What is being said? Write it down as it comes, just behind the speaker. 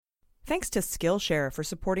Thanks to Skillshare for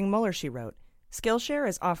supporting Mueller, She Wrote. Skillshare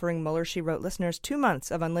is offering Mueller, She Wrote listeners 2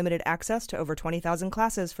 months of unlimited access to over 20,000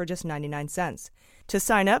 classes for just 99 cents. To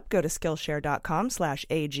sign up, go to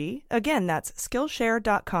Skillshare.com/AG. Again, that's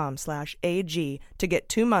Skillshare.com/AG to get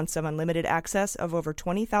 2 months of unlimited access of over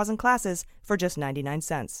 20,000 classes for just 99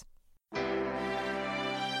 cents.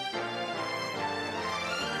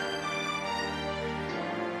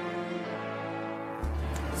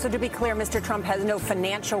 So to be clear, Mr. Trump has no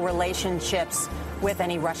financial relationships with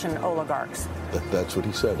any Russian oligarchs. That's what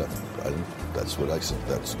he said. That's what I said.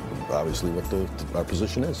 That's obviously what our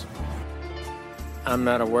position is. I'm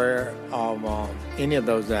not aware of any of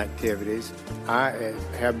those activities. I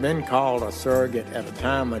have been called a surrogate at a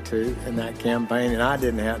time or two in that campaign, and I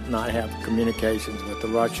not have communications with the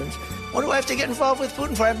Russians. What do I have to get involved with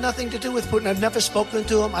Putin for? I have nothing to do with Putin. I've never spoken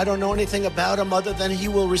to him. I don't know anything about him other than he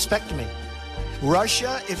will respect me.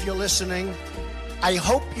 Russia, if you're listening, I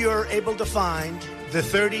hope you're able to find the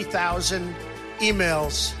 30,000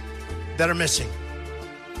 emails that are missing.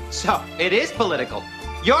 So, it is political.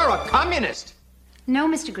 You're a communist. No,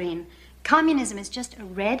 Mr. Green. Communism is just a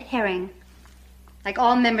red herring. Like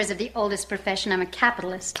all members of the oldest profession, I'm a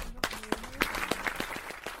capitalist.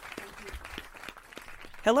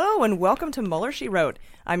 Hello and welcome to Mueller, She Wrote.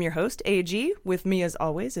 I'm your host, AG. With me, as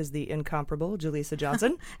always, is the incomparable Jaleesa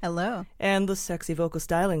Johnson. Hello. And the sexy vocal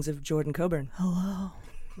stylings of Jordan Coburn. Hello.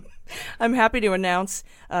 I'm happy to announce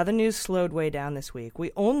the news slowed way down this week.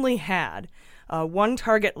 We only had one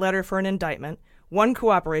target letter for an indictment, one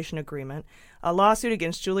cooperation agreement, a lawsuit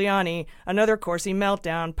against Giuliani, another Corsi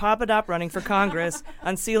meltdown, Papadop running for Congress,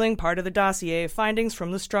 unsealing part of the dossier, findings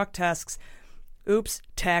from the Strzok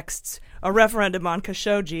texts, a referendum on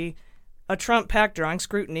Khashoggi, a Trump PAC drawing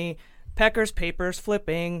scrutiny, Pecker's papers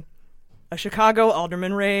flipping, a Chicago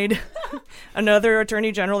alderman raid, another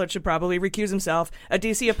attorney general that should probably recuse himself, a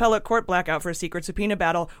D.C. appellate court blackout for a secret subpoena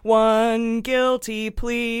battle, one guilty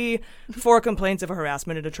plea, 4 complaints of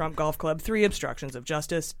harassment at a Trump golf club, 3 obstructions of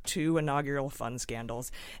justice, 2 inaugural fund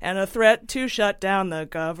scandals, and a threat to shut down the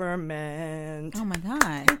government. Oh, my God.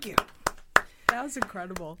 Thank you. That was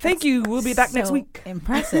incredible. Thank you. We'll be back next week.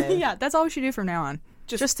 Impressive. Yeah, that's all we should do from now on.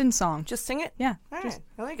 Just in song. Just sing it? Yeah. All right.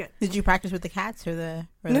 I like it. Did you practice with the cats or the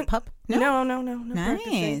pup? No.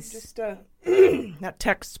 Nice. Just that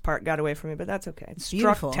text part got away from me, but that's okay.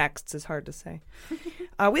 Beautiful. Struck texts is hard to say.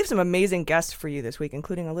 We have some amazing guests for you this week,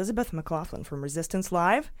 including Elizabeth McLaughlin from Resistance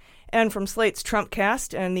Live, and from Slate's Trump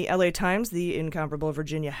Cast and the LA Times, the incomparable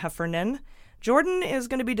Virginia Heffernan. Jordan is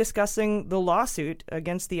going to be discussing the lawsuit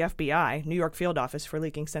against the FBI, New York field office, for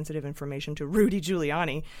leaking sensitive information to Rudy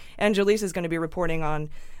Giuliani. And Jaleesa is going to be reporting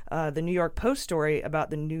on the New York Post story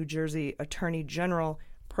about the New Jersey Attorney General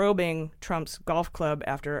probing Trump's golf club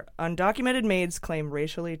after undocumented maids claim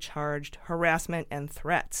racially charged harassment and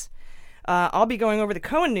threats. I'll be going over the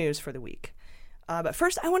Cohen news for the week. But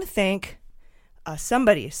first, I want to thank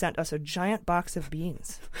somebody sent us a giant box of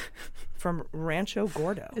beans. From Rancho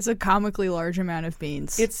Gordo. It's a comically large amount of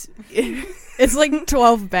beans. It's like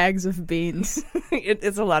 12 bags of beans.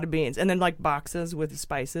 It's a lot of beans. And then like boxes with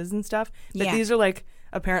spices and stuff. But these are like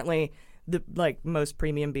apparently the like most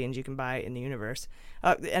premium beans you can buy in the universe.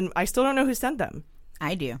 And I still don't know who sent them.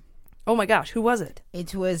 I do. Oh my gosh, who was it?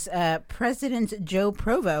 It was President Joe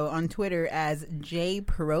Provo on Twitter as J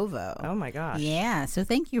Provo. Oh my gosh. Yeah, so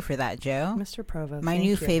thank you for that, Joe. Mr. Provo. My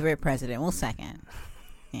new favorite president. Well, second.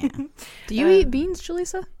 Yeah. Do you eat beans,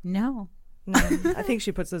 Jaleesa? No. I think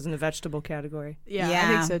she puts those in the vegetable category. Yeah, I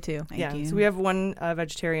think so too. Thank you. So we have one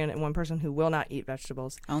vegetarian and one person who will not eat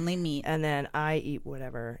vegetables. Only meat. And then I eat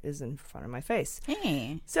whatever is in front of my face.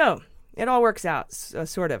 Hey. So it all works out,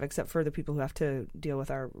 sort of, except for the people who have to deal with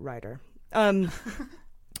our writer.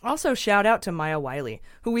 Also, shout out to Maya Wiley,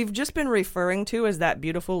 who we've just been referring to as that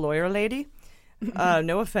beautiful lawyer lady.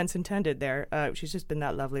 No offense intended there. She's just been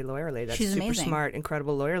that lovely lawyer lady. She's super amazing. Smart,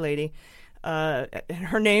 incredible lawyer lady.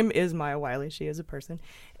 Her name is Maya Wiley. She is a person.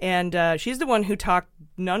 And she's the one who talked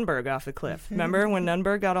Nunberg off the cliff. Remember when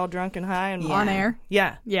Nunberg got all drunk and high? And on air?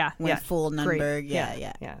 Yeah. Went full Nunberg. Great.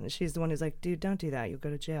 Yeah. And she's the one who's like, dude, don't do that. You'll go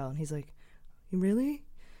to jail. And he's like, you really?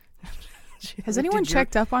 Has anyone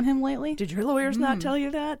checked up on him lately? Did your lawyers not tell you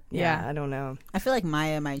that? Yeah. I don't know. I feel like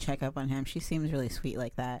Maya might check up on him. She seems really sweet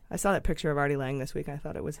like that. I saw that picture of Artie Lang this week. I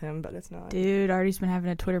thought it was him, but it's not. Dude, Artie's been having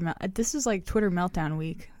a Twitter This is like Twitter meltdown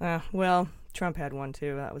week. Well, Trump had one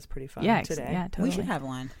too. That was pretty fun today. Yeah, totally. We should have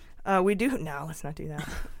one. Let's not do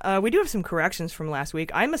that. We do have some corrections from last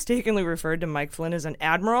week. I mistakenly referred to Mike Flynn as an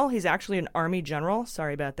admiral. He's actually an Army general.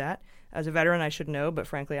 Sorry about that. As a veteran, I should know, but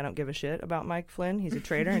frankly, I don't give a shit about Mike Flynn. He's a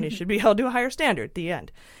traitor, and he should be held to a higher standard. The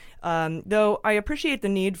end. Though I appreciate the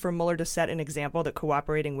need for Mueller to set an example that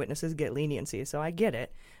cooperating witnesses get leniency, so I get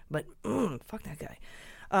it. But fuck that guy.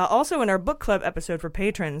 Also, in our book club episode for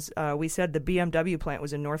patrons, we said the BMW plant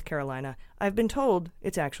was in North Carolina. I've been told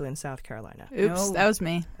it's actually in South Carolina. Oops, that was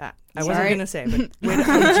me. I wasn't going to say, but wait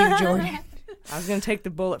you, Jordan. I was going to take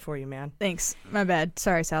the bullet for you, man. Thanks. My bad.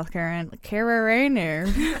 Sorry, South Carolina. Carolina.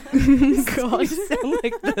 God. You sound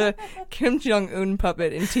like the Kim Jong-un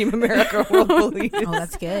puppet in Team America World Police. Oh,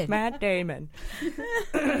 that's good. Matt Damon.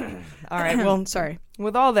 All right, well, sorry.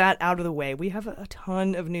 With all that out of the way, we have a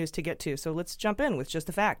ton of news to get to, so let's jump in with just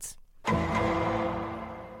the facts.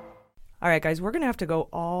 All right, guys, we're going to have to go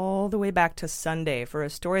all the way back to Sunday for a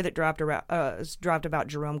story that dropped about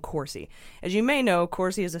Jerome Corsi. As you may know,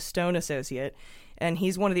 Corsi is a Stone associate, and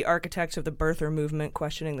he's one of the architects of the birther movement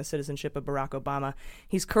questioning the citizenship of Barack Obama.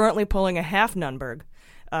 He's currently pulling a half Nunberg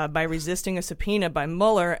by resisting a subpoena by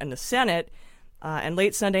Mueller and the Senate. And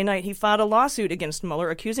late Sunday night, he filed a lawsuit against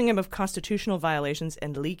Mueller, accusing him of constitutional violations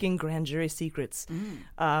and leaking grand jury secrets.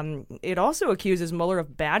 It also accuses Mueller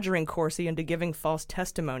of badgering Corsi into giving false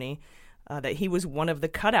testimony, that he was one of the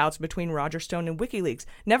cutouts between Roger Stone and WikiLeaks.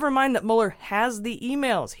 Never mind that Mueller has the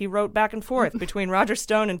emails he wrote back and forth between Roger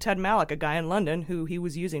Stone and Ted Malloch, a guy in London who he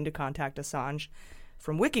was using to contact Assange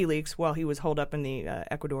from WikiLeaks while he was holed up in the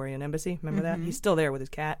Ecuadorian embassy. Remember that? He's still there with his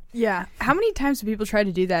cat. Yeah. How many times do people try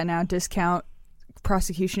to do that now, discount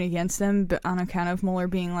prosecution against them, but on account of Mueller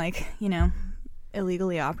being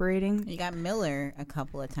illegally operating? You got Miller a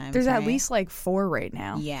couple of times. There's right? at least 4 right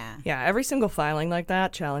now. Yeah. Yeah, every single filing like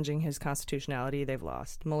that challenging his constitutionality, they've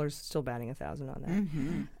lost. Mueller's still batting 1,000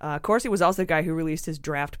 on that. Corsi was also the guy who released his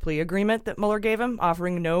draft plea agreement that Mueller gave him,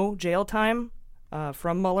 offering no jail time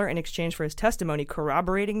from Mueller in exchange for his testimony,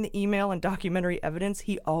 corroborating the email and documentary evidence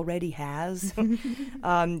he already has.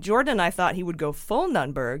 Jordan and I thought he would go full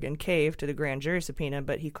Nunberg and cave to the grand jury subpoena,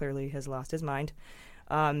 but he clearly has lost his mind.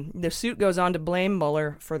 The suit goes on to blame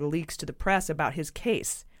Mueller for the leaks to the press about his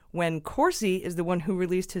case, when Corsi is the one who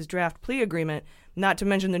released his draft plea agreement, not to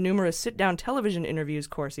mention the numerous sit-down television interviews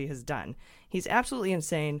Corsi has done. He's absolutely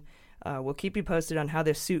insane. We'll keep you posted on how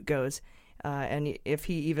this suit goes, and if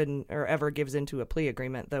he even or ever gives into a plea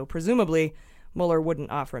agreement, though presumably Mueller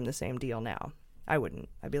wouldn't offer him the same deal now. I wouldn't.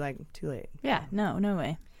 I'd be like, too late. Yeah, no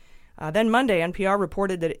way. Then Monday, NPR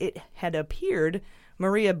reported that it had appeared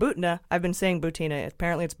Maria Butina. I've been saying Butina.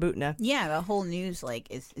 Apparently it's Butina. Yeah, the whole news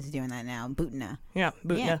is doing that now. Butina. Yeah,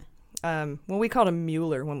 Butina. Yeah. Well, we called him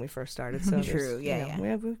Mueller when we first started. So true. Yeah.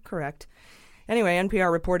 We're correct. Anyway,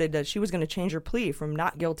 NPR reported that she was going to change her plea from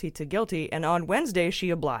not guilty to guilty, and on Wednesday she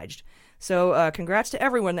obliged. So congrats to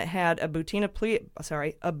everyone that had a Butina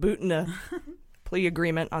plea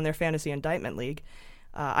agreement on their fantasy indictment league.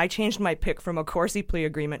 I changed my pick from a Corsi plea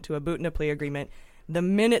agreement to a Butina plea agreement the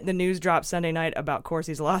minute the news dropped Sunday night about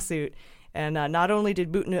Corsi's lawsuit. And not only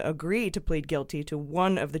did Butina agree to plead guilty to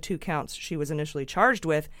one of the 2 counts she was initially charged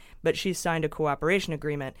with, but she signed a cooperation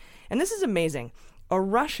agreement. And this is amazing. A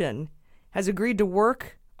Russian has agreed to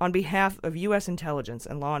work on behalf of U.S. intelligence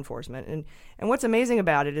and law enforcement. And what's amazing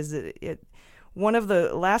about it is that one of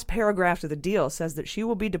the last paragraphs of the deal says that she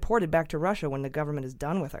will be deported back to Russia when the government is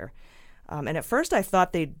done with her. And at first I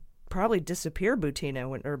thought they'd probably disappear Butina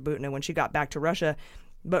when she got back to Russia.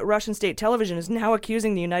 But Russian state television is now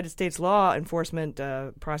accusing the United States law enforcement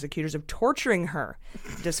prosecutors of torturing her,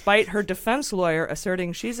 despite her defense lawyer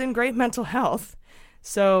asserting she's in great mental health.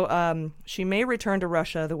 So she may return to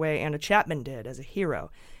Russia the way Anna Chapman did, as a hero.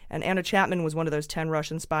 And Anna Chapman was one of those 10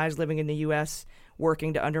 Russian spies living in the U.S.,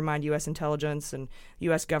 working to undermine U.S. intelligence and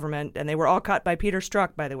U.S. government. And they were all caught by Peter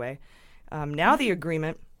Strzok, by the way. Now the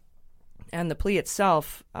agreement and the plea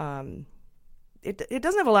itself, it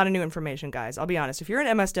doesn't have a lot of new information, guys. I'll be honest. If you're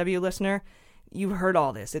an MSW listener, you've heard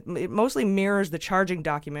all this. It mostly mirrors the charging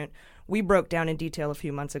document we broke down in detail a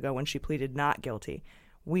few months ago when she pleaded not guilty.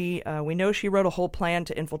 We know she wrote a whole plan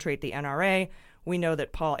to infiltrate the NRA. We know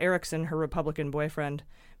that Paul Erickson, her Republican boyfriend,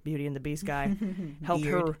 Beauty and the Beast guy, helped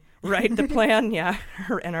her write the plan. Yeah,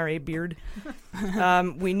 her NRA beard.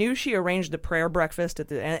 We knew she arranged the prayer breakfast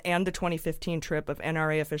and the 2015 trip of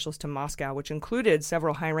NRA officials to Moscow, which included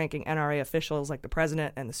several high-ranking NRA officials like the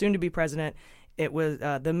president and the soon-to-be president. It was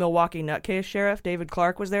the Milwaukee nutcase sheriff, David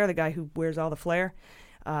Clark, was there, the guy who wears all the flair,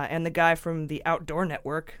 and the guy from the Outdoor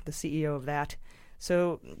Network, the CEO of that.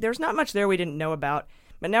 So there's not much there we didn't know about.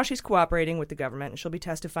 But now she's cooperating with the government, and she'll be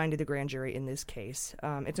testifying to the grand jury in this case.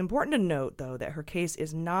 It's important to note, though, that her case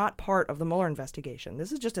is not part of the Mueller investigation.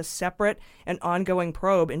 This is just a separate and ongoing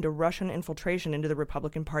probe into Russian infiltration into the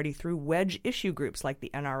Republican Party through wedge issue groups like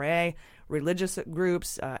the NRA, religious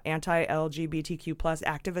groups, anti-LGBTQ plus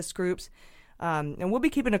activist groups. And we'll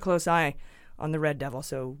be keeping a close eye on the Red Devil,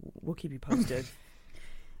 so we'll keep you posted.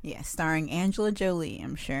 Yeah, starring Angela Jolie,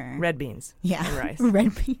 I'm sure. Red beans. Yeah, and rice.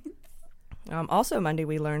 red beans. Also Monday,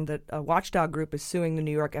 we learned that a watchdog group is suing the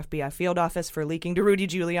New York FBI field office for leaking to Rudy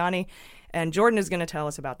Giuliani, and Jordan is going to tell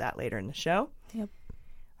us about that later in the show. Yep.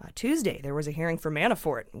 Tuesday, there was a hearing for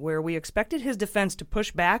Manafort, where we expected his defense to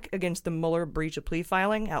push back against the Mueller breach of plea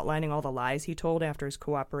filing, outlining all the lies he told after his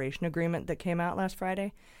cooperation agreement that came out last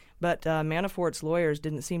Friday. But Manafort's lawyers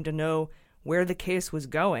didn't seem to know where the case was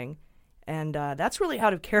going, and that's really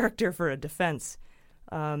out of character for a defense.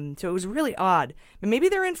 So it was really odd. But maybe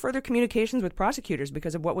they're in further communications with prosecutors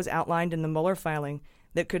because of what was outlined in the Mueller filing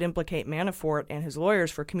that could implicate Manafort and his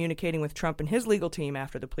lawyers for communicating with Trump and his legal team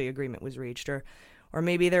after the plea agreement was reached. Or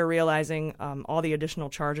maybe they're realizing all the additional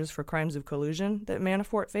charges for crimes of collusion that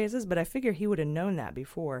Manafort faces, but I figure he would have known that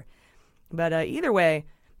before. But either way,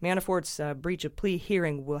 Manafort's breach of plea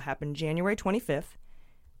hearing will happen January 25th,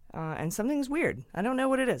 and something's weird. I don't know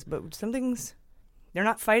what it is, but something's... They're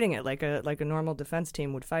not fighting it like a normal defense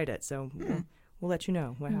team would fight it, so we'll let you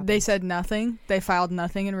know what happened. They said nothing? They filed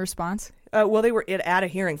nothing in response? Well, they were at a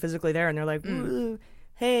hearing physically there, and they're like,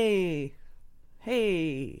 hey,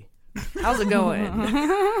 how's it going?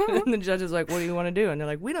 And the judge is like, what do you want to do? And they're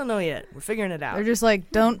like, we don't know yet. We're figuring it out. They're just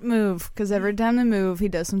like, don't move, because every time they move, he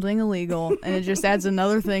does something illegal, and it just adds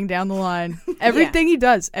another thing down the line. Everything he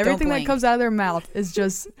does, everything that comes out of their mouth is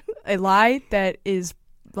just a lie that is,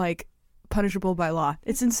 like, punishable by law.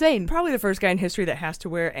 It's insane. Probably the first guy in history that has to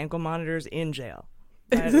wear ankle monitors in jail.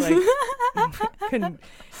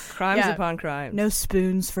 Crimes upon crimes. No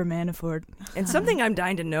spoons for Manafort. And something I'm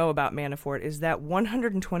dying to know about Manafort is that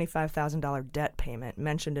 $125,000 debt payment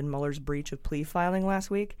mentioned in Mueller's breach of plea filing last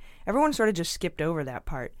week. Everyone sort of just skipped over that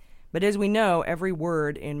part. But as we know, every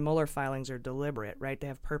word in Mueller filings are deliberate, right? They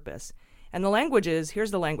have purpose. And the language is,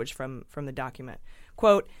 here's the language from the document.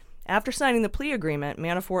 Quote, after signing the plea agreement,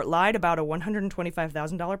 Manafort lied about a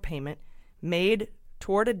 $125,000 payment made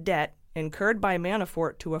toward a debt incurred by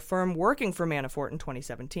Manafort to a firm working for Manafort in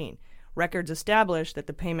 2017. Records established that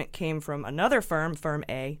the payment came from another firm, Firm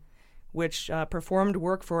A, which performed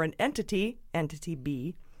work for an entity, Entity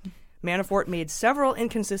B. Manafort made several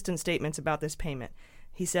inconsistent statements about this payment.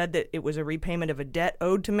 He said that it was a repayment of a debt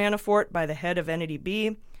owed to Manafort by the head of Entity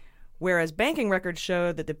B, whereas banking records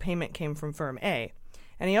showed that the payment came from Firm A.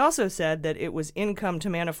 And he also said that it was income to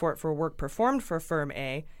Manafort for work performed for Firm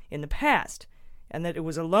A in the past, and that it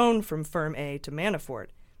was a loan from Firm A to Manafort.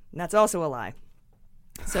 And that's also a lie.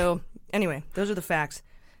 So, anyway, those are the facts.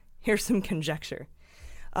 Here's some conjecture.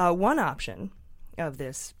 One option of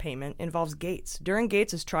this payment involves Gates. During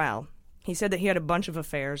Gates' trial, he said that he had a bunch of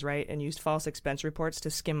affairs, right, and used false expense reports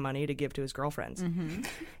to skim money to give to his girlfriends. Mm-hmm.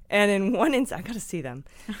 And in one instance, I got to see them.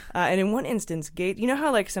 And in one instance, Gates, you know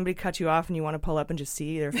how like somebody cuts you off and you want to pull up and just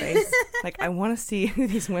see their face? Like, I want to see who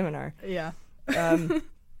these women are. Yeah.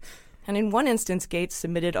 And in one instance, Gates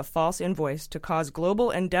submitted a false invoice to cause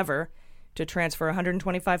Global Endeavor to transfer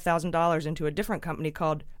 $125,000 into a different company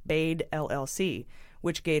called Bade LLC,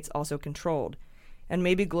 which Gates also controlled. And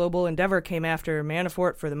maybe Global Endeavor came after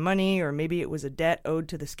Manafort for the money, or maybe it was a debt owed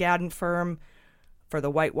to the Skadden firm for the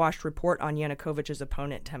whitewashed report on Yanukovych's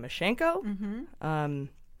opponent, Timoshenko. Mm-hmm.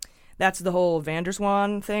 That's the whole van der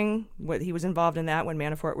Zwaan thing. He was involved in that when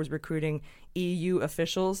Manafort was recruiting EU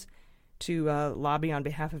officials to lobby on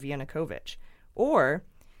behalf of Yanukovych. Or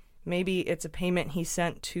maybe it's a payment he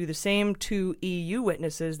sent to the same two EU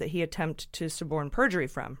witnesses that he attempted to suborn perjury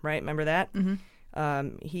from, right? Remember that? Mm-hmm.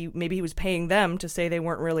 Maybe he was paying them to say they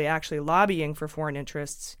weren't really actually lobbying for foreign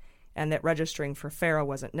interests and that registering for FARA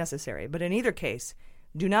wasn't necessary. But in either case,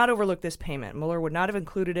 do not overlook this payment. Mueller would not have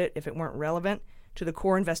included it if it weren't relevant to the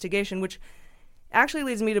core investigation, which actually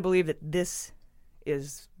leads me to believe that this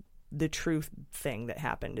is the true thing that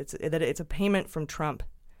happened. It's a payment from Trump,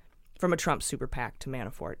 from a Trump super PAC to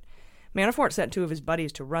Manafort. Manafort sent two of his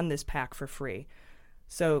buddies to run this PAC for free.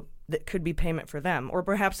 So that could be payment for them. Or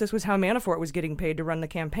perhaps this was how Manafort was getting paid to run the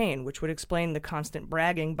campaign, which would explain the constant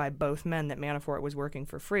bragging by both men that Manafort was working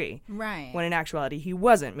for free. Right. When in actuality, he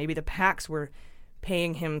wasn't. Maybe the PACs were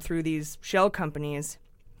paying him through these shell companies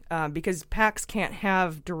because PACs can't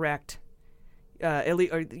have direct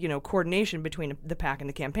coordination between the PAC and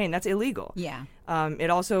the campaign. That's illegal. Yeah. It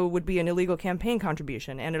also would be an illegal campaign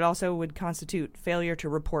contribution, and it also would constitute failure to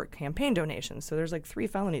report campaign donations. So there's like 3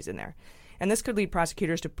 felonies in there. And this could lead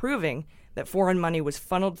prosecutors to proving that foreign money was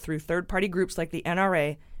funneled through third-party groups like the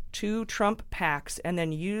NRA to Trump PACs and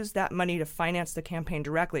then use that money to finance the campaign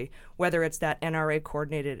directly, whether it's that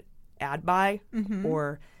NRA-coordinated ad buy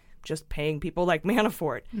or just paying people like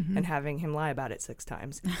Manafort and having him lie about it 6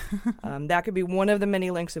 times. That could be one of the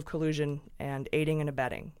many links of collusion and aiding and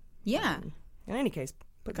abetting. Yeah. In any case,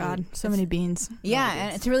 God, so many beans. Yeah,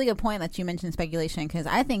 and it's a really good point that you mentioned speculation, because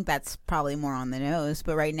I think that's probably more on the nose.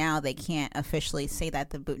 But right now, they can't officially say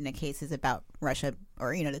that the Butina case is about Russia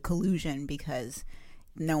or, the collusion, because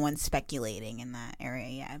no one's speculating in that area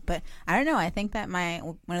yet. But I don't know. I think that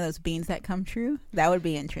one of those beans that come true, that would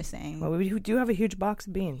be interesting. Well, we do have a huge box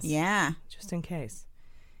of beans. Yeah. Just in case.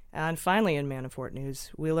 And finally, in Manafort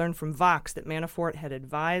news, we learned from Vox that Manafort had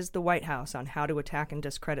advised the White House on how to attack and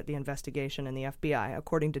discredit the investigation in the FBI,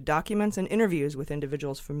 according to documents and interviews with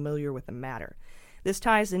individuals familiar with the matter. This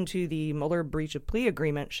ties into the Mueller breach of plea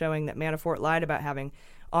agreement, showing that Manafort lied about having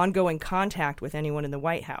ongoing contact with anyone in the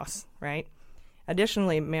White House, right?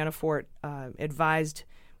 Additionally, Manafort advised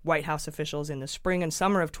White House officials in the spring and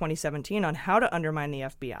summer of 2017 on how to undermine the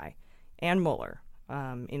FBI and Mueller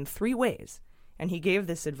in 3 ways. And he gave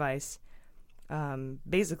this advice.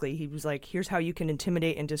 Basically, he was like, here's how you can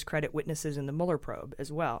intimidate and discredit witnesses in the Mueller probe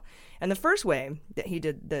as well. And the first way that he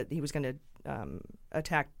did that he was going to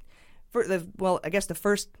attack, I guess the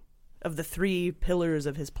first of the 3 pillars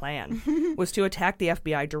of his plan was to attack the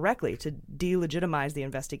FBI directly to delegitimize the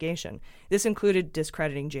investigation. This included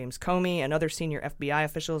discrediting James Comey and other senior FBI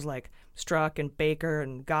officials like Strzok and Baker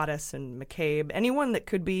and Gaddis and McCabe, anyone that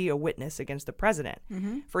could be a witness against the president.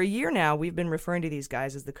 For a year now, we've been referring to these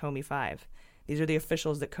guys as the Comey Five. These are the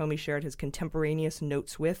officials that Comey shared his contemporaneous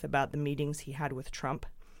notes with about the meetings he had with Trump.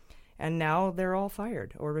 And now they're all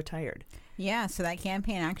fired or retired. Yeah, so that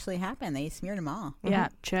campaign actually happened. They smeared them all. Yeah,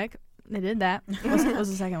 check. They did that. What was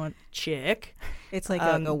the second one? Check. It's like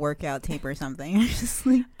a workout tape or something. Just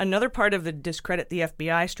like... Another part of the discredit the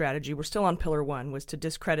FBI strategy, we're still on Pillar 1, was to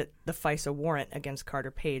discredit the FISA warrant against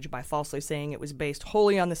Carter Page by falsely saying it was based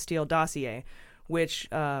wholly on the Steele dossier, which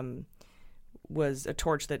was a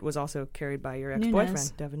torch that was also carried by your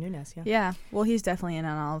ex-boyfriend, Devin Nunes. Yeah. Well, he's definitely in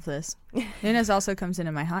on all of this. Nunes also comes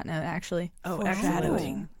in my hot note, actually. Oh,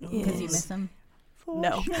 foreshadowing. Because you miss him?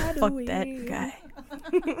 No, fuck that guy.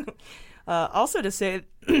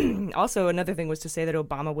 Also, another thing was to say that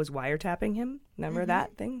Obama was wiretapping him. Remember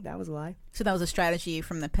that thing? That was a lie. So that was a strategy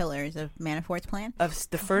from the pillars of Manafort's plan? Of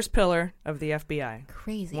the first pillar of the FBI.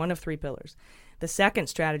 Crazy. One of 3 pillars. The second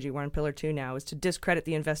strategy, we're on Pillar 2 now, is to discredit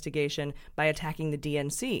the investigation by attacking the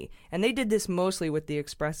DNC. And they did this mostly with the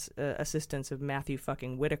express assistance of Matthew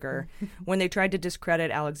fucking Whitaker when they tried to discredit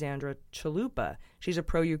Alexandra Chalupa. She's a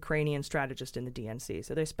pro-Ukrainian strategist in the DNC.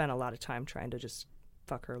 So they spent a lot of time trying to just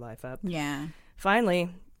fuck her life up. Yeah. Finally,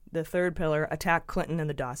 the third pillar, attack Clinton and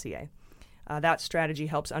the dossier. That strategy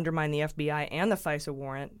helps undermine the FBI and the FISA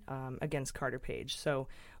warrant against Carter Page. So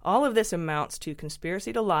all of this amounts to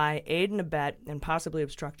conspiracy to lie, aid and abet, and possibly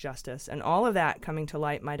obstruct justice. And all of that coming to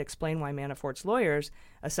light might explain why Manafort's lawyers,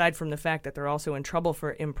 aside from the fact that they're also in trouble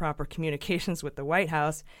for improper communications with the White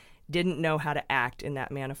House, didn't know how to act in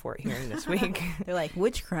that Manafort hearing this week. They're like,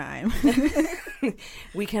 which crime?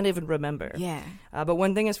 We can't even remember. Yeah. But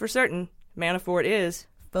one thing is for certain, Manafort is...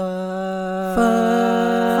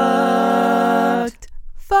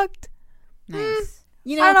 Fucked. Nice.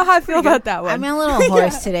 I don't know how I feel about that one. I'm a little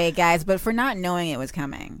hoarse today, guys, but for not knowing it was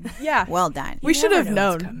coming. Yeah. Well done. We should have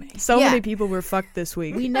known. So many people were fucked this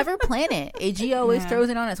week. We never plan it. AG always throws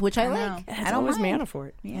it on us, which I like. It's always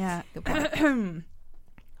Manafort. Yeah. Good point.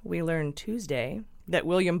 We learned Tuesday that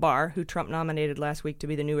William Barr, who Trump nominated last week to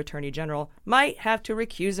be the new Attorney General, might have to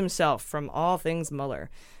recuse himself from all things Mueller.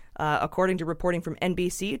 According to reporting from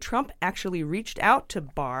NBC, Trump actually reached out to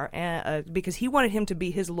Barr because he wanted him to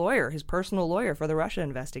be his lawyer, his personal lawyer for the Russia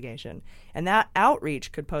investigation. And that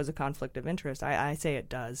outreach could pose a conflict of interest. I say it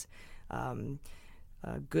does.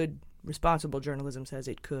 Good, responsible journalism says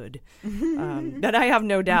it could. But I have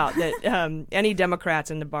no doubt that any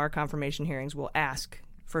Democrats in the Barr confirmation hearings will ask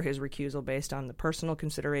for his recusal based on the personal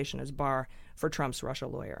consideration as Barr for Trump's Russia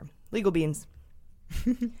lawyer. Legal beans.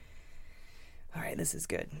 All right, this is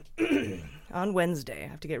good. On Wednesday, I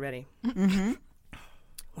have to get ready.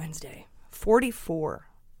 Wednesday, 44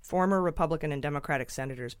 former Republican and Democratic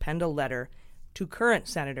senators penned a letter to current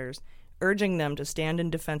senators urging them to stand in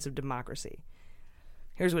defense of democracy.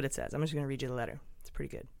 Here's what it says. I'm just going to read you the letter. It's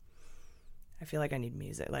pretty good. I feel like I need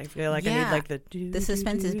music. I feel like I need like the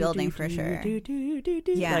suspense is building for sure.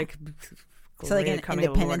 Yeah. Like so like an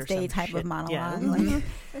Independence Day type of monologue. Yeah.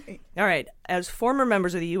 All right. As former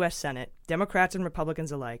members of the U.S. Senate, Democrats and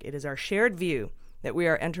Republicans alike, it is our shared view that we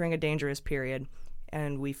are entering a dangerous period,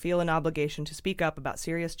 and we feel an obligation to speak up about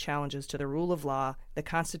serious challenges to the rule of law, the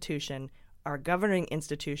Constitution, our governing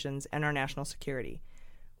institutions, and our national security.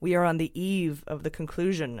 We are on the eve of the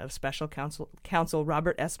conclusion of Special Counsel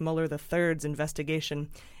Robert S. Mueller III's investigation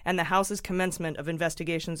and the House's commencement of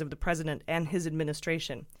investigations of the President and his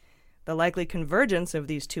administration. The likely convergence of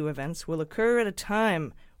these two events will occur at a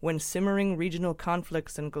time when simmering regional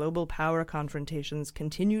conflicts and global power confrontations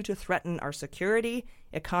continue to threaten our security,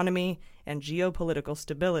 economy, and geopolitical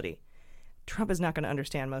stability. Trump is not going to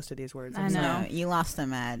understand most of these words. I know. You lost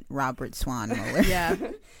them at Robert Swan Mueller. Yeah.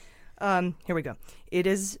 Here we go. It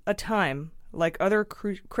is a time, like other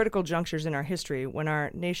critical junctures in our history, when our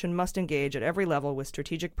nation must engage at every level with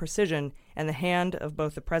strategic precision and the hand of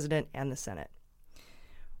both the President and the Senate.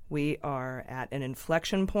 We are at an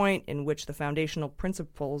inflection point in which the foundational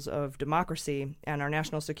principles of democracy and our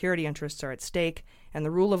national security interests are at stake, and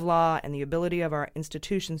the rule of law and the ability of our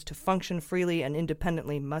institutions to function freely and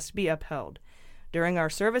independently must be upheld. During our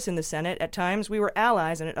service in the Senate, at times we were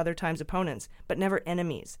allies and at other times opponents, but never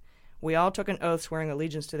enemies. We all took an oath swearing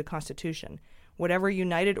allegiance to the Constitution. Whatever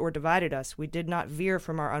united or divided us, we did not veer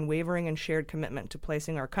from our unwavering and shared commitment to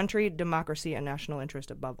placing our country, democracy, and national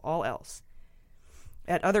interest above all else.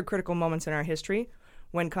 At other critical moments in our history,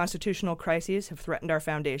 when constitutional crises have threatened our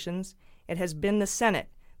foundations, it has been the Senate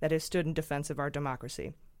that has stood in defense of our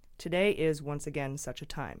democracy. Today is once again such a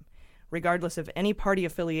time. Regardless of any party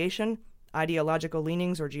affiliation, ideological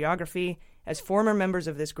leanings, or geography, as former members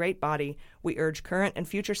of this great body, we urge current and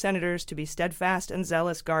future senators to be steadfast and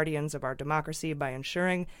zealous guardians of our democracy by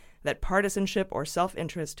ensuring that partisanship or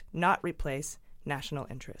self-interest not replace national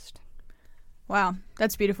interest. Wow,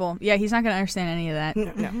 that's beautiful. Yeah, he's not going to understand any of that.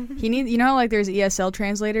 No. He needs, you know how like there's ESL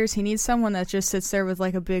translators? He needs someone that just sits there with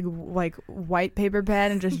like a big like white paper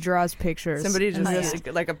pad and just draws pictures. Somebody just does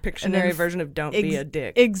like a Pictionary version of "Don't be a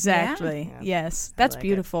dick." Exactly. Yeah. Yes, that's like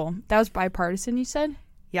beautiful. That was bipartisan, you said?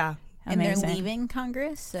 Yeah. And Amazing. they're leaving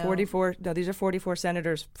Congress? So. 44. No, these are 44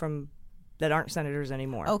 senators that aren't senators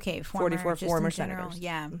anymore. Okay, 44 just former in general, senators.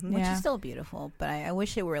 yeah, Mm-hmm. which is still beautiful, but I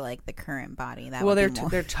wish it were like the current body. That well, would be more.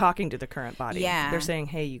 they're talking to the current body. Yeah, they're saying,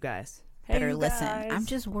 "Hey, you guys, better listen." I'm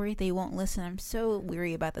just worried they won't listen. I'm so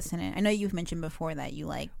weary about the Senate. I know you've mentioned before that you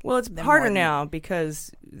like. Well, it's harder now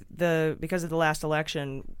because of the last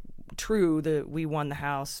election. True, we won the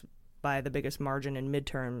House by the biggest margin in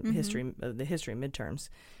midterm history of the history of midterms,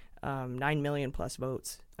 9 million plus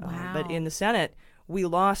votes. Wow. But in the Senate, we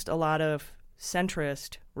lost a lot of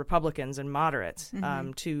centrist Republicans and moderates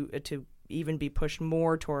to even be pushed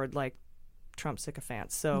more toward like Trump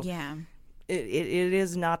sycophants. So yeah, it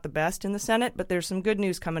is not the best in the Senate, but there's some good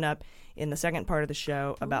news coming up in the second part of the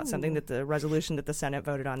show about something that the resolution that the Senate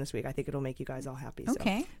voted on this week. I think it'll make you guys all happy.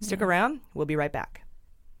 Okay. So stick around. We'll be right back.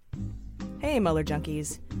 Hey, Mueller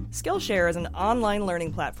Junkies. Skillshare is an online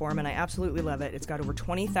learning platform, and I absolutely love it. It's got over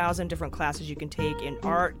 20,000 different classes you can take in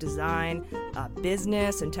art, design,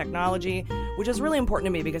 business, and technology, which is really important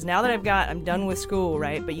to me because now that I'm done with school,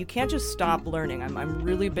 right? But you can't just stop learning. I'm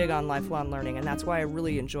really big on lifelong learning, and that's why I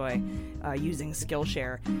really enjoy using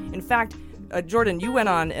Skillshare. In fact, Jordan, you went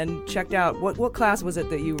on and checked out, what class was it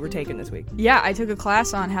that you were taking this week? Yeah, I took a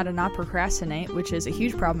class on how to not procrastinate, which is a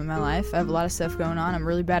huge problem in my life. I have a lot of stuff going on. I'm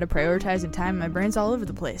really bad at prioritizing time. My brain's all over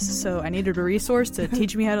the place. So I needed a resource to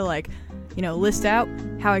teach me how to list out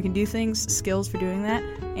how I can do things, skills for doing that.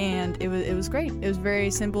 And it was great. It was very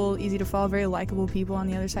simple, easy to follow, very likable people on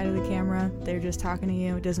the other side of the camera. They're just talking to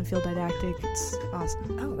you. It doesn't feel didactic. It's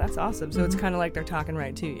awesome. Oh, that's awesome. So it's kind of like they're talking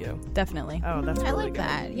right to you. Definitely. Oh, that's really I like good.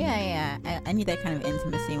 that. Yeah. I need that kind of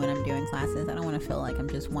intimacy when I'm doing classes. I don't want to feel like I'm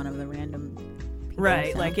just one of the random people,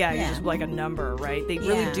 Right, so, you're just like a number, right? They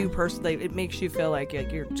really do it makes you feel like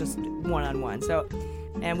you're just one-on-one. So,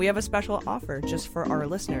 and we have a special offer just for our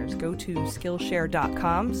listeners. Go to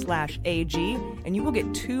Skillshare.com/AG and you will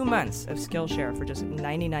get 2 months of Skillshare for just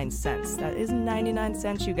 99 cents. That is 99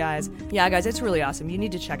 cents, you guys. Yeah, guys, it's really awesome. You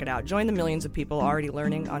need to check it out. Join the millions of people already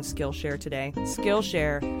learning on Skillshare today.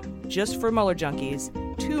 Skillshare, just for Mueller Junkies.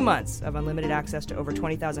 2 months of unlimited access to over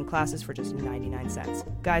 20,000 classes for just 99 cents.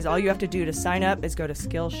 Guys, all you have to do to sign up is go to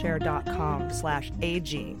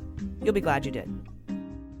Skillshare.com/AG. You'll be glad you did.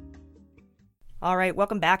 All right,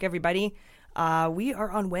 welcome back, everybody. We are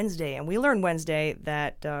on Wednesday, and we learned Wednesday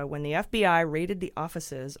that when the FBI raided the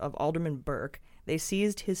offices of Alderman Burke, they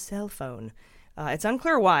seized his cell phone. It's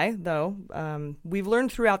unclear why, though. We've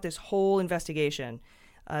learned throughout this whole investigation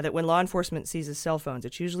that when law enforcement seizes cell phones,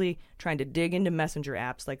 it's usually trying to dig into messenger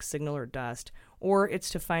apps like Signal or Dust, or it's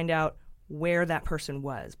to find out where that person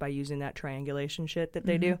was by using that triangulation shit that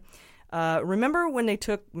they do. Remember when they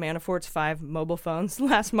took Manafort's 5 mobile phones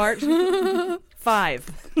last March?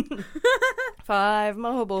 5. 5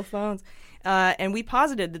 mobile phones. And we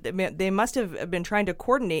posited that they must have been trying to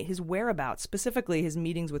coordinate his whereabouts, specifically his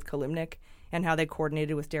meetings with Kilimnik and how they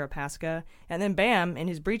coordinated with Deripaska. And then, bam, in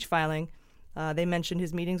his breach filing, they mentioned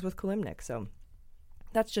his meetings with Kilimnik. So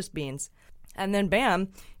that's just beans. And then, bam,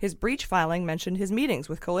 his breach filing mentioned his meetings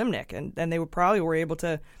with Kilimnik. And they were able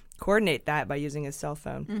to coordinate that by using his cell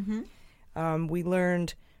phone. Mm-hmm. We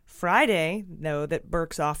learned Friday, though, that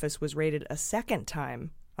Burke's office was raided a second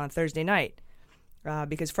time on Thursday night.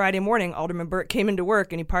 Because Friday morning, Alderman Burke came into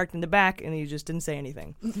work and he parked in the back and he just didn't say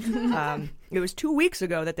anything. It was 2 weeks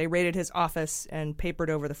ago that they raided his office and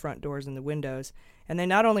papered over the front doors and the windows. And they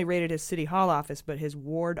not only raided his City Hall office, but his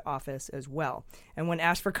ward office as well. And when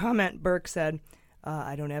asked for comment, Burke said,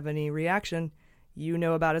 I don't have any reaction. You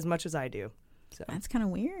know about as much as I do. So that's kind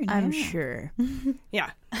of weird. I'm sure.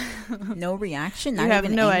 Yeah. No reaction? You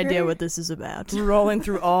have no idea what this is about. Rolling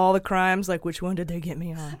through all the crimes, like which one did they get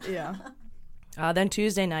me on? Yeah. Then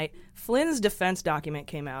Tuesday night, Flynn's defense document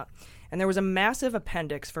came out, and there was a massive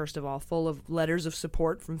appendix, first of all, full of letters of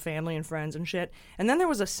support from family and friends and shit, and then there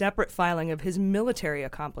was a separate filing of his military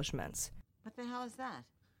accomplishments. What the hell is that?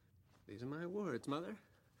 These are my words, Mother.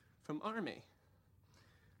 From Army.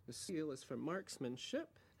 The seal is for marksmanship,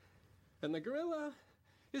 and the gorilla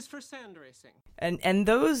is for sand racing. And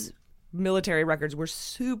those military records were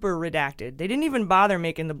super redacted. They didn't even bother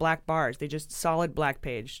making the black bars. They just solid black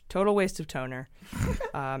page. Total waste of toner.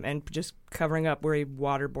 And just covering up where he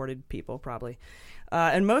waterboarded people, probably.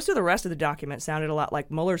 And most of the rest of the document sounded a lot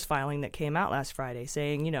like Mueller's filing that came out last Friday,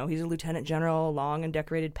 saying, he's a lieutenant general, long and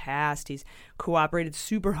decorated past. He's cooperated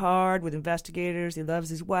super hard with investigators. He loves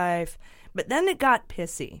his wife. But then it got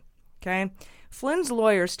pissy, okay? Flynn's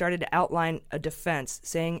lawyers started to outline a defense,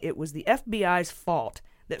 saying it was the FBI's fault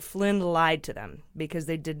that Flynn lied to them because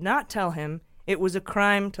they did not tell him it was a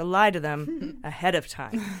crime to lie to them ahead of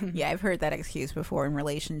time. Yeah, I've heard that excuse before in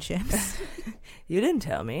relationships. You didn't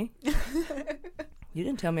tell me. You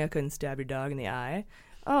didn't tell me I couldn't stab your dog in the eye.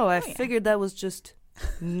 I figured that was just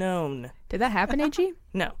known. Did that happen, AG?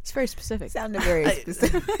 No. It's very specific. Sounded very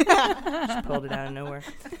specific. Just pulled it out of nowhere.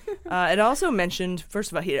 It also mentioned,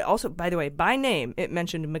 first of all, by the way, by name, it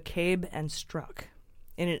mentioned McCabe and Strzok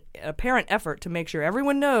in an apparent effort to make sure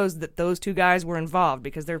everyone knows that those two guys were involved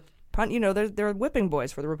because they're whipping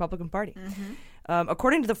boys for the Republican Party. Mm-hmm.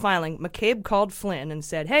 According to the filing, McCabe called Flynn and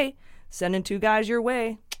said, "Hey, sending 2 guys your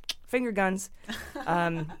way, finger guns.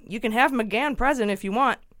 You can have McGahn present if you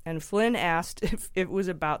want." And Flynn asked if it was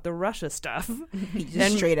about the Russia stuff. He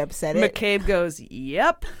just straight up said it. McCabe goes,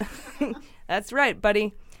 "Yep, that's right,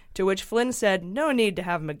 buddy." To which Flynn said, "No need to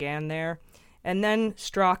have McGahn there." And then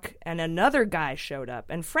Strzok and another guy showed up.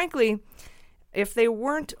 And frankly, if they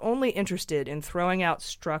weren't only interested in throwing out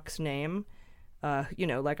Strzok's name,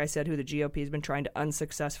 like I said, who the GOP has been trying to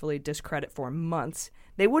unsuccessfully discredit for months,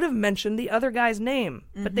 they would have mentioned the other guy's name.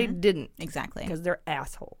 Mm-hmm. But they didn't. Exactly. Because they're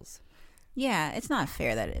assholes. Yeah, it's not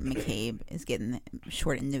fair that McCabe is getting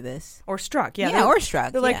short into this. Or Strzok, yeah. Yeah, or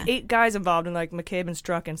Strzok, They're like 8 guys involved, and like McCabe and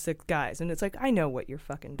Strzok and 6 guys. And it's like, I know what you're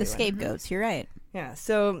fucking doing. The scapegoats, you're right. Yeah,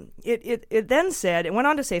 so it then said, it went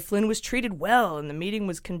on to say Flynn was treated well, and the meeting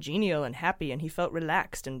was congenial and happy, and he felt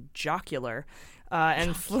relaxed and jocular.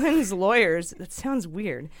 And Flynn's lawyers, that sounds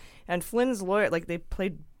weird, and Flynn's lawyer, like they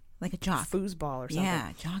played like a jock. Foosball or something.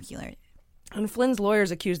 Yeah, jocular. And Flynn's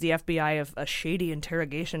lawyers accused the FBI of a shady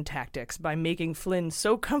interrogation tactics by making Flynn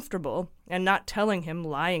so comfortable and not telling him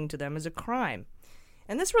lying to them is a crime.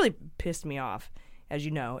 And this really pissed me off, as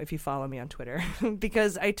you know, if you follow me on Twitter,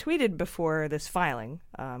 because I tweeted before this filing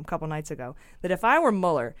a couple nights ago that if I were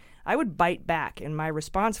Mueller, I would bite back in my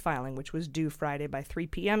response filing, which was due Friday by 3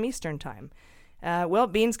 p.m. Eastern Time. Well,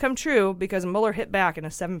 beans come true because Mueller hit back in a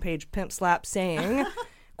 7-page pimp slap saying...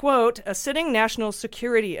 Quote, "A sitting national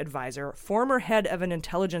security advisor, former head of an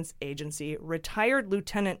intelligence agency, retired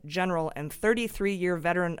lieutenant general and 33-year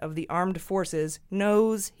veteran of the armed forces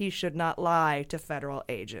knows he should not lie to federal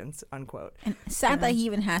agents," unquote. And sad that he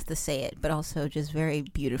even has to say it, but also just very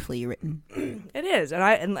beautifully written. It is. And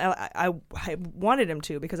I wanted him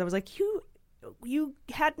to because I was like, you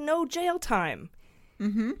had no jail time.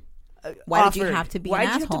 Mm-hmm. Why did you have to be an asshole?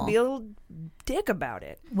 Why did you have to be a dick about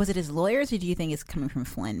it? Was it his lawyers, or do you think it's coming from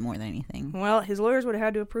Flynn more than anything? Well, his lawyers would have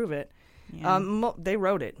had to approve it. Yeah. They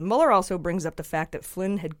wrote it. Mueller also brings up the fact that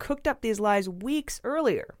Flynn had cooked up these lies weeks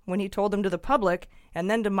earlier when he told them to the public and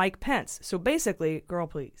then to Mike Pence. So basically, girl,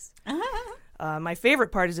 please. My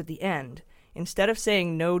favorite part is at the end. Instead of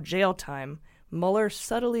saying no jail time, Mueller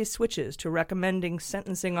subtly switches to recommending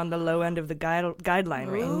sentencing on the low end of the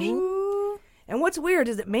guideline range. And what's weird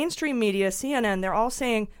is that mainstream media, CNN, they're all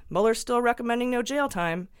saying Mueller's still recommending no jail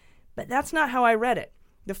time, But that's not how I read it.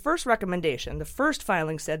 The first recommendation, the first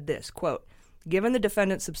filing said this, quote, given the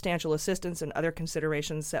defendant's substantial assistance and other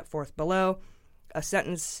considerations set forth below, a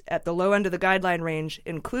sentence at the low end of the guideline range,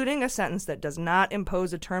 including a sentence that does not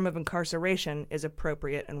impose a term of incarceration, is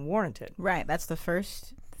appropriate and warranted. Right. That's the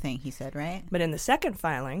first thing he said, right? But in the second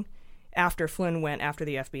filing, after Flynn went after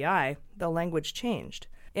the FBI, the language changed.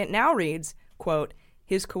 It now reads, quote,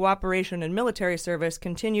 his cooperation and military service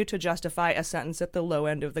continue to justify a sentence at the low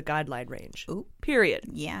end of the guideline range. Ooh. Period.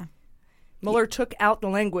 Yeah. Mueller took out the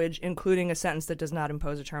language, including a sentence that does not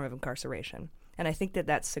impose a term of incarceration. And I think that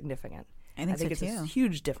that's significant. I think it's so, a too.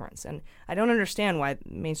 huge difference. And I don't understand why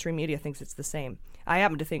mainstream media thinks it's the same. I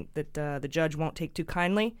happen to think that the judge won't take too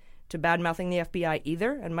kindly to bad-mouthing the FBI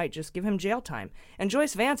either and might just give him jail time. And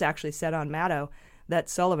Joyce Vance actually said on Maddow that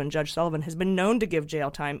Judge Sullivan, has been known to give jail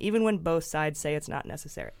time even when both sides say it's not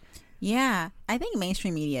necessary. Yeah, I think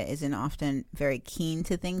mainstream media isn't often very keen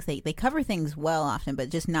to things. They cover things well often, but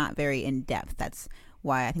just not very in-depth. That's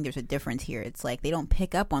why I think there's a difference here. It's like they don't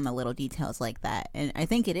pick up on the little details like that. And I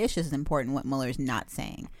think it is just important what Mueller's not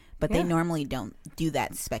saying. But they normally don't do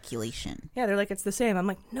that speculation. Yeah, they're like, it's the same. I'm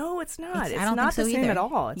like, no, it's not. It's I don't not think the so same either. at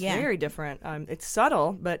all. It's Yeah. very different. It's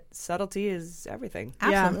subtle, but subtlety is everything.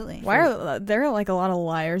 Absolutely. Yeah. Why are there like a lot of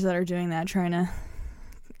liars that are doing that, trying to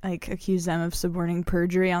like accuse them of suborning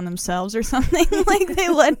perjury on themselves or something? Like they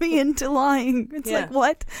led me into lying. It's Yeah. like,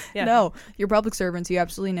 what? Yeah. No, you're public servants. You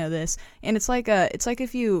absolutely know this. And it's like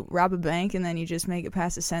if you rob a bank and then you just make it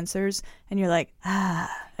past the censors and you're like,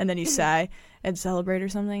 and then you sigh and celebrate or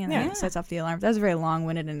something, and then it sets off the alarm. That's a very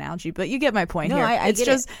long-winded analogy, but you get my point No, here. I It's get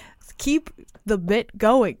just keep the bit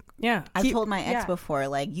going. Yeah. I've told my ex yeah. before,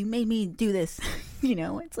 like, you made me do this.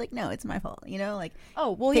 It's like, no, it's my fault. Like,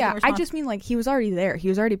 Oh, well, taking yeah. I just mean like he was already there. He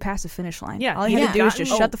was already past the finish line. Yeah. All he had to do was gotten-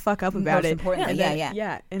 just shut the fuck up about most it. importantly, And then- yeah.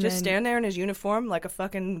 Yeah. And Just then, stand there in his uniform like a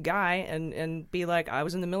fucking guy and be like, I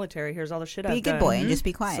was in the military. Here's all the shit be I've a good done. boy and just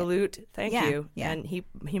be quiet. Salute. Thank Yeah, you. yeah. And he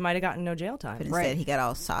might have gotten no jail time. But instead, he got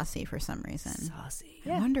all saucy for some reason. Saucy.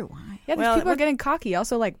 I wonder why. Yeah, these Well, people are getting cocky.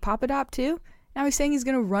 Also, like Papadop too. Now he's saying he's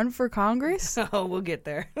going to run for Congress. Oh, we'll get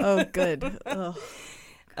there. Oh, good. Ugh.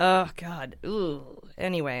 Oh, God. Ooh.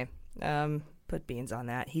 Anyway, put beans on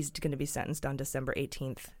that. He's going to be sentenced on December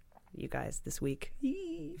 18th, you guys, this week.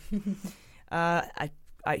 He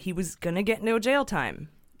was going to get no jail time.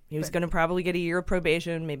 He was going to probably get a year of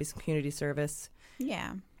probation, maybe some community service.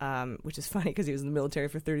 Yeah. Which is funny because he was in the military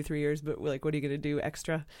for 33 years, but like, what are you going to do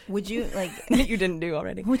extra Would you, like, that you didn't do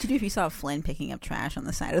already? what would you do if you saw Flynn picking up trash on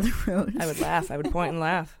the side of the road? I would laugh. I would point and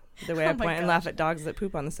laugh. The way I Oh my point and gosh. laugh at dogs that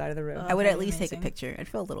poop on the side of the road. I would that'd at be least take a amazing. picture. I'd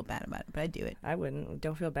feel a little bad about it, but I'd do it. I wouldn't.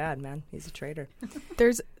 Don't feel bad, man. He's a traitor.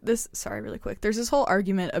 There's this. Sorry, really quick. There's this whole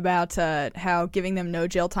argument about how giving them no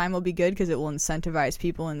jail time will be good because it will incentivize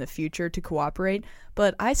people in the future to cooperate.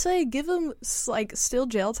 But I say give them like still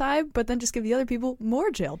jail time, but then just give the other people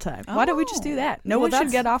more jail time. Why don't we just do that? No Well, one should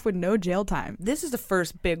that's- get off with no jail time. This is the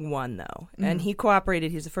first big one, though. And he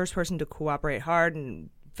cooperated. He's the first person to cooperate hard and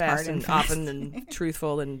fast and often and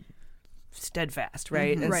truthful and steadfast,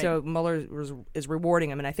 right? And Right. so Mueller is rewarding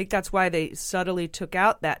him. And I think that's why they subtly took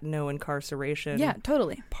out that no incarceration Yeah,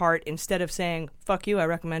 totally. part instead of saying, fuck you, I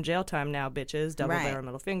recommend jail time now, bitches. Double Right. barrel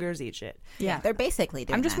middle fingers, eat shit. Yeah. They're basically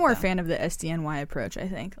doing I'm just that, more a though. fan of the SDNY approach, I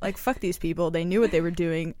think. Like, fuck these people. They knew what they were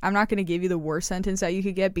doing. I'm not going to give you the worst sentence that you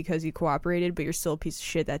could get because you cooperated, but you're still a piece of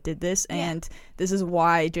shit that did this. And this is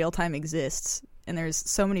why jail time exists. And there's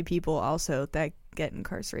so many people also that get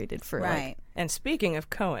incarcerated for, Right. like... And speaking of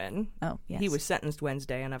Cohen, Oh, yes. he was sentenced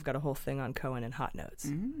Wednesday, and I've got a whole thing on Cohen in Hot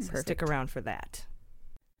Notes. So stick around for that.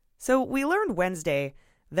 So we learned Wednesday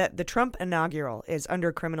that the Trump inaugural is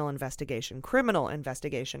under criminal investigation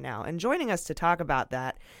now. And joining us to talk about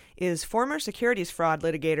that is former securities fraud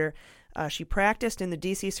litigator. She practiced in the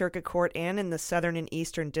D.C. Circuit Court and in the Southern and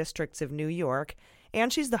Eastern Districts of New York.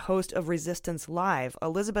 And she's the host of Resistance Live,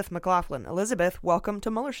 Elizabeth McLaughlin. Elizabeth, welcome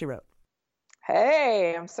to Mueller, She Wrote.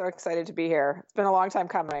 Hey, I'm so excited to be here. It's been a long time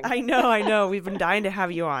coming. I know. We've been dying to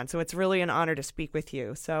have you on, so it's really an honor to speak with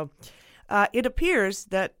you. So it appears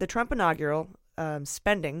that the Trump inaugural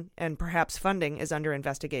spending and perhaps funding is under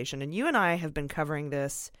investigation. And you and I have been covering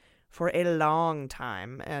this for a long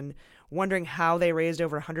time and wondering how they raised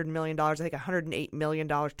over $100 million, I think $108 million,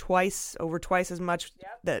 over twice as much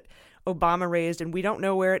that Obama raised. And we don't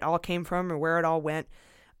know where it all came from or where it all went.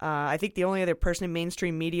 I think the only other person in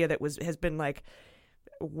mainstream media that has been like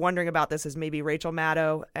wondering about this is maybe Rachel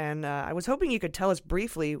Maddow. And I was hoping you could tell us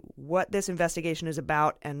briefly what this investigation is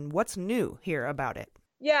about and what's new here about it.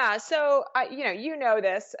 Yeah, so you know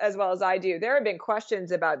this as well as I do. There have been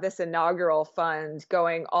questions about this inaugural fund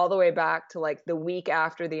going all the way back to like the week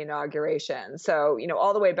after the inauguration. So,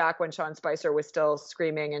 all the way back when Sean Spicer was still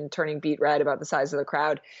screaming and turning beet red about the size of the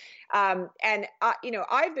crowd.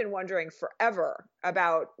 I've been wondering forever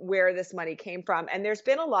about where this money came from. And there's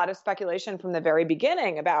been a lot of speculation from the very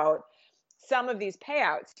beginning about some of these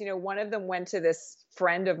payouts. One of them went to this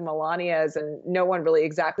friend of Melania's and no one really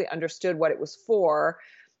exactly understood what it was for.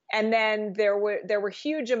 And then there were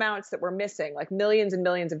huge amounts that were missing, like millions and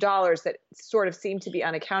millions of dollars that sort of seemed to be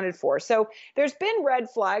unaccounted for. So there's been red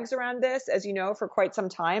flags around this, as you know, for quite some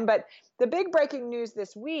time. But the big breaking news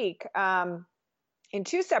this week, in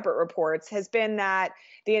two separate reports, has been that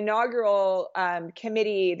the inaugural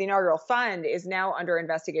committee, the inaugural fund, is now under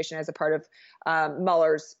investigation as a part of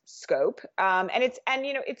Mueller's scope. And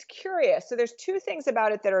it's curious. So there's two things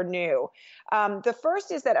about it that are new. The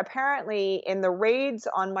first is that apparently in the raids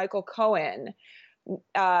on Michael Cohen,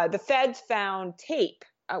 the feds found tape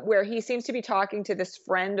where he seems to be talking to this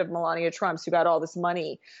friend of Melania Trump's who got all this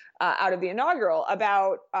money out of the inaugural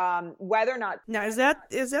about whether or not. Now, is that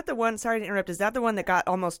the one? Sorry to interrupt. Is that the one that got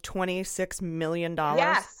almost $26 million?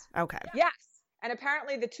 Yes. Okay. Yes. And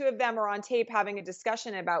apparently the two of them are on tape having a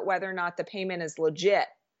discussion about whether or not the payment is legit.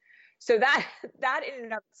 So that in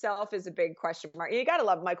and of itself is a big question mark. You got to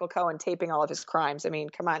love Michael Cohen taping all of his crimes. I mean,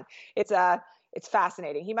 come on. It's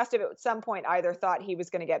fascinating. He must have at some point either thought he was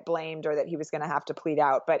going to get blamed or that he was going to have to plead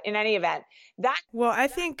out. But in any event, I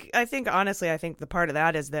think honestly, I think the part of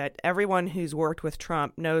that is that everyone who's worked with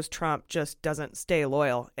Trump knows Trump just doesn't stay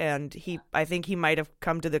loyal. And I think he might have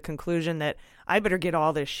come to the conclusion that I better get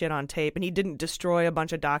all this shit on tape. And he didn't destroy a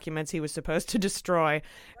bunch of documents he was supposed to destroy.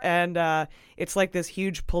 And it's like this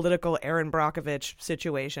huge political Aaron Brockovich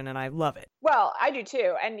situation. And I love it. Well, I do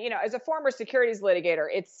too. And, as a former securities litigator,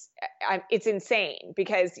 it's insane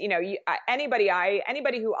because, anybody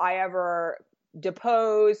who I ever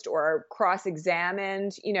deposed or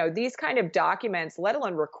cross-examined, these kind of documents, let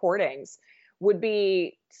alone recordings, would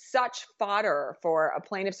be such fodder for a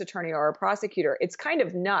plaintiff's attorney or a prosecutor. It's kind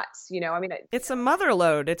of nuts, it's a mother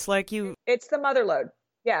load. It's like it's the mother load.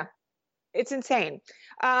 Yeah. It's insane.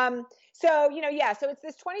 So it's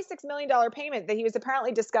this $26 million payment that he was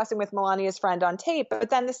apparently discussing with Melania's friend on tape.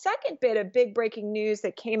 But then the second bit of big breaking news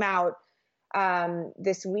that came out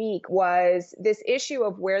this week was this issue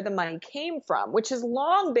of where the money came from, which has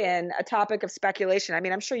long been a topic of speculation. I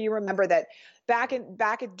mean, I'm sure you remember that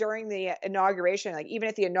during the inauguration, like even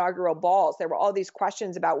at the inaugural balls, there were all these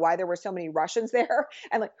questions about why there were so many Russians there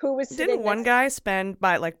and like who was sitting. Didn't one guy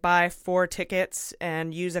buy 4 tickets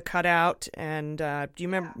and use a cutout? And do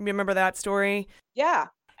you remember that story? Yeah.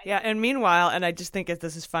 Yeah, and meanwhile, and I just think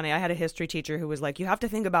this is funny, I had a history teacher who was like, you have to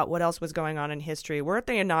think about what else was going on in history. We're at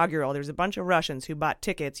the inaugural. There's a bunch of Russians who bought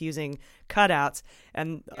tickets using cutouts,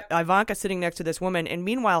 and Ivanka sitting next to this woman, and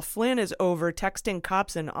meanwhile, Flynn is over texting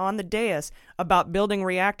Copson on the dais about building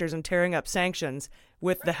reactors and tearing up sanctions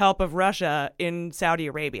with the help of Russia in Saudi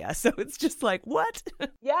Arabia. So it's just like, what?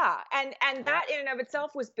 Yeah, and that in and of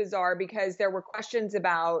itself was bizarre because there were questions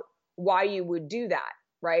about why you would do that.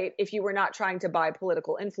 Right? If you were not trying to buy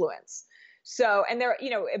political influence. So, and there,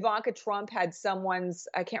 Ivanka Trump had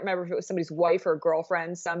I can't remember if it was somebody's wife or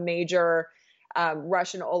girlfriend, some major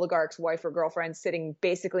Russian oligarch's wife or girlfriend sitting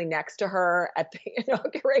basically next to her at the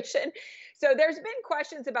inauguration. So there's been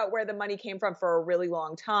questions about where the money came from for a really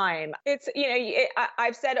long time. It's,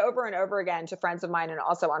 I've said over and over again to friends of mine and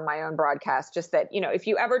also on my own broadcast, just that, if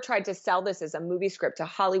you ever tried to sell this as a movie script to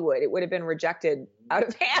Hollywood, it would have been rejected out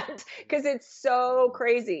of hand because it's so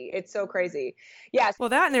crazy. It's so crazy. Yes. Well,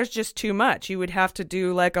 that and there's just too much. You would have to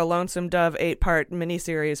do like a Lonesome Dove 8-part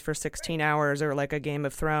miniseries for 16 hours or like a Game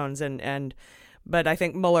of Thrones. But I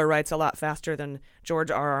think Mueller writes a lot faster than George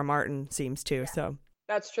R.R. Martin seems to. So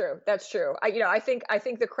that's true. That's true. I think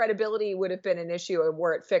the credibility would have been an issue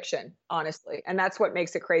were it fiction, honestly. And that's what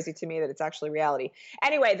makes it crazy to me that it's actually reality.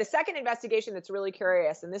 Anyway, the second investigation that's really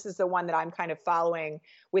curious, and this is the one that I'm kind of following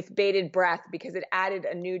with bated breath because it added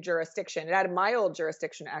a new jurisdiction. It added my old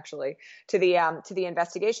jurisdiction actually to the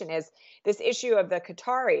investigation, is this issue of the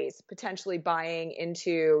Qataris potentially buying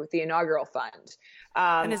into the inaugural fund.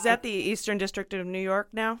 And is that the Eastern District of New York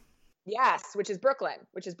now? Yes, which is Brooklyn.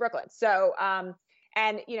 So, I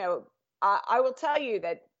will tell you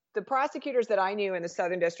that the prosecutors that I knew in the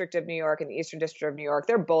Southern District of New York and the Eastern District of New York,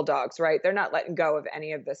 they're bulldogs, right? They're not letting go of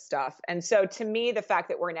any of this stuff. And so to me, the fact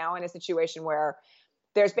that we're now in a situation where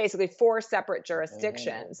there's basically 4 separate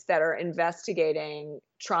jurisdictions that are investigating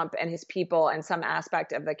Trump and his people and some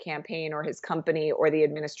aspect of the campaign or his company or the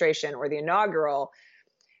administration or the inaugural,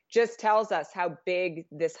 just tells us how big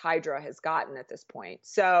this hydra has gotten at this point.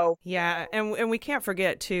 So yeah, and we can't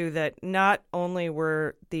forget too that not only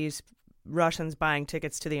were these Russians buying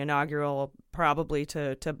tickets to the inaugural probably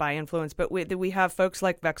to buy influence, but we have folks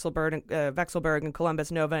like Vekselberg and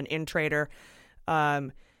Columbus Nova and InTrader,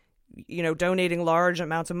 donating large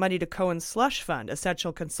amounts of money to Cohen's slush fund,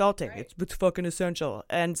 Essential Consulting. Right. It's fucking essential.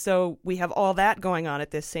 And so we have all that going on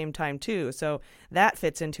at this same time, too. So that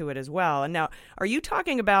fits into it as well. And now, are you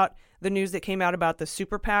talking about the news that came out about the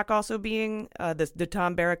super PAC also being the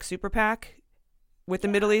Tom Barrack super PAC with the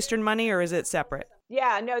Middle Eastern money, or is it separate?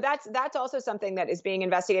 Yeah, no, that's also something that is being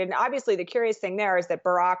investigated. And obviously, the curious thing there is that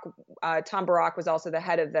Tom Barrack was also the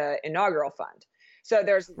head of the inaugural fund. So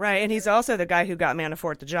there's right, and he's also the guy who got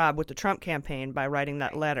Manafort the job with the Trump campaign by writing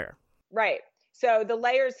that letter. Right. So the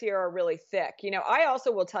layers here are really thick. I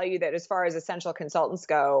also will tell you that as far as essential consultants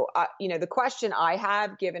go, the question I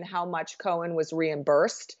have, given how much Cohen was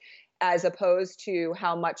reimbursed, as opposed to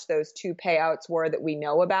how much those two payouts were that we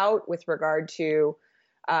know about with regard to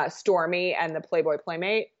Stormy and the Playboy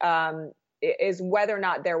Playmate, is whether or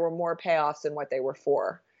not there were more payoffs than what they were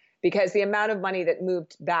for. Because the amount of money that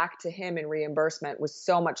moved back to him in reimbursement was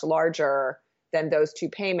so much larger than those two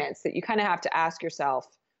payments that you kind of have to ask yourself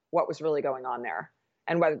what was really going on there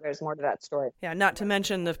and whether there's more to that story. Yeah, not to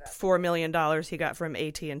mention the $4 million he got from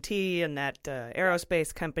AT&T and that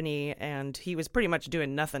aerospace company, and he was pretty much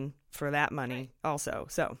doing nothing for that money also.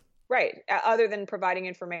 So right, other than providing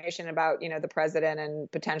information about the president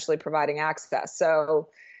and potentially providing access. So.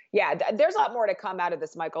 Yeah, there's a lot more to come out of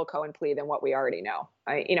this Michael Cohen plea than what we already know.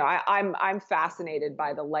 I'm fascinated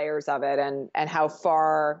by the layers of it and how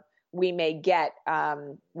far we may get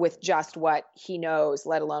with just what he knows,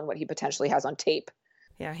 let alone what he potentially has on tape.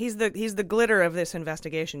 Yeah, he's the glitter of this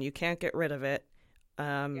investigation. You can't get rid of it.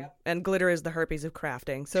 And glitter is the herpes of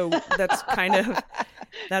crafting. So that's kind of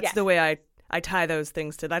yes. The way I tie those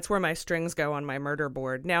things to. That's where my strings go on my murder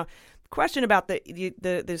board. Now, question about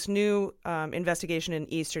this new investigation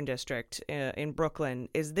in Eastern District in Brooklyn.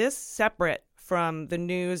 Is this separate from the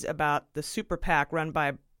news about the super PAC run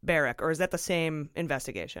by Barrack, or is that the same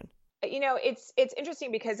investigation? It's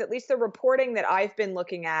interesting because at least the reporting that I've been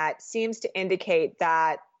looking at seems to indicate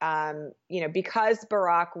that, because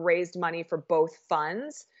Barrack raised money for both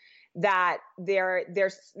funds, that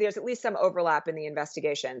there's at least some overlap in the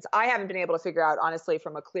investigations. I haven't been able to figure out, honestly,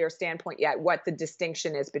 from a clear standpoint yet, what the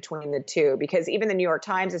distinction is between the two, because even the New York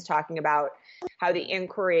Times is talking about how the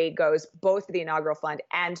inquiry goes both to the inaugural fund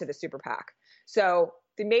and to the super PAC. So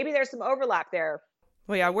maybe there's some overlap there.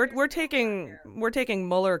 Well, yeah, we're taking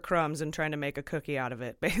Mueller crumbs and trying to make a cookie out of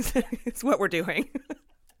it. Basically, it's what we're doing.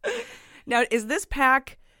 Now, is this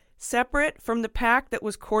PAC separate from the PAC that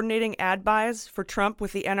was coordinating ad buys for Trump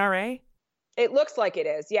with the NRA? It looks like it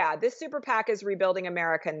is. Yeah. This super PAC is Rebuilding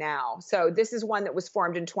America Now. So this is one that was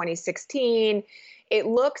formed in 2016. It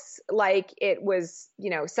looks like it was,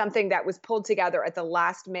 something that was pulled together at the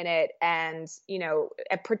last minute and,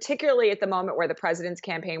 particularly at the moment where the president's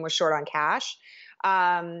campaign was short on cash.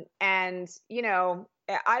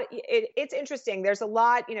 It's interesting. There's a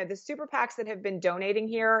lot, the super PACs that have been donating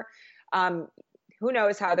here. Who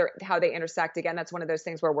knows how they intersect? Again, that's one of those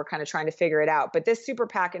things where we're kind of trying to figure it out. But this super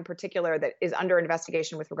PAC in particular that is under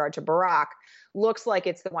investigation with regard to Barrack looks like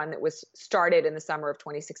it's the one that was started in the summer of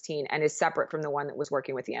 2016 and is separate from the one that was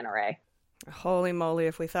working with the NRA. Holy moly,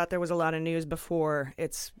 if we thought there was a lot of news before,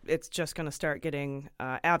 it's just going to start getting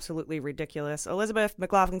absolutely ridiculous. Elizabeth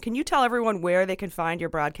McLaughlin, can you tell everyone where they can find your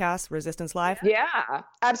broadcast, Resistance Live? Yeah,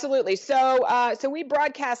 absolutely. So we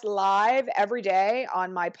broadcast live every day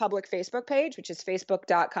on my public Facebook page, which is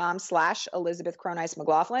facebook.com/Elizabeth Croneiss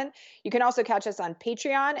McLaughlin. You can also catch us on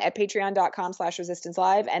Patreon at patreon.com/Resistance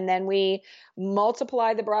Live. And then we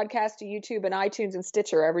multiply the broadcast to YouTube and iTunes and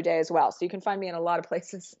Stitcher every day as well. So you can find me in a lot of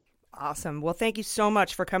places. Awesome. Well, thank you so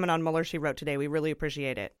much for coming on Mueller, She Wrote today. We really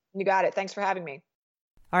appreciate it. You got it. Thanks for having me.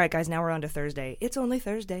 All right, guys, now we're on to Thursday. It's only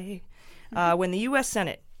Thursday. When the U.S.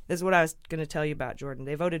 Senate, this is what I was going to tell you about, Jordan.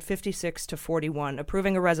 They voted 56-41,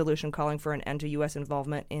 approving a resolution calling for an end to U.S.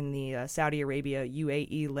 involvement in the Saudi Arabia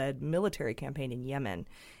UAE-led military campaign in Yemen.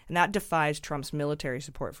 And that defies Trump's military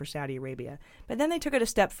support for Saudi Arabia. But then they took it a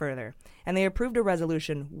step further, and they approved a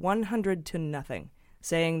resolution 100-0,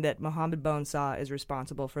 saying that Mohammed Bonesaw is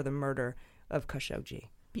responsible for the murder of Khashoggi.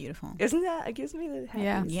 Beautiful. Isn't that? It gives me the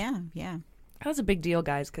happiness. Yeah. That was a big deal,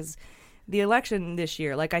 guys, because the election this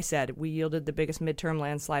year, like I said, we yielded the biggest midterm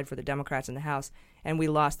landslide for the Democrats in the House, and we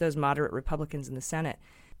lost those moderate Republicans in the Senate.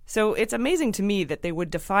 So it's amazing to me that they would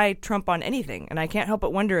defy Trump on anything, and I can't help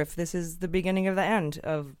but wonder if this is the beginning of the end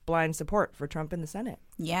of blind support for Trump in the Senate.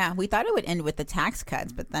 Yeah, we thought it would end with the tax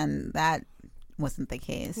cuts, but then that wasn't the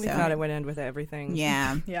case. We thought it would end with everything.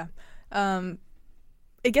 Yeah. Yeah.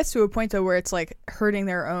 It gets to a point, though, where it's like hurting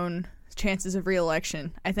their own chances of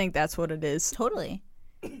re-election. I think that's what it is. Totally.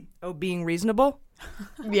 Oh, being reasonable?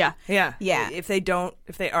 Yeah. Yeah. Yeah. If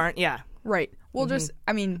they aren't, yeah. Right. Well, just,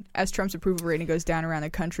 I mean, as Trump's approval rating goes down around the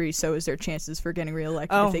country, so is their chances for getting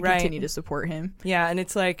reelected if they continue to support him. Yeah, and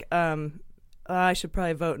it's like, I should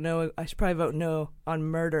probably vote no. I should probably vote no on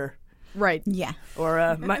murder. Right. Yeah.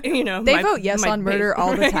 Or, they vote yes on murder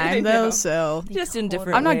all the time, though, so. Just in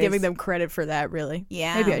different I'm not ways. giving them credit for that, really.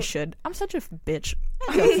 Yeah. Maybe I should. I'm such a bitch.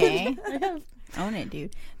 Okay. Own it,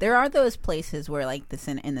 dude. There are those places where, like,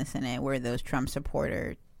 in the Senate, where those Trump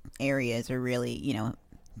supporter areas are really,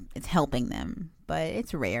 it's helping them. But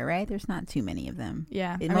it's rare, right? There's not too many of them.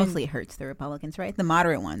 Yeah. It mostly hurts the Republicans, right? The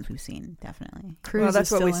moderate ones we've seen, definitely. Cruz well,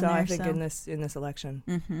 that's what we saw, there, I think, in this election.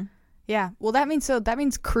 Mm-hmm. Yeah. Well, that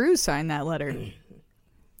means Cruz signed that letter.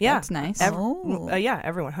 Yeah. That's nice. Everyone,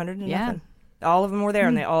 100 and nothing. All of them were there,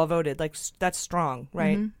 and they all voted. Like, that's strong,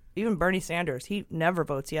 right? Mm-hmm. Even Bernie Sanders, he never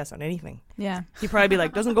votes yes on anything. Yeah. He'd probably be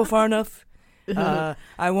like, doesn't go far enough. I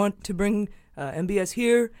want to bring MBS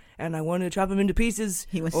here, and I want to chop him into pieces.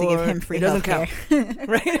 He wants to give him free doesn't healthcare. count.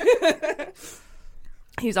 Right?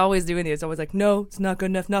 He's always doing this. Always like, no, it's not good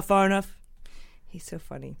enough, not far enough. He's so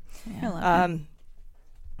funny. Yeah. I love him.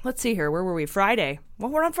 Let's see here. Where were we? Friday. Well,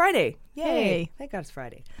 we're on Friday. Yay. Thank God it's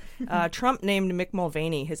Friday. Trump named Mick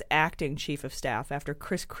Mulvaney his acting chief of staff after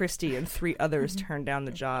Chris Christie and 3 others turned down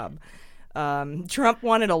the job. Trump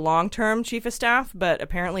wanted a long-term chief of staff, but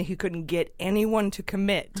apparently he couldn't get anyone to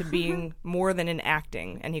commit to being more than in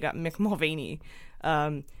acting, and he got Mick Mulvaney,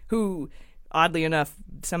 who, oddly enough,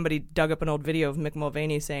 somebody dug up an old video of Mick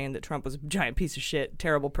Mulvaney saying that Trump was a giant piece of shit,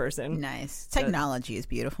 terrible person. Nice. Technology is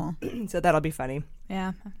beautiful. So that'll be funny.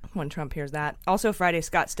 Yeah. When Trump hears that. Also Friday,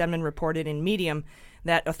 Scott Stedman reported in Medium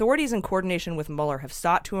that authorities in coordination with Mueller have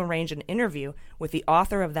sought to arrange an interview with the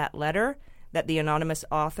author of that letter that the anonymous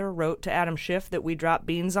author wrote to Adam Schiff that we dropped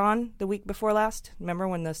beans on the week before last. Remember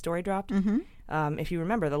when the story dropped? Mm-hmm. If you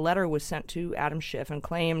remember, the letter was sent to Adam Schiff and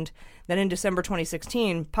claimed that in December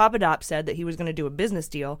 2016, Papadop said that he was going to do a business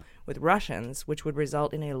deal with Russians, which would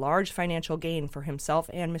result in a large financial gain for himself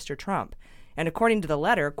and Mr. Trump. And according to the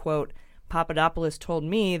letter, quote, Papadopoulos told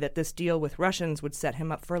me that this deal with Russians would set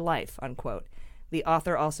him up for life, unquote. The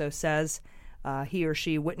author also says he or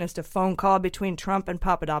she witnessed a phone call between Trump and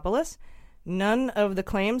Papadopoulos. None of the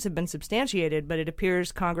claims have been substantiated, but it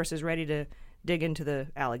appears Congress is ready to dig into the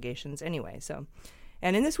allegations anyway. So,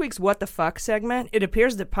 and in this week's What the Fuck segment, it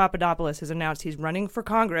appears that Papadopoulos has announced he's running for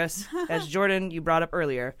Congress, as Jordan, you brought up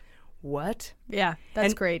earlier. What? Yeah,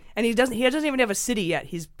 that's great. And he doesn't even have a city yet.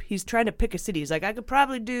 He's trying to pick a city. He's like, I could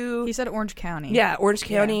probably do... He said Orange County. Yeah, Orange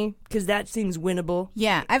County, because that seems winnable.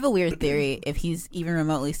 Yeah, I have a weird theory. If he's even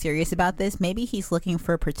remotely serious about this, maybe he's looking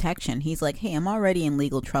for protection. He's like, hey, I'm already in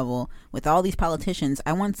legal trouble with all these politicians.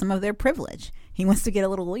 I want some of their privilege. He wants to get a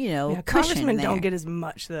little, cushion congressmen there. don't get as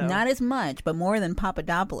much, though. Not as much, but more than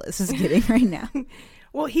Papadopoulos is getting right now.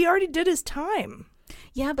 Well, he already did his time.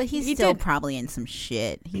 Yeah, but he's still probably in some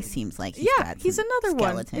shit. He seems like he's another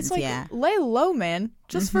skeletons. One. It's like, lay low, man.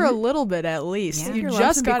 Just for a little bit, at least. Yeah. You You're just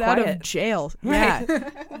allowed to be got out of quiet. jail. Right. Yeah,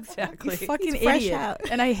 Exactly. you fucking He's fresh idiot. out.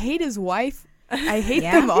 And I hate his wife. I hate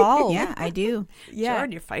them all. Yeah, I do. Yeah,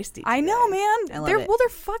 Jordan, you're feisty. I know, man. I love they're it. they're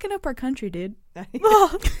fucking up our country, dude. You're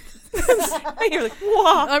like,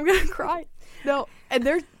 whoa. I'm gonna cry. No, and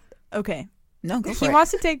they're okay. No, go for He it.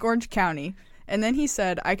 wants to take Orange County. And then he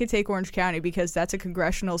said, I could take Orange County because that's a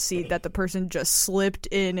congressional seat that the person just slipped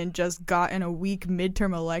in and just got in a weak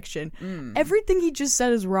midterm election. Everything he just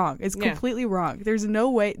said is wrong. It's completely wrong. There's no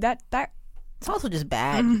way that It's also just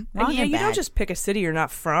bad. And Wrong yeah, and you bad. don't just pick a city you're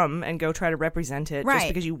not from and go try to represent it just Right.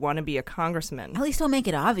 because you want to be a congressman. At least don't make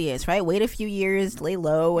it obvious, right? Wait a few years, lay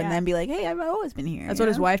low, and then be like, hey, I've always been here. That's you what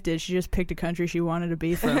his know? wife did. She just picked a country she wanted to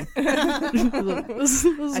be from. I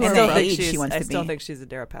still think she's a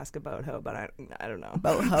Deripaska boat hoe, but I don't know.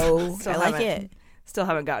 Boat hoe. Still I like haven't- it. Still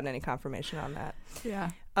haven't gotten any confirmation on that.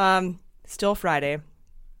 Yeah. Still Friday.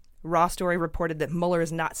 Raw Story reported that Mueller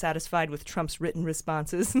is not satisfied with Trump's written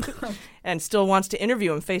responses and still wants to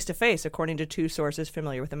interview him face-to-face, according to 2 sources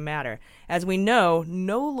familiar with the matter. As we know,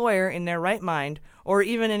 no lawyer in their right mind, or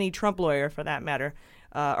even any Trump lawyer for that matter,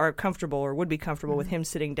 are comfortable or would be comfortable with him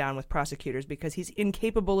sitting down with prosecutors because he's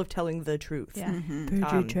incapable of telling the truth. Yeah.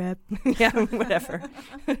 Perjury trap. Yeah, whatever.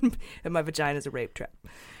 And my vagina's a rape trap.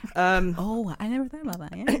 Oh, I never thought about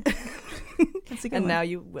that. Yeah. That's a good And one. now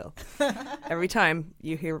you will. Every time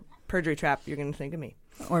you hear perjury trap, you're going to think of me.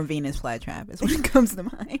 Or Venus flytrap is what comes to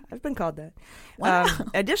mind. I've been called that. Wow.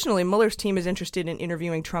 Additionally, Mueller's team is interested in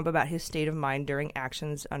interviewing Trump about his state of mind during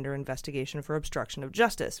actions under investigation for obstruction of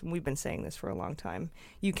justice. We've been saying this for a long time.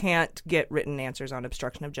 You can't get written answers on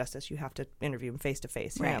obstruction of justice. You have to interview them face to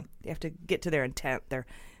face. Right. You have to get to their intent, their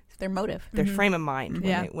motive, their frame of mind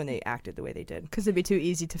when they acted the way they did. Because it'd be too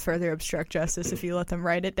easy to further obstruct justice if you let them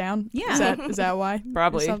write it down. Yeah. Is that why?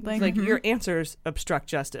 Probably. Something? It's like your answers obstruct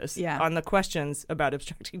justice Yeah. on the questions about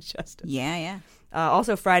obstructing justice. Yeah.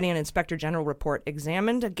 Also, Friday, an Inspector General report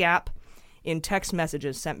examined a gap in text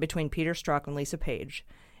messages sent between Peter Strzok and Lisa Page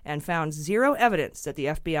and found zero evidence that the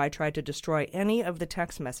FBI tried to destroy any of the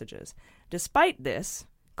text messages. Despite this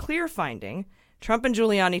clear finding, Trump and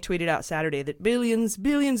Giuliani tweeted out Saturday that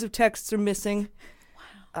billions of texts are missing.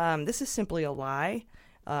 Wow. This is simply a lie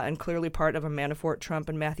and clearly part of a Manafort, Trump,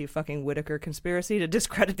 and Matthew fucking Whitaker conspiracy to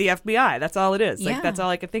discredit the FBI. That's all it is. Yeah. Like, that's all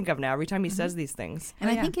I can think of now every time he says these things. And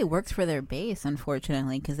I think it works for their base,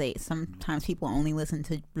 unfortunately, because sometimes people only listen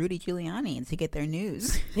to Rudy Giuliani to get their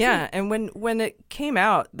news. Yeah, and when it came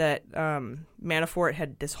out that Manafort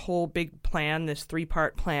had this whole big plan, this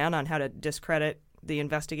 3-part plan on how to discredit the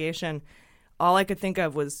investigation, all I could think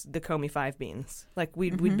of was the Comey 5 beans. Like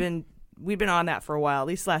we'd been on that for a while, at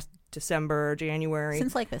least last December, January.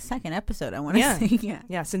 Since like the second episode, I want to say.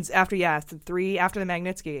 Yeah, since after the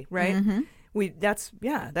Magnitsky, right?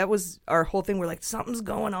 That was our whole thing. We're like, something's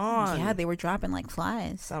going on. Yeah, they were dropping like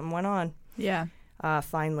flies. Something went on. Yeah.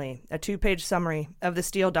 Finally, a 2-page summary of the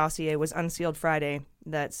Steele dossier was unsealed Friday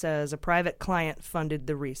that says a private client funded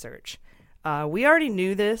the research. We already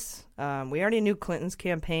knew this. We already knew Clinton's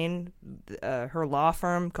campaign, her law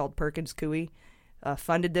firm called Perkins Coie,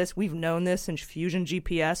 funded this. We've known this since Fusion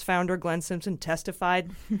GPS founder Glenn Simpson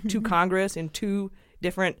testified to Congress in 2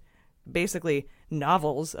 different, basically,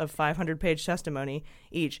 novels of 500-page testimony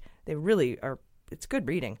each. They really are. It's good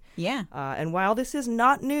reading. Yeah. And while this is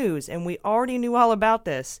not news, and we already knew all about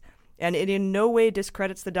this, and it in no way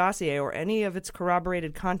discredits the dossier or any of its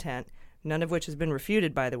corroborated content, none of which has been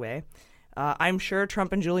refuted, by the way, I'm sure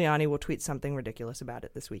Trump and Giuliani will tweet something ridiculous about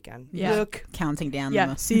it this weekend. Yeah. Look, counting down.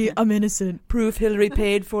 Yeah, see, I'm innocent. Proof Hillary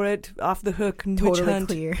paid for it, off the hook, witch Totally hunt.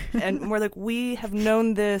 clear. And we're like, we have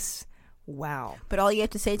known this. Wow. But all you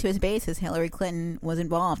have to say to his base is Hillary Clinton was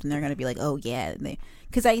involved, and they're going to be like, oh, yeah.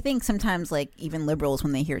 Because I think sometimes, like, even liberals,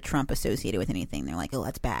 when they hear Trump associated with anything, they're like, oh,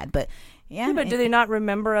 that's bad. But, yeah. But do they not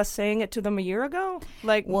remember us saying it to them a year ago?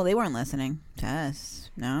 Like, well, they weren't listening to us.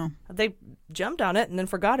 No. They jumped on it and then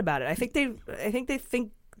forgot about it. I think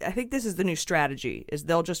this is the new strategy, is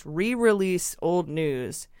they'll just re-release old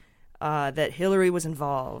news that Hillary was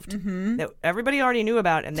involved, that everybody already knew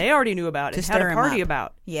about, and they already knew about, and had a party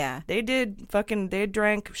about. Yeah. They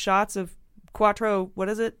drank shots of Quattro, what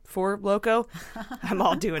is it? 4 Loco? I'm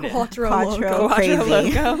all doing it. Quattro crazy.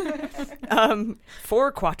 Loco.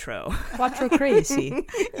 4 Quattro. Quattro crazy.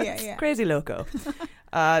 Yeah. Crazy Loco.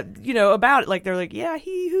 About it. Like, they're like, yeah,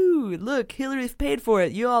 hee-hoo, look, Hillary's paid for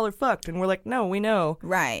it. You all are fucked. And we're like, no, we know.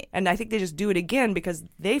 Right. And I think they just do it again because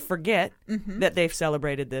they forget that they've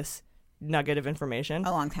celebrated this nugget of information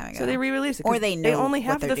a long time ago. So they re-release it. Or they know they only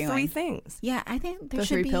have what the 3 things. Yeah, I think there the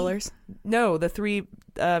should 3 be pillars. No, the 3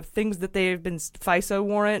 things that they've been FISA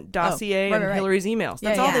warrant, dossier, and Hillary's emails.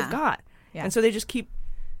 That's all they've got. Yeah. And so they just keep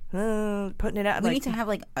putting it out. We need to have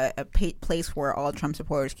like a place where all Trump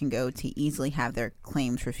supporters can go to easily have their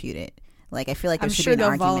claims refuted. Like, I feel like there should be an they'll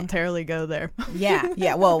argument. voluntarily go there.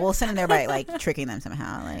 Yeah. Well, we'll send them there by like tricking them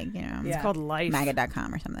somehow. Like, it's called Life.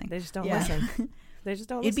 MAGA.com or something. They just don't listen. They just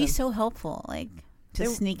don't listen. It'd be so helpful, like, to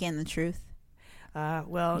sneak in the truth.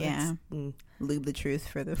 Lube the truth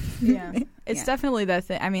for the. It's definitely that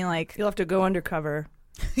thing. I mean, like, you'll have to go undercover.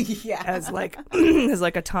 As like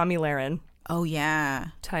a Tommy Lahren. Oh yeah.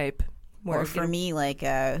 Type. Or for me, like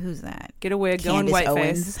who's that? Get a wig, go in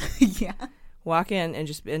whiteface. Yeah. Walk in and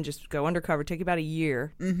just go undercover. Take about a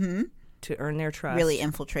year to earn their trust. Really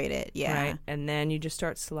infiltrate it. Yeah. Right. And then you just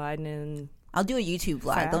start sliding in. I'll do a YouTube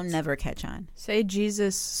vlog. They'll never catch on. Say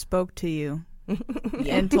Jesus spoke to you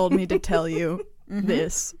and told me to tell you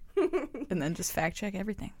this. And then just fact check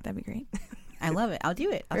everything. That'd be great. I love it. I'll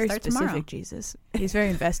do it. I'll very start specific tomorrow. Jesus. He's very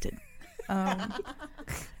invested.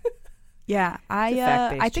 Yeah,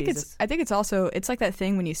 I think it's also, it's like that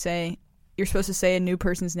thing when you say you're supposed to say a new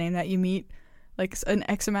person's name that you meet like an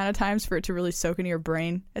X amount of times for it to really soak into your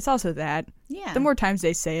brain. It's also that. Yeah. The more times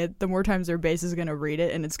they say it, the more times their base is going to read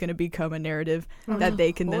it, and it's going to become a narrative that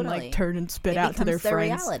they can then like turn and spit out to their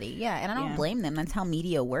friends. Reality. Yeah, and I don't blame them. That's how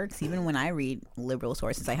media works. Even when I read liberal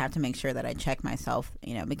sources, I have to make sure that I check myself,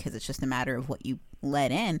 because it's just a matter of what you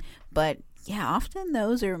let in. But yeah, often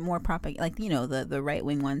those are more like the right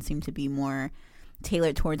wing ones seem to be more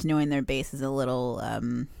tailored towards knowing their base is a little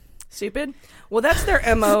stupid. Well, that's their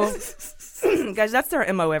MO. Guys, that's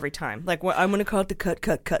their MO every time. Like, well, I'm going to call it the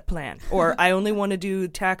cut plan. Or I only want to do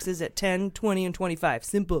taxes at 10, 20, and 25.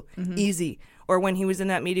 Simple, easy. Or when he was in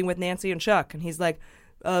that meeting with Nancy and Chuck, and he's like,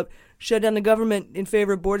 shut down the government in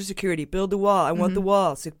favor of border security. Build the wall. I want the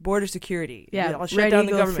wall. Border security. Yeah, I'll shut down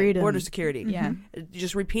the government. Freedom. Border security. Yeah.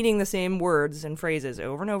 Just repeating the same words and phrases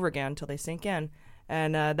over and over again until they sink in.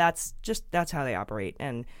 And that's how they operate.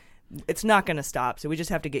 And it's not going to stop, so we just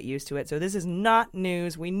have to get used to it. So this is not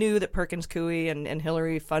news. We knew that Perkins Coie and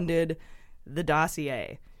Hillary funded the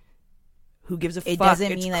dossier. Who gives a fuck?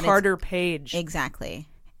 Doesn't it's mean that Carter Page. Exactly.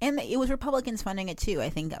 And it was Republicans funding it too. I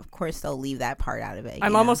think, of course, they'll leave that part out of it.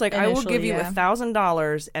 I'm almost like, I will give you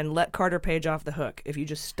 $1,000 and let Carter Page off the hook if you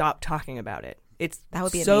just stop talking about it. That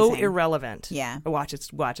would be so amazing. irrelevant. Yeah. Watch.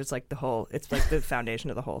 It's like it's like the foundation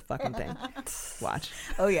of the whole fucking thing. Watch.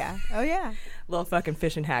 Oh yeah. Little fucking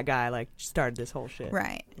fishing hat guy like started this whole shit.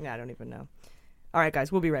 Right. Yeah, I don't even know. All right,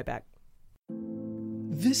 guys, we'll be right back.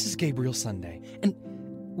 This is Gabriel Sunday, and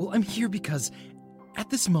well, I'm here because at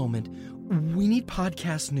this moment we need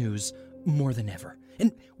podcast news more than ever.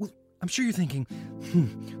 And well, I'm sure you're thinking,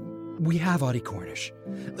 we have Audie Cornish,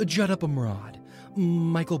 Judd Upham-Rod,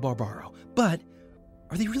 Michael Barbaro, but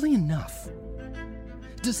are they really enough?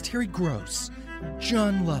 Does Terry Gross,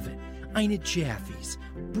 John Lovett, Ina Jaffe's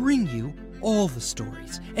bring you all the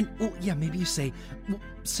stories? And, well, yeah, maybe you say, well,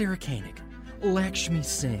 Sarah Koenig, Lakshmi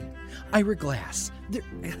Singh, Ira Glass,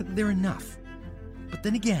 they're enough. But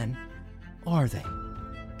then again, are they?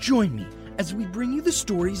 Join me as we bring you the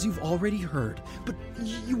stories you've already heard, but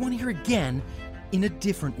you want to hear again in a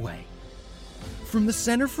different way. From the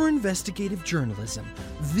Center for Investigative Journalism,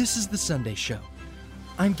 this is The Sunday Show.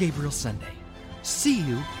 I'm Gabriel Sunday. See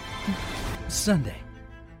you Sunday.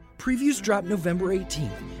 Previews drop November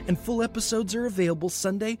 18th, and full episodes are available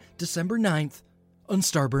Sunday, December 9th on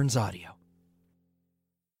Starburns Audio.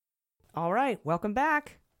 All right, welcome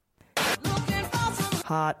back.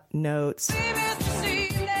 Hot Notes.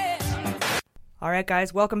 All right,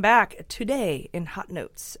 guys, welcome back. Today in Hot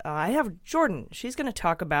Notes, I have Jordan. She's going to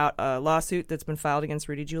talk about a lawsuit that's been filed against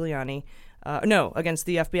Rudy Giuliani. Against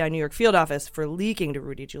the FBI New York field office for leaking to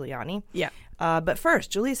Rudy Giuliani. Yeah. But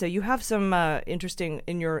first, Jaleesa, you have some interesting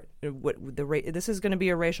in your this is going to be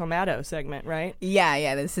a Racial Maddow segment, right?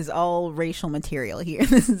 Yeah. This is all racial material here.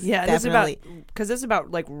 This is this is about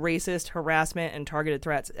like racist harassment and targeted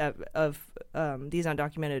threats of these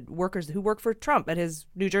undocumented workers who work for Trump at his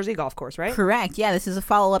New Jersey golf course, right? Correct. Yeah, this is a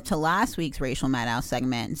follow up to last week's Racial Maddow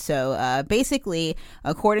segment. So basically,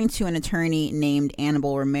 according to an attorney named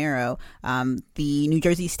Annabelle Romero, the New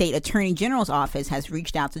Jersey State Attorney General's office has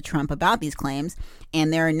reached out to Trump about these claims,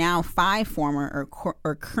 and there are now 5 former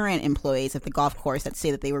or current employees at the golf course that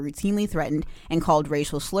say that they were routinely threatened and called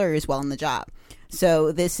racial slurs while on the job.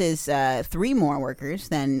 So this is 3 more workers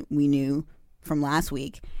than we knew from last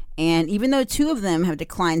week. And even though 2 of them have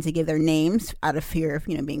declined to give their names out of fear of,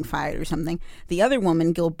 being fired or something, the other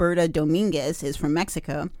woman, Gilberta Dominguez, is from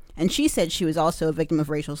Mexico. And she said she was also a victim of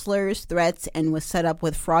racial slurs, threats, and was set up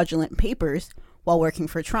with fraudulent papers while working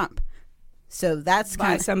for Trump. So that's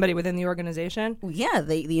by somebody within the organization? Yeah,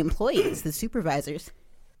 the employees, the supervisors.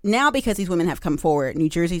 Now, because these women have come forward, New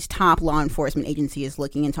Jersey's top law enforcement agency is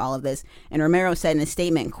looking into all of this. And Romero said in a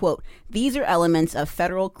statement, quote, "These are elements of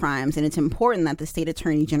federal crimes, and it's important that the state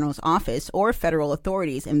attorney general's office or federal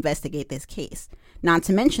authorities investigate this case. Not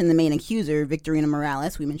to mention the main accuser, Victorina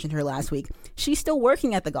Morales, we mentioned her last week. She's still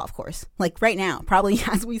working at the golf course, like right now, probably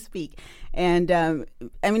as we speak. And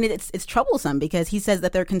it's troublesome because he says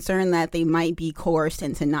that they're concerned that they might be coerced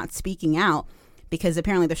into not speaking out, because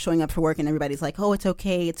apparently they're showing up for work and everybody's like, oh, it's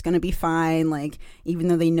okay, it's going to be fine. Like, even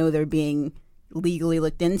though they know they're being legally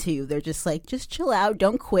looked into, they're just like, just chill out,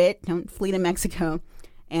 don't quit, don't flee to Mexico.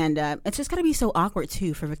 And it's just got to be so awkward,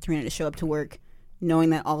 too, for Victorina to show up to work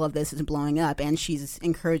knowing that all of this is blowing up, and she's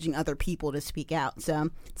encouraging other people to speak out. So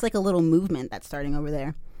it's like a little movement that's starting over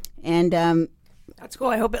there. And that's cool.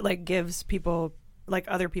 I hope it gives people,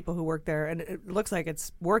 other people who work there, and it looks like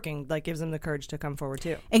it's working, gives them the courage to come forward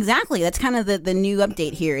too. Exactly. That's kind of the new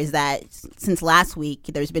update here, is that since last week,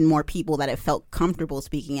 there's been more people that have felt comfortable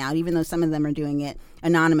speaking out. Even though some of them are doing it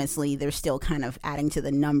anonymously, they're still kind of adding to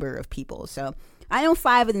the number of people. So I know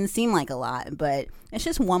 5 didn't seem like a lot, but it's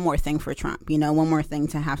just one more thing for Trump, one more thing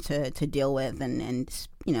to have to deal with and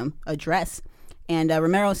address. And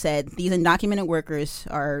Romero said these undocumented workers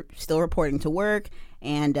are still reporting to work.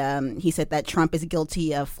 And he said that Trump is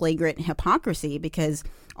guilty of flagrant hypocrisy because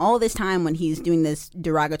all this time when he's doing this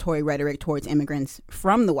derogatory rhetoric towards immigrants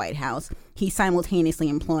from the White House, he's simultaneously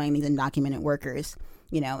employing these undocumented workers.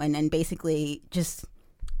 and basically just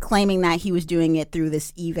claiming that he was doing it through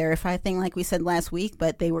this E-Verify thing like we said last week,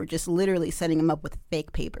 but they were just literally setting him up with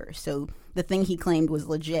fake papers. So the thing he claimed was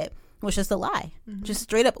legit was just a lie, just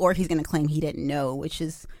straight up, or he's going to claim he didn't know, which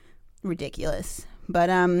is ridiculous. But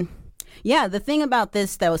the thing about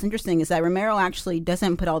this that was interesting is that Romero actually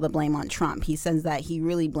doesn't put all the blame on Trump. He says that he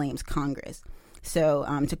really blames Congress. So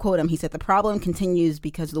to quote him, he said, "The problem continues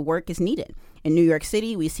because the work is needed. In New York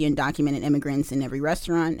City, we see undocumented immigrants in every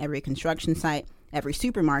restaurant, every construction site, every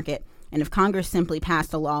supermarket. And if Congress simply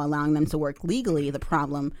passed a law allowing them to work legally, the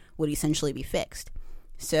problem would essentially be fixed."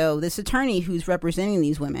 So this attorney who's representing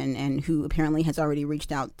these women and who apparently has already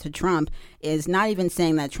reached out to Trump is not even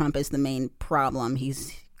saying that Trump is the main problem.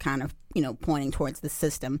 He's kind of, pointing towards the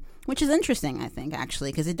system, which is interesting, I think,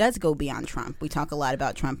 actually, because it does go beyond Trump. We talk a lot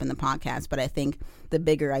about Trump in the podcast, but I think the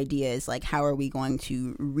bigger idea is, like, how are we going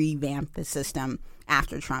to revamp the system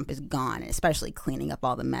after Trump is gone, especially cleaning up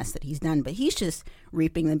all the mess that he's done. But he's just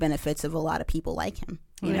reaping the benefits of a lot of people like him.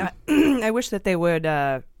 You know? I wish that they would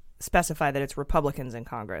specify that it's Republicans in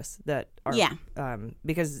Congress that are,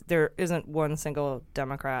 because there isn't one single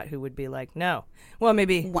Democrat who would be like, no. Well,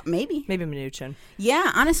 maybe Mnuchin.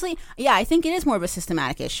 Yeah, honestly, I think it is more of a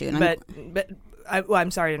systematic issue. And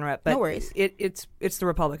I'm sorry to interrupt, but no worries. It's the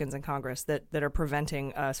Republicans in Congress that are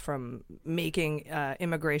preventing us from making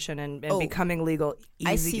immigration and becoming legal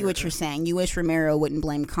easier. I see what you're saying. You wish Romero wouldn't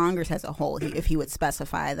blame Congress as a whole if he would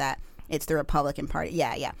specify that it's the Republican Party.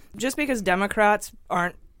 Yeah. Just because Democrats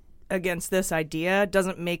aren't against this idea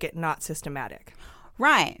doesn't make it not systematic.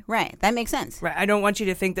 Right. That makes sense. Right. I don't want you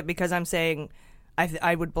to think that because I'm saying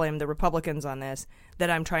I would blame the Republicans on this, that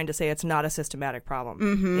I'm trying to say it's not a systematic problem.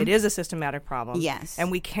 Mm-hmm. It is a systematic problem. Yes.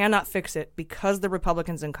 And we cannot fix it because the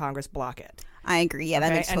Republicans in Congress block it. I agree. Yeah,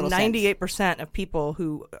 that makes total sense. And 98% of people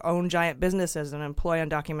who own giant businesses and employ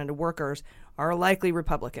undocumented workers are likely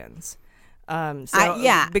Republicans.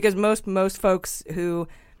 Because most folks who...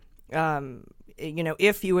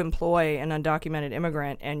 if you employ an undocumented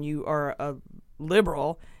immigrant and you are a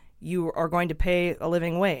liberal, you are going to pay a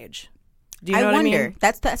living wage. Do you know what I mean?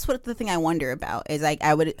 That's what the thing I wonder about is, like,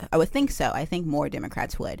 I would think so. I think more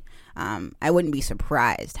Democrats would. I wouldn't be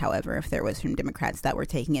surprised, however, if there was some Democrats that were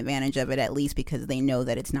taking advantage of it, at least because they know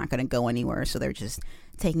that it's not going to go anywhere, so they're just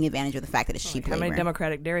taking advantage of the fact that it's cheap labor. How many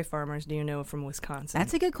Democratic dairy farmers do you know from Wisconsin?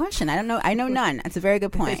 That's a good question. I don't know. I know none. That's a very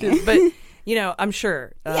good point. But I'm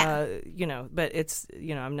sure. But it's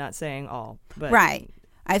I'm not saying all. But right.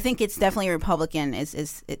 I think it's definitely Republican.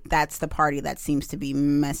 That's the party that seems to be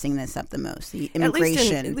messing this up the most. The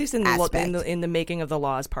immigration, at least in the making of the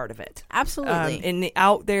laws part of it. Absolutely. In the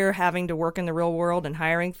out there having to work in the real world and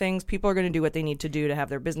hiring things, people are going to do what they need to do to have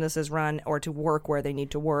their businesses run or to work where they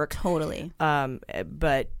need to work. Totally.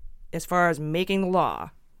 But as far as making the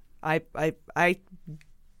law, I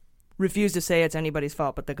refuse to say it's anybody's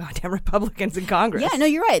fault but the goddamn Republicans in Congress. Yeah, no,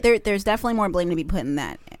 you're right. There's definitely more blame to be put in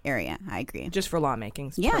that area. I agree. Just for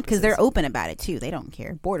lawmaking. Yeah, because they're open about it too. They don't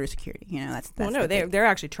care. Border security. That's well, no, they're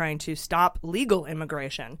actually trying to stop legal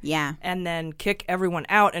immigration. Yeah, and then kick everyone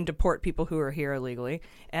out and deport people who are here illegally,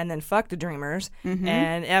 and then fuck the dreamers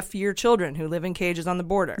and F your children who live in cages on the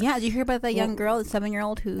border. Yeah, did you hear about that young girl, the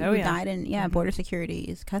 7-year-old who died in border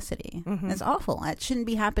security's custody? That's awful. That shouldn't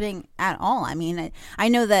be happening at all. I mean, I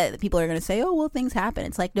know that people are going to say, "Oh, well, things happen."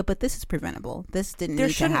 It's like, no, but this is preventable. This didn't need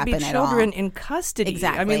to happen at all. There shouldn't be children in custody.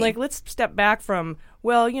 Exactly. I mean, like, let's step back from,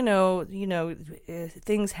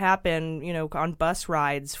 things happen, on bus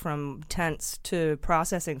rides from tents to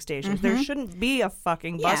processing stations. There shouldn't be a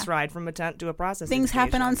fucking bus ride from a tent to a processing station. Things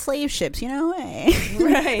happen on slave ships,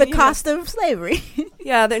 Right. The cost of slavery.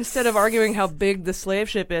 Yeah, instead of arguing how big the slave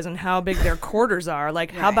ship is and how big their quarters are,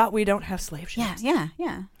 like, how about we don't have slave ships? Yeah.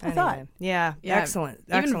 I thought. Yeah, excellent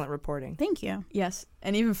reporting. Thank you. Yes.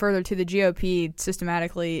 And even further to the GOP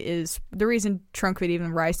systematically is the reason Trump could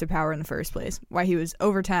even rise to power in the first place. Why he was,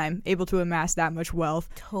 over time, able to amass that much wealth.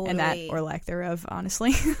 Totally. And that, or lack thereof,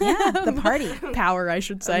 honestly. Yeah, the party. Power, I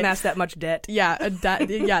should say. Amass that much debt. Yeah,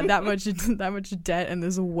 that much debt and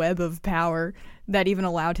this web of power that even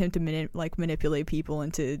allowed him to manipulate people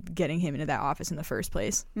into getting him into that office in the first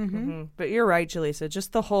place. But you're right, Jaleesa.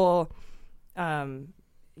 Just the whole...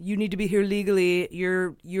 you need to be here legally.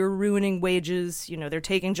 You're ruining wages. They're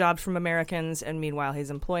taking jobs from Americans, and meanwhile he's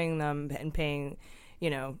employing them and paying,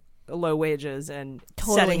 low wages and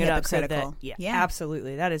totally setting it up so that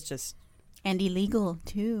absolutely, that is just and illegal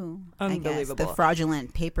too. Unbelievable. I guess. The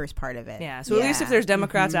fraudulent papers part of it. Yeah. So at least if there's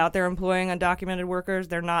Democrats out there employing undocumented workers,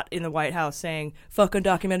 they're not in the White House saying "fuck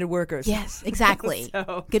undocumented workers." Yes, exactly.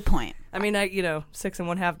 So, good point. I mean, 6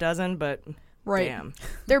 1/2 dozen, but. Right. Damn.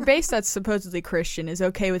 Their base that's supposedly Christian is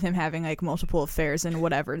okay with him having like multiple affairs and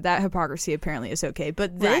whatever. That hypocrisy apparently is okay.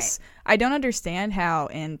 But this, I don't understand how,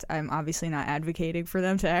 and I'm obviously not advocating for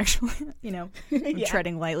them to actually, I'm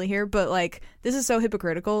treading lightly here, but like this is so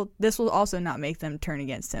hypocritical. This will also not make them turn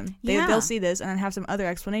against him. They'll see this and then have some other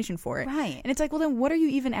explanation for it. Right. And it's like, well, then what are you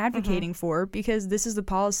even advocating for? Because this is the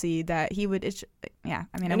policy that he would,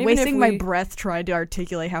 I'm wasting my breath trying to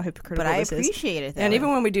articulate how hypocritical this is. But I appreciate it, though. And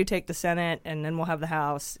even when we do take the Senate and then we'll have the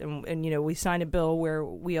House and we sign a bill where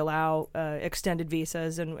we allow extended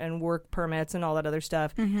visas and work permits and all that other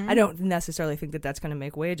stuff, I don't necessarily think that that's going to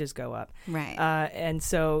make wages go up. Right. And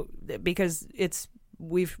so because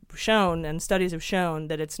we've shown and studies have shown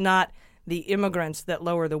that it's not the immigrants that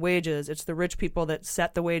lower the wages, it's the rich people that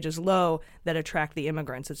set the wages low that attract the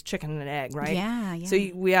immigrants. It's chicken and egg, right? Yeah. So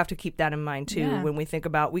we have to keep that in mind too when we think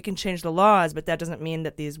about, we can change the laws, but that doesn't mean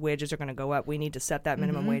that these wages are going to go up. We need to set that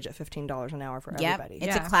minimum wage at $15 an hour for everybody.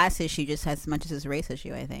 It's a class issue just as much as it's a race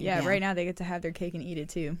issue, I think. Yeah, right now they get to have their cake and eat it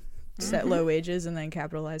too. Set low wages and then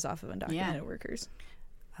capitalize off of undocumented workers.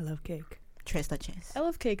 I love cake. Tres leches. I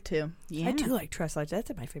love cake too. Yeah. I do like tres leches.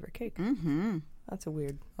 That's my favorite cake. That's a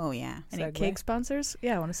weird. Oh yeah. Any cake sponsors?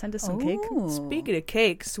 Yeah, I want to send us some cake. Speaking of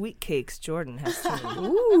cake, sweet cakes. Jordan has some.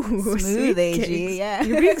 Ooh, smooth AG. Yeah.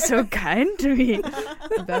 You're being so kind to me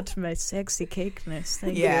about my sexy cakeness.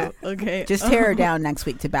 Thank you. Okay. Just tear her down next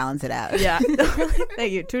week to balance it out. Yeah.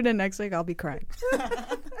 Thank you. Tune in next week. I'll be crying.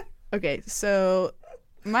 Okay, so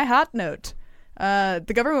my hot note.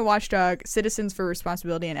 The government watchdog Citizens for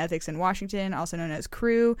Responsibility and Ethics in Washington, also known as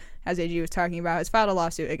CREW, as AG was talking about, has filed a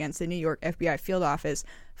lawsuit against the New York FBI field office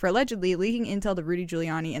for allegedly leaking intel to Rudy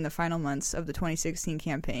Giuliani in the final months of the 2016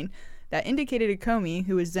 campaign that indicated to Comey,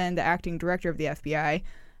 who was then the acting director of the FBI,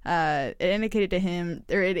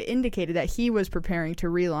 it indicated that he was preparing to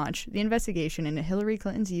relaunch the investigation into Hillary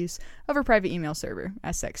Clinton's use of her private email server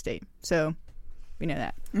as sex tape. So we know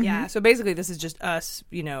that. Yeah, so basically this is just us,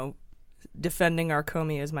 defending our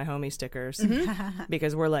Comey as my homie stickers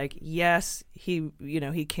because we're like, yes, he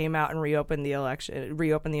came out and reopened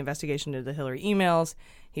the investigation into the Hillary emails.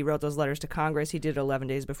 He wrote those letters to Congress. He did 11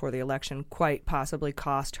 days before the election, quite possibly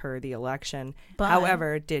cost her the election. But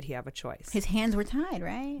however, did he have a choice? His hands were tied,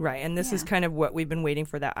 right? Right, and this is kind of what we've been waiting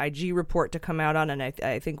for that IG report to come out on, and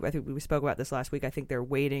I think we spoke about this last week. I think they're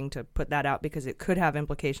waiting to put that out because it could have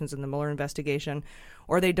implications in the Mueller investigation,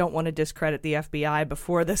 or they don't want to discredit the FBI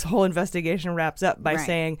before this whole investigation wraps up by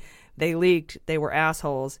saying they leaked, they were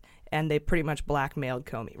assholes, and they pretty much blackmailed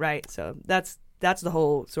Comey, right? So that's the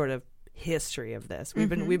whole sort of history of this. We've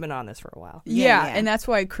been on this for a while. Yeah, and that's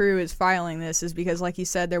why CREW is filing this, is because like you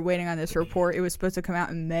said, they're waiting on this report. It was supposed to come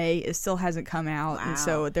out in May. It still hasn't come out. And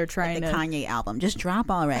so they're trying like the Kanye album. Just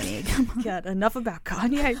drop already. God, enough about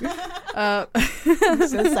Kanye. I'm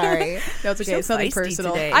so sorry. No, it's okay. It's nothing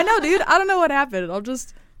personal. Today. I know, dude. I don't know what happened.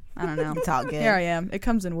 I don't know. It's all good. Here I am. It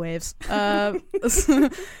comes in waves.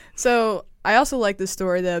 So I also like this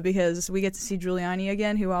story, though, because we get to see Giuliani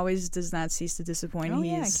again, who always does not cease to disappoint.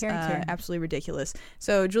 He's absolutely ridiculous.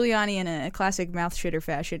 So Giuliani, in a classic mouth shitter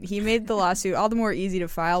fashion, he made the lawsuit all the more easy to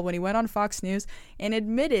file when he went on Fox News and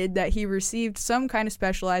admitted that he received some kind of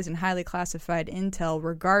specialized and highly classified intel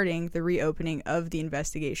regarding the reopening of the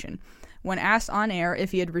investigation. When asked on air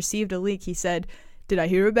if he had received a leak, he said, "Did I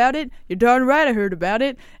hear about it? You're darn right I heard about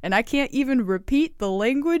it, and I can't even repeat the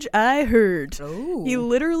language I heard." Oh. He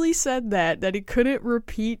literally said that he couldn't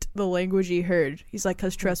repeat the language he heard. He's like,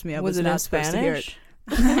 "Cause trust me, I was not supposed to hear it."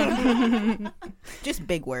 Just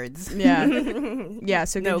big words. Yeah. Yeah,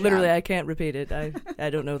 so no, literally I can't repeat it. I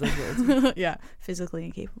don't know those words. Yeah, physically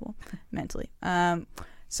incapable, mentally.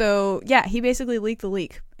 So yeah, he basically leaked the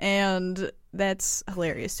leak, and that's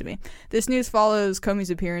hilarious to me. This news follows Comey's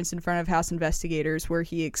appearance in front of House investigators, where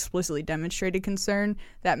he explicitly demonstrated concern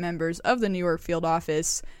that members of the New York field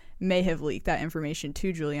office may have leaked that information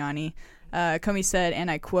to Giuliani. Comey said, and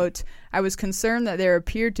I quote, "I was concerned that there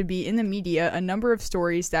appeared to be in the media a number of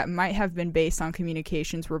stories that might have been based on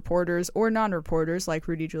communications reporters or non-reporters like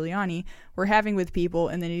Rudy Giuliani were having with people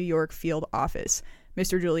in the New York field office.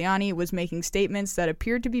 Mr. Giuliani was making statements that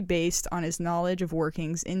appeared to be based on his knowledge of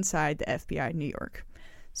workings inside the FBI New York."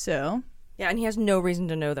 So... yeah, and he has no reason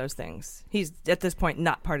to know those things. He's, at this point,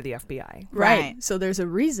 not part of the FBI. Right. So there's a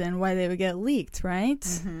reason why they would get leaked, right?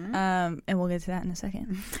 And we'll get to that in a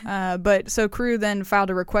second. But so CREW then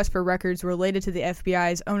filed a request for records related to the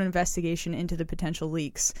FBI's own investigation into the potential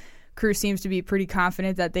leaks. CREW seems to be pretty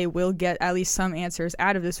confident that they will get at least some answers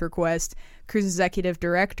out of this request. CREW's executive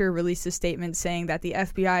director released a statement saying that the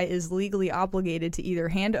FBI is legally obligated to either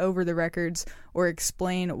hand over the records or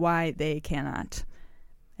explain why they cannot.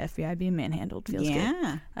 FBI being manhandled. Feels good.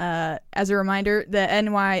 Yeah. As a reminder, the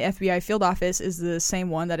NY FBI field office is the same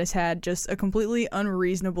one that has had just a completely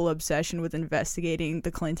unreasonable obsession with investigating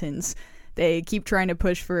the Clintons. They keep trying to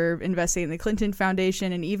push for investigating the Clinton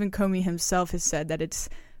Foundation, and even Comey himself has said that it's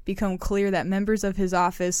become clear that members of his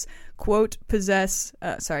office, quote, possess,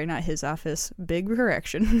 not his office, big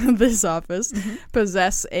correction, this office,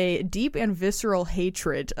 possess a deep and visceral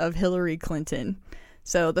hatred of Hillary Clinton.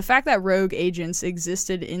 So the fact that rogue agents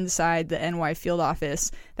existed inside the NY field office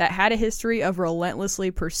that had a history of relentlessly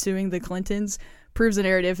pursuing the Clintons proves a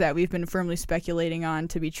narrative that we've been firmly speculating on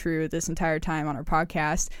to be true this entire time on our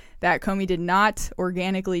podcast, that Comey did not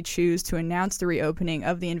organically choose to announce the reopening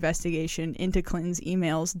of the investigation into Clinton's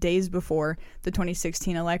emails days before the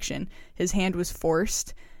 2016 election. His hand was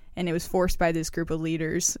forced, and it was forced by this group of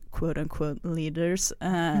leaders, quote-unquote leaders,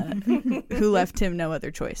 who left him no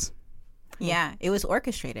other choice. Yeah, it was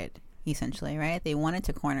orchestrated, essentially, right? They wanted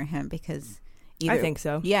to corner him because... I think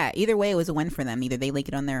so. Yeah, either way, it was a win for them. Either they leak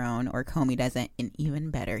it on their own, or Comey does it, and even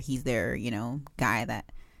better, he's their, guy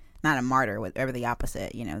that, not a martyr, whatever the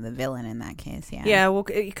opposite, the villain in that case. Yeah. Yeah. Well,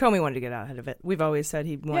 Comey wanted to get out ahead of it. We've always said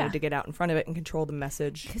he wanted to get out in front of it and control the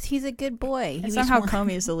message because he's a good boy. And somehow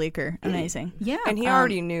Comey is the leaker. Amazing. Yeah, and he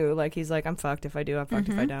already knew. Like he's like, I'm fucked if I do. I'm fucked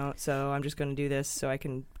if I don't. So I'm just going to do this so I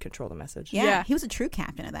can control the message. Yeah, he was a true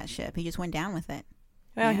captain of that ship. He just went down with it.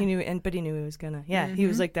 Well, he knew, but he knew he was gonna. Yeah, he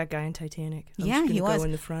was like that guy in Titanic. He was go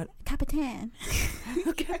in the front. Capitan.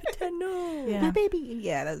 Capitan, no, my baby.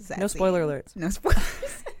 Yeah, that's exactly. No spoiler alerts. No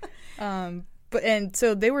spoilers. And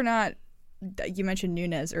so they were not. You mentioned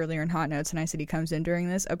Nunes earlier in Hot Notes, and I said he comes in during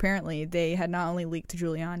this. Apparently, they had not only leaked to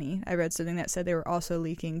Giuliani. I read something that said they were also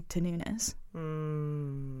leaking to Nunes.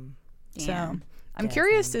 So I'm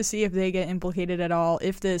curious to see if they get implicated at all.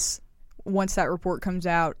 If this. Once that report comes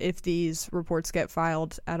out, if these reports get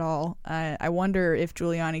filed at all, I wonder if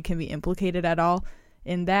Giuliani can be implicated at all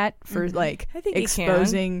in that for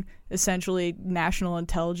exposing essentially national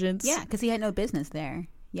intelligence. Yeah, because he had no business there.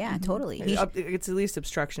 Yeah, totally. It's at least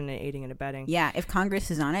obstruction and aiding and abetting. Yeah, if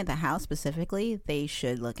Congress is on it, the House specifically, they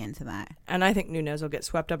should look into that. And I think Nunes will get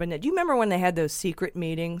swept up in it. Do you remember when they had those secret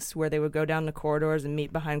meetings where they would go down the corridors and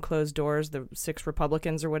meet behind closed doors, the 6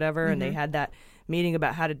 Republicans or whatever, and they had that meeting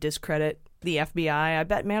about how to discredit the FBI? I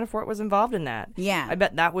bet Manafort was involved in that. Yeah. I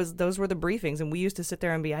bet those were the briefings, and we used to sit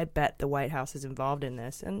there and I bet the White House is involved in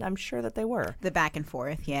this, and I'm sure that they were. The back and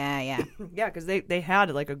forth, yeah. Yeah, because they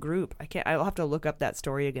had like a group. I'll have to look up that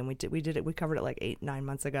story again. We covered it like 8-9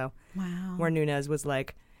 months ago. Wow. Where Nunes was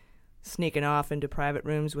like sneaking off into private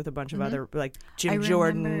rooms with a bunch of other, like Jim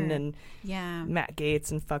Jordan and Matt Gaetz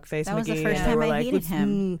and Fuckface McGee. That was the first time I hated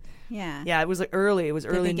him. Yeah, it was like early. It was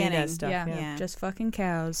early Nunes stuff. Yeah, just fucking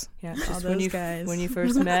cows. Yeah, all those guys. When you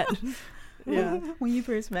first met. Yeah, when you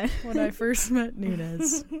first met. When I first met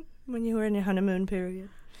Nunes. When you were in your honeymoon period.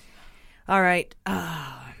 All right,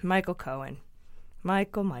 Michael Cohen.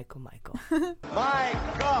 Michael.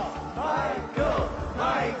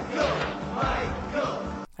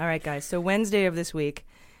 All right, guys. So Wednesday of this week,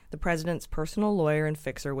 the president's personal lawyer and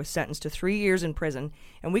fixer was sentenced to 3 years in prison,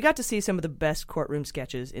 and we got to see some of the best courtroom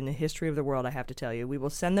sketches in the history of the world, I have to tell you. We will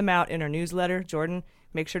send them out in our newsletter. Jordan,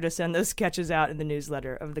 make sure to send those sketches out in the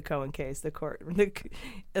newsletter of the Cohen case,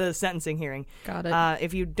 the sentencing hearing. Got it.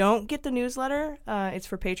 If you don't get the newsletter, it's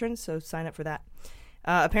for patrons, so sign up for that.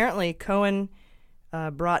 Apparently, Cohen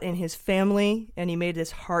brought in his family, and he made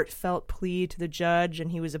this heartfelt plea to the judge,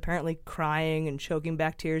 and he was apparently crying and choking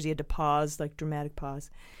back tears. He had to pause, like dramatic pause.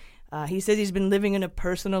 He says he's been living in a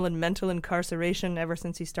personal and mental incarceration ever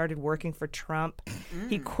since he started working for Trump.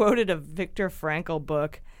 He quoted a Viktor Frankl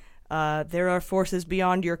book. There are forces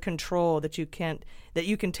beyond your control that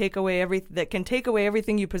can take away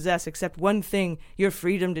everything you possess except one thing: your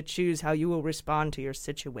freedom to choose how you will respond to your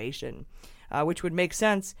situation. Which would make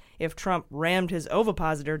sense if Trump rammed his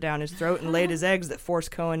ovipositor down his throat and laid his eggs that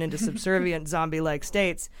forced Cohen into subservient zombie-like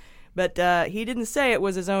states. But he didn't say it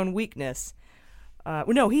was his own weakness.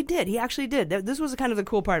 No, he did. He actually did. This was kind of the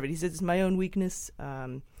cool part of it. He said, it's my own weakness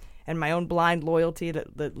and my own blind loyalty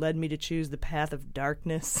that led me to choose the path of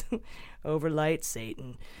darkness over light,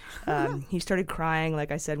 Satan. He started crying,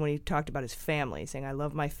 like I said, when he talked about his family, saying, I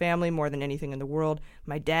love my family more than anything in the world.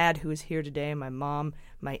 My dad, who is here today, my mom,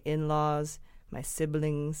 my in-laws, my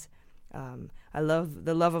siblings. I love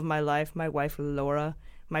the love of my life, my wife, Laura,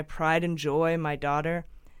 my pride and joy, my daughter,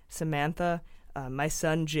 Samantha, my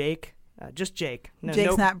son, Jake. Just Jake.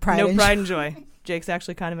 Jake's not pride no and pride and joy. Jake's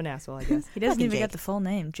actually kind of an asshole, I guess. He doesn't even get the full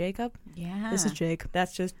name. Jacob? Yeah. This is Jake.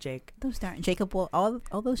 That's just Jake. Those darn Jacob, all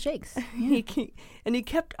those Jakes. Yeah. He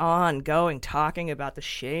kept on going, talking about the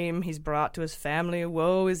shame he's brought to his family.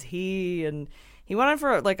 Woe is he. And He went on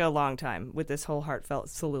for like a long time with this whole heartfelt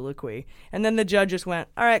soliloquy. And then the judge just went,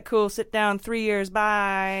 all right, cool, sit down, 3 years,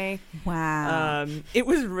 bye. Wow. It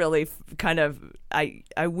was really kind of,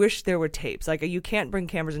 I wish there were tapes. Like, you can't bring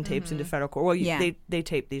cameras and tapes into federal court. Well, they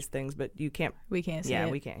tape these things, but you can't. We can't see it. Yeah,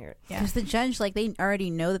 we can't hear it. Because the judge, like, they already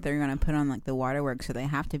know that they're going to put on, like, the waterworks, so they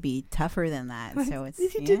have to be tougher than that. So it's,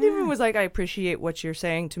 he didn't even was like, I appreciate what you're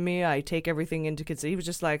saying to me. I take everything into consideration. He was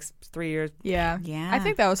just like, 3 years. Yeah. I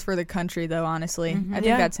think that was for the country, though, honestly. I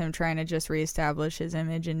think that's him trying to just reestablish his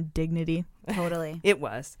image and dignity. Totally. It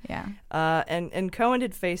was. Yeah. And Cohen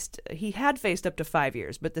had faced up to 5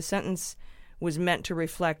 years, but the sentence was meant to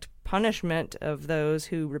reflect punishment of those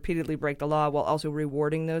who repeatedly break the law while also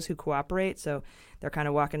rewarding those who cooperate. So they're kind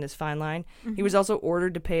of walking this fine line. Mm-hmm. He was also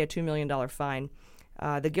ordered to pay a $2 million fine.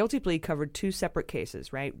 The guilty plea covered 2 separate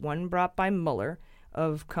cases, right? One brought by Mueller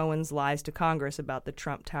of Cohen's lies to Congress about the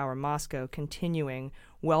Trump Tower Moscow continuing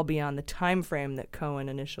well beyond the time frame that Cohen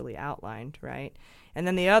initially outlined, right? And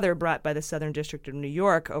then the other brought by the Southern District of New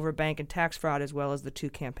York over bank and tax fraud, as well as the 2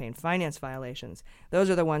 campaign finance violations. Those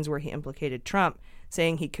are the ones where he implicated Trump,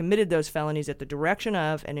 saying he committed those felonies at the direction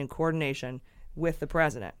of and in coordination with the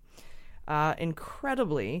president.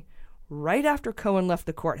 Incredibly, right after Cohen left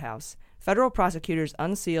the courthouse, federal prosecutors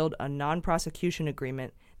unsealed a non-prosecution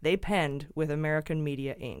agreement they penned with American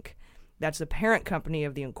Media, Inc. That's the parent company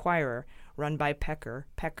of the Inquirer, run by Pecker,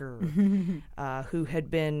 who had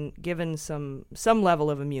been given some level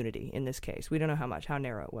of immunity in this case. We don't know how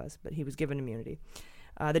narrow it was, but he was given immunity.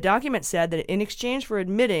 The document said that in exchange for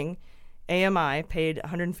admitting AMI paid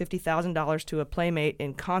 $150,000 to a playmate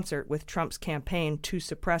in concert with Trump's campaign to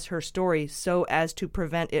suppress her story so as to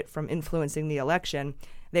prevent it from influencing the election,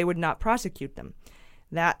 they would not prosecute them.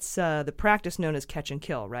 That's the practice known as catch and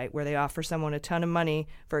kill, right? Where they offer someone a ton of money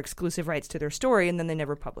for exclusive rights to their story and then they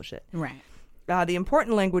never publish it. Right. The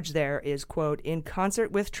important language there is, quote, in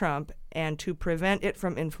concert with Trump and to prevent it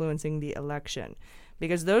from influencing the election.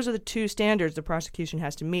 Because those are the 2 standards the prosecution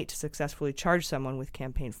has to meet to successfully charge someone with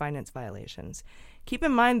campaign finance violations. Keep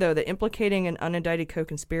in mind, though, that implicating an unindicted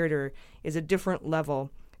co-conspirator is a different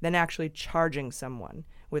level than actually charging someone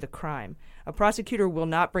with a crime. A prosecutor will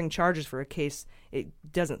not bring charges for a case it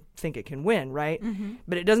doesn't think it can win, right? Mm-hmm.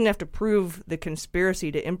 But it doesn't have to prove the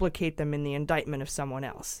conspiracy to implicate them in the indictment of someone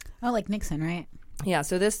else. Oh, like Nixon, right? Yeah,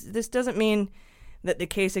 so this doesn't mean that the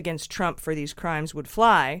case against Trump for these crimes would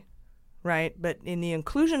fly, right? But in the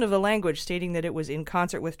inclusion of the language stating that it was in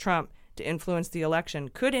concert with Trump to influence the election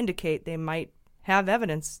could indicate they might have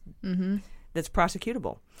evidence that's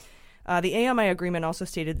prosecutable. The AMI agreement also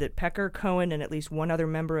stated that Pecker, Cohen, and at least one other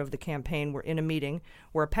member of the campaign were in a meeting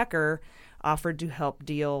where Pecker offered to help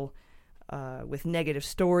deal with negative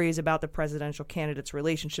stories about the presidential candidate's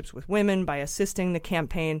relationships with women by assisting the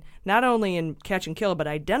campaign not only in catch and kill, but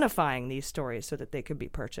identifying these stories so that they could be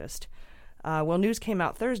purchased. Well, news came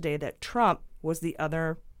out Thursday that Trump was the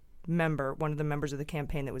other member, one of the members of the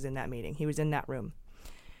campaign that was in that meeting. He was in that room.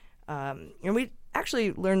 And we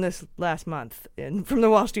actually learned this last month from the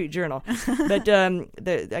Wall Street Journal, but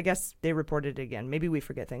I guess they reported it again. Maybe we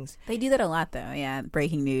forget things. They do that a lot, though. Yeah,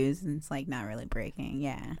 breaking news, and it's like not really breaking.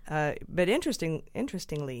 Yeah. But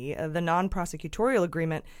interestingly, the non-prosecutorial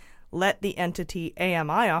agreement let the entity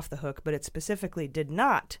AMI off the hook, but it specifically did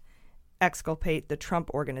not exculpate the Trump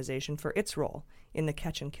organization for its role in the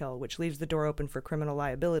catch and kill, which leaves the door open for criminal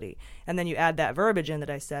liability. And then you add that verbiage in that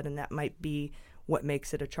I said, and that might be what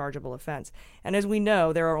makes it a chargeable offense. And as we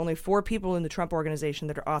know, there are only 4 people in the Trump organization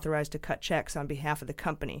that are authorized to cut checks on behalf of the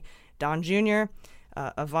company. Don Jr.,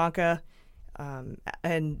 Ivanka,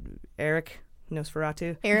 and Eric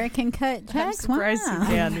Nosferatu. Eric can cut checks? Wow. He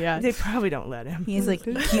can, yeah. They probably don't let him. He has like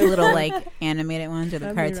cute little like animated ones or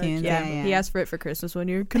the cartoons. Yeah. He asked for it for Christmas one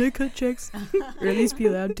year. Can I cut checks? Or at least be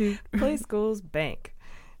allowed to. Play schools, bank.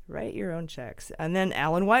 Write your own checks. And then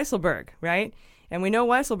Alan Weisselberg, right? And we know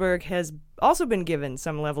Weisselberg has also been given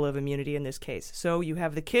some level of immunity in this case. So you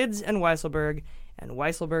have the kids and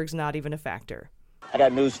Weisselberg's not even a factor. I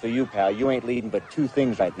got news for you, pal. You ain't leading but 2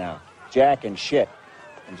 things right now. Jack and shit.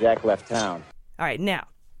 And Jack left town. All right, now,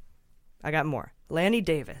 I got more. Lanny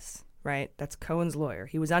Davis, right? That's Cohen's lawyer.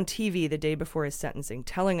 He was on TV the day before his sentencing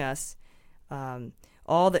telling us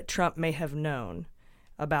all that Trump may have known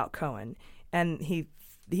about Cohen. And he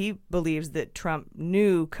believes that Trump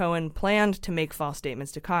knew Cohen planned to make false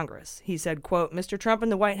statements to Congress. He said, quote, Mr. Trump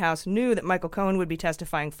and the White House knew that Michael Cohen would be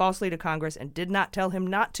testifying falsely to Congress and did not tell him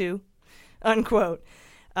not to, unquote.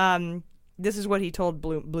 This is what he told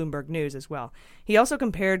Bloomberg News as well. He also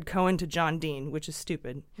compared Cohen to John Dean, which is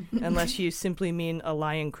stupid, unless you simply mean a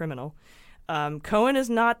lying criminal. Cohen is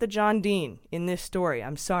not the John Dean in this story.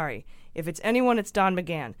 I'm sorry. If it's anyone, it's Don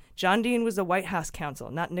McGahn. John Dean was the White House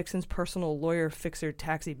counsel, not Nixon's personal lawyer, fixer,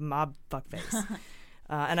 taxi, mob fuckface.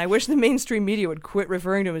 And I wish the mainstream media would quit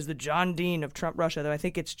referring to him as the John Dean of Trump Russia, though I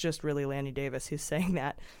think it's just really Lanny Davis who's saying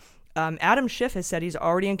that. Adam Schiff has said he's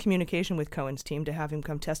already in communication with Cohen's team to have him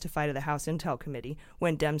come testify to the House Intel Committee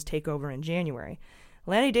when Dems take over in January.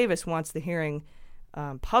 Lanny Davis wants the hearing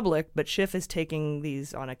public, but Schiff is taking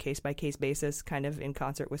these on a case-by-case basis, kind of in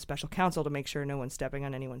concert with special counsel to make sure no one's stepping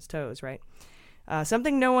on anyone's toes, right?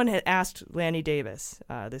 Something no one had asked Lanny Davis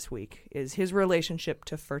this week is his relationship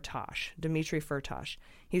to Firtash, Dmitry Firtash.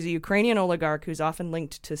 He's a Ukrainian oligarch who's often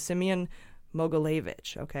linked to Simeon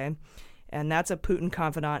Mogilevich, okay? And that's a Putin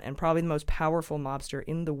confidant and probably the most powerful mobster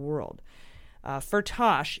in the world.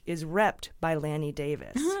 Firtash is repped by Lanny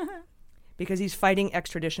Davis because he's fighting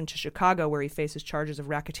extradition to Chicago, where he faces charges of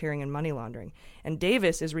racketeering and money laundering. And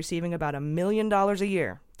Davis is receiving about $1 million a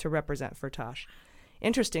year to represent Firtash.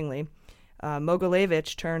 Interestingly,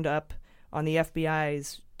 Mogilevich turned up on the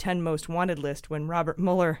FBI's 10 most wanted list when Robert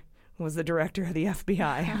Mueller was the director of the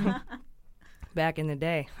FBI back in the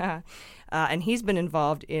day. And he's been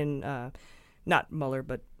involved in, not Mueller,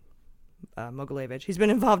 but Mogilevich. He's been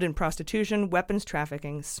involved in prostitution, weapons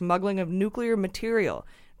trafficking, smuggling of nuclear material,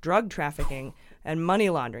 drug trafficking, and money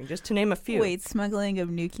laundering, just to name a few. Wait, smuggling of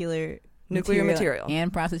nuclear material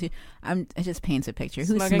and prostitution. It just paints a picture.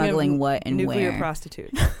 Who's smuggling what and nuclear where?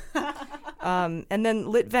 Prostitutes. And then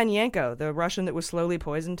Litvinenko, the Russian that was slowly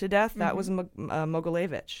poisoned to death, that was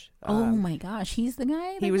Mogilevich. Oh my gosh, he's the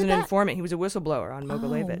guy? He was an informant. He was a whistleblower on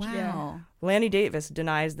Mogilevich. Oh, wow. Yeah. Lanny Davis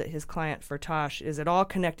denies that his client Firtash is at all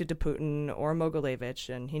connected to Putin or Mogilevich,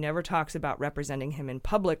 and he never talks about representing him in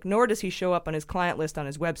public, nor does he show up on his client list on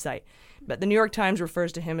his website. But the New York Times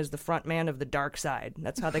refers to him as the front man of the dark side.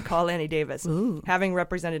 That's how they call Lanny Davis, having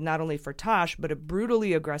represented not only Firtash, but a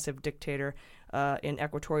brutally aggressive dictator in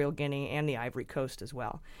Equatorial Guinea and the Ivory Coast as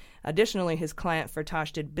well. Additionally, his client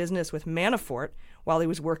Firtash did business with Manafort while he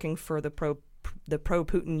was working for the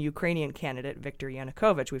pro-Putin Ukrainian candidate Viktor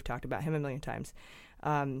Yanukovych. We've talked about him a million times.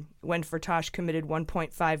 When Firtash committed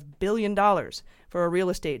 $1.5 billion for a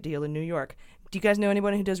real estate deal in New York. Do you guys know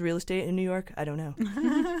anyone who does real estate in New York? I don't know.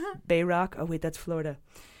 Bayrock? Oh, wait, that's Florida.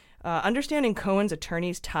 Understanding Cohen's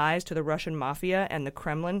attorney's ties to the Russian mafia and the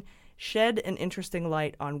Kremlin shed an interesting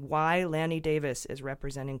light on why Lanny Davis is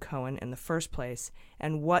representing Cohen in the first place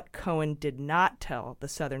and what Cohen did not tell the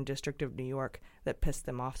Southern District of New York that pissed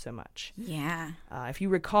them off so much. Yeah. If you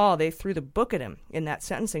recall, they threw the book at him in that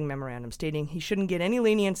sentencing memorandum, stating he shouldn't get any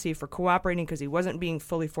leniency for cooperating because he wasn't being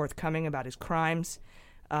fully forthcoming about his crimes.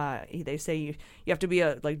 They say you have to be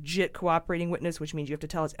a legit cooperating witness, which means you have to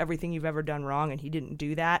tell us everything you've ever done wrong, and he didn't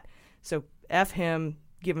do that. So F him,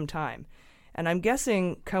 give him time. And I'm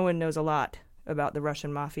guessing Cohen knows a lot about the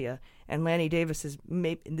Russian mafia, and Lanny Davis is,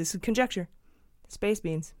 this is conjecture, space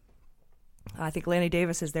beans. I think Lanny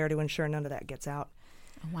Davis is there to ensure none of that gets out.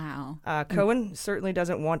 Wow. Cohen certainly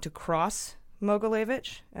doesn't want to cross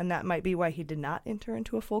Mogilevich, and that might be why he did not enter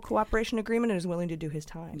into a full cooperation agreement and is willing to do his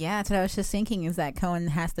time. Yeah, that's what I was just thinking, is that Cohen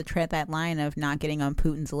has to tread that line of not getting on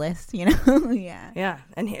Putin's list, you know? Yeah. Yeah,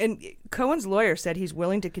 and Cohen's lawyer said he's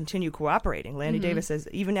willing to continue cooperating. Lanny Davis says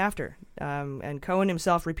even after. And Cohen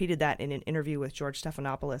himself repeated that in an interview with George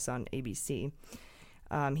Stephanopoulos on ABC.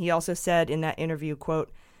 He also said in that interview,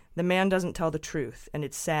 quote, "The man doesn't tell the truth, and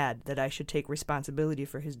it's sad that I should take responsibility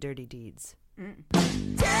for his dirty deeds."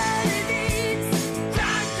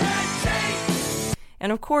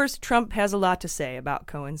 And of course, Trump has a lot to say about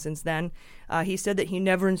Cohen since then. He said that he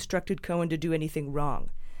never instructed Cohen to do anything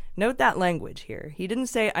wrong. Note that language here. He didn't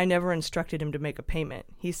say, "I never instructed him to make a payment."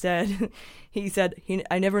 He said,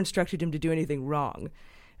 I never instructed him to do anything wrong.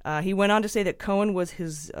 He went on to say that Cohen was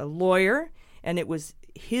his lawyer, and it was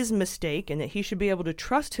his mistake, and that he should be able to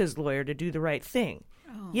trust his lawyer to do the right thing.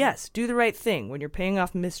 Oh. Yes, do the right thing. When you're paying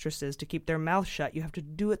off mistresses to keep their mouth shut, you have to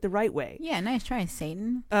do it the right way. Yeah, nice try,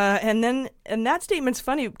 Satan. And that statement's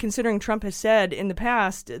funny, considering Trump has said in the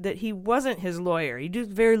past that he wasn't his lawyer. He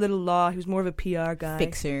did very little law. He was more of a PR guy.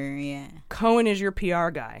 Fixer, yeah. Cohen is your PR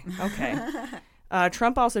guy. Okay.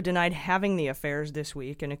 Trump also denied having the affairs this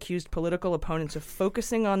week and accused political opponents of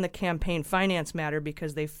focusing on the campaign finance matter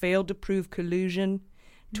because they failed to prove collusion,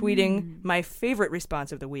 tweeting my favorite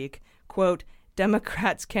response of the week, quote,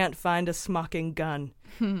 "Democrats can't find a smocking gun,"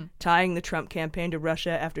 tying the Trump campaign to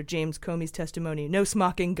Russia after James Comey's testimony. No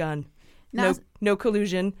smocking gun. No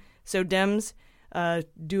collusion. So Dems turn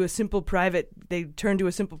to a simple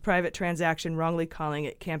private transaction, wrongly calling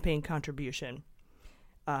it campaign contribution.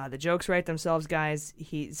 The jokes write themselves, guys.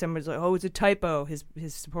 Somebody's like, "Oh, it's a typo." His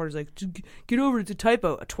supporters like, "Get over it, it's a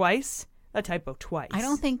typo." Twice? a typo twice. I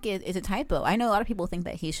don't think it's a typo. I know a lot of people think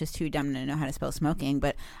that he's just too dumb to know how to spell smoking,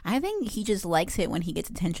 but I think he just likes it when he gets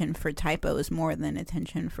attention for typos more than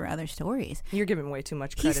attention for other stories. You're giving way too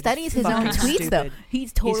much credit. He studies his own tweets, though.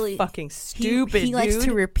 He's fucking stupid, He likes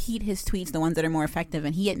to repeat his tweets, the ones that are more effective,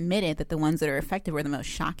 and he admitted that the ones that are effective were the most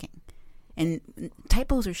shocking. And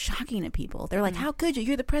typos are shocking to people. They're like, how could you?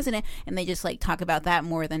 You're the president. And they just like talk about that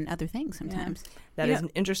more than other things sometimes. Yeah. That is an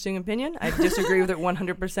interesting opinion. I disagree with it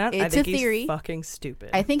 100%. It's I think a theory. He's fucking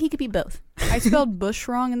stupid. I think he could be both. I spelled Bush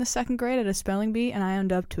wrong in the 2nd grade at a spelling bee, and I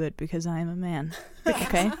owned up to it because I am a man.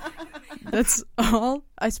 Okay? That's all.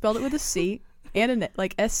 I spelled it with a C. And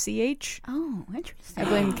like SCH. Oh, interesting. I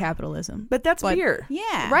blame capitalism. But that's beer.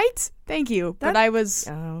 Yeah. Right? Thank you. But I was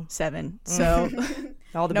 7, so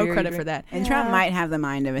all the no beer credit for that. And Trump might have the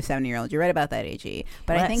mind of a 7-year-old. You're right about that, AG.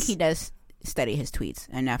 But I think he does study his tweets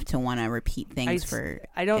enough to want to repeat things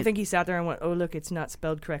I don't think he sat there and went, oh, look, it's not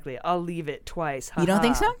spelled correctly. I'll leave it twice. You don't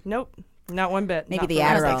think so? Nope. Not one bit. Maybe the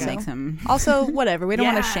Adderall makes him. Also, whatever. We don't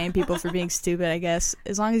want to shame people for being stupid, I guess.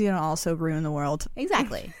 As long as you don't also ruin the world.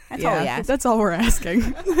 Exactly. That's all we ask. That's all we're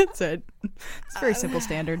asking. That's it. It's very simple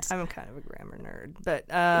standards. I'm kind of a grammar nerd. But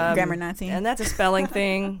grammar Nazi. And that's a spelling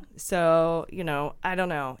thing. So, I don't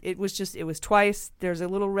know. It was twice. There's a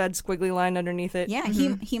little red squiggly line underneath it. Yeah,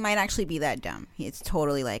 he might actually be that dumb. It's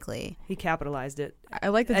totally likely. He capitalized it. I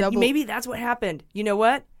like the double. Maybe that's what happened. You know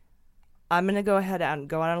what? I'm going to go ahead and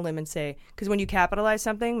go out on a limb and say, because when you capitalize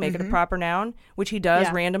something, make it a proper noun, which he does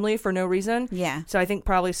randomly for no reason. Yeah. So I think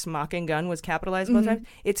probably smoking gun was capitalized both times.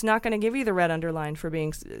 It's not going to give you the red underline for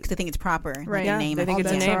being... Because they think it's proper. Right. Like a name. They think it's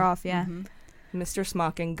a name. Off, yeah. Mr.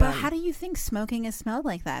 Smoking Gun. But how do you think smoking is smelled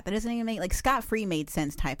like that? That doesn't even make... Like, Scott-free made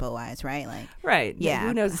sense typo-wise, right? Like, right. Yeah.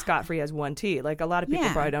 Who knows Scott-free has one T? Like, a lot of people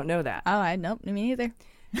probably don't know that. Oh, nope. Me neither.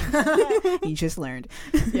 You just learned.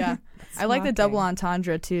 Yeah. I like the double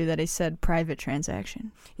entendre, too, that he said private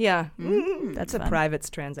transaction. Yeah. That's a fun.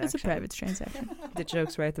 private transaction. It's a private transaction. The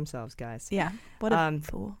jokes write themselves, guys. Yeah. What a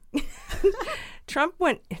fool. Trump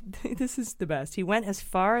went, this is the best, he went as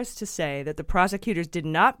far as to say that the prosecutors did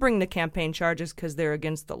not bring the campaign charges because they're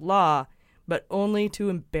against the law, but only to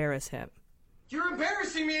embarrass him. You're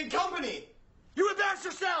embarrassing me in company! You embarrass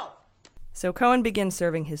yourself! So Cohen begins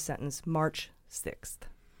serving his sentence March 6th.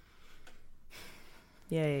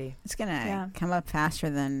 Yay. It's going to come up faster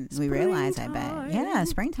than we realize, I bet. Yeah,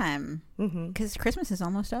 springtime. Because Christmas is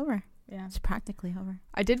almost over. Yeah. It's practically over.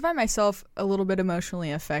 I did find myself a little bit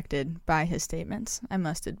emotionally affected by his statements, I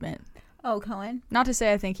must admit. Oh, Cohen? Not to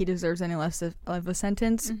say I think he deserves any less of a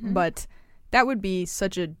sentence, but that would be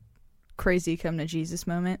such a crazy come to Jesus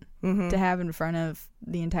moment to have in front of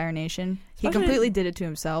the entire nation. He completely did it to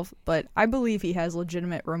himself, but I believe he has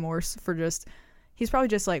legitimate remorse for just... He's probably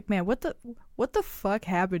just like, man, what the fuck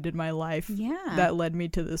happened in my life that led me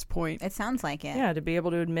to this point? It sounds like it. Yeah, to be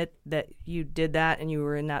able to admit that you did that and you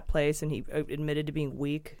were in that place, and he admitted to being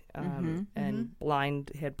weak and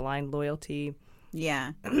blind, had blind loyalty.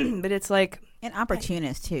 Yeah. But it's like... An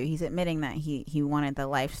opportunist, too. He's admitting that he wanted the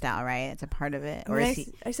lifestyle, right? It's a part of it. Or is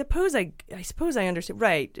he... I suppose I understand.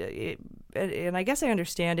 Right. And I guess I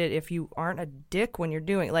understand it if you aren't a dick when you're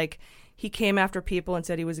doing it. Like... He came after people and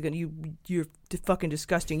said he was you're fucking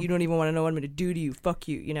disgusting. You don't even want to know what I'm going to do to you. Fuck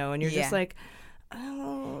you, And you're just like,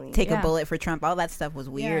 oh. Take a bullet for Trump. All that stuff was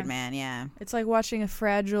weird, man. Yeah. It's like watching a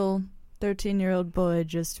fragile 13-year-old boy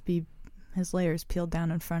just be his layers peeled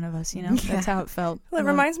down in front of us, That's how it felt. Well, it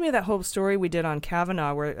reminds me of that whole story we did on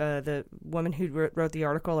Kavanaugh where the woman who wrote the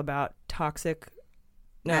article about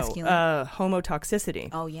homotoxicity.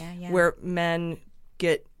 Oh, yeah. Where men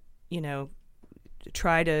get,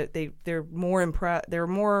 they're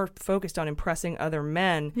more focused on impressing other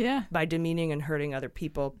men by demeaning and hurting other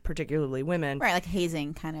people, particularly women. Right, like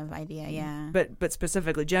hazing kind of idea, yeah. But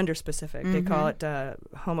specifically gender specific. They call it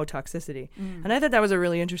homotoxicity. And I thought that was a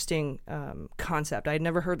really interesting concept. I had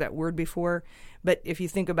never heard that word before, but if you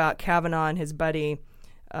think about Kavanaugh and his buddy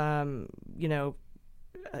high-fiving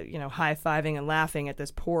and laughing at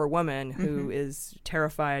this poor woman who is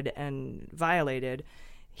terrified and violated.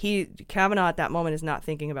 Kavanaugh at that moment is not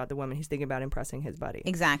thinking about the woman. He's thinking about impressing his buddy.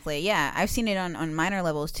 Exactly. Yeah. I've seen it on minor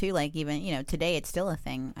levels too. Like even, today it's still a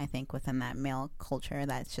thing, I think, within that male culture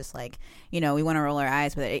that's just like, we want to roll our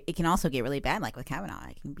eyes, but it can also get really bad. Like with Kavanaugh,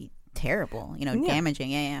 it can be terrible, damaging.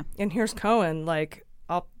 Yeah. And here's Cohen, like,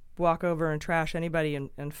 walk over and trash anybody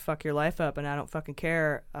and fuck your life up, and I don't fucking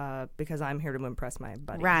care because I'm here to impress my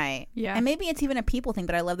buddy. Right. Yeah. And maybe it's even a people thing,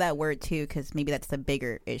 but I love that word too, because maybe that's the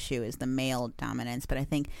bigger issue is the male dominance. But I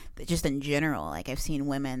think that just in general, like I've seen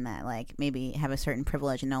women that like maybe have a certain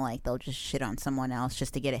privilege and they'll just shit on someone else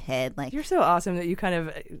just to get ahead. Like, you're so awesome that you kind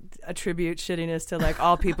of attribute shittiness to like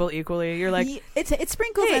all people equally. You're like, it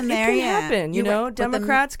sprinkles in there. It can happen. You know,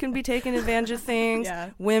 Democrats can be taking advantage of things.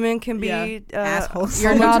 Women can be assholes.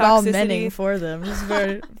 You're not all menning for them. It's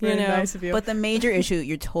very, very nice of you. But the major issue,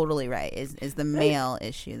 you're totally right, is the male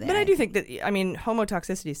issue there. But I do think that, I mean,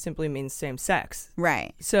 homotoxicity simply means same sex.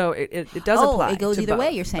 Right. So it does apply. It goes to either both.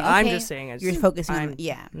 way, you're saying. Okay. I'm just saying you're focusing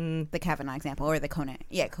on, the Kavanaugh example or the Cohen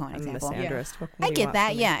example. Misandrist. Yeah. I get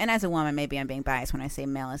that, and as a woman, maybe I'm being biased when I say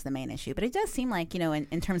male is the main issue. But it does seem like,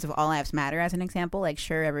 in terms of all lives matter as an example, like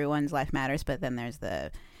sure, everyone's life matters, but then there's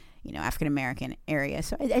the African American area.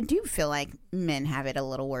 So I do feel like men have it a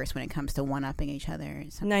little worse when it comes to one-upping each other.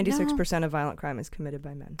 96% of violent crime is committed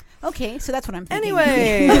by men. Okay, so that's what I'm thinking.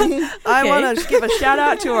 Anyway, I want to give a shout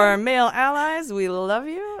out to our male allies. We love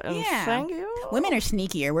you and thank you. Women are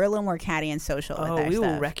sneakier. We're a little more catty and social. Oh, with our we stuff.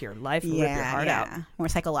 will wreck your life and rip your heart out. More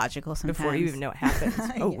psychological sometimes. Before you even know it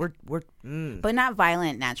happens. We're But not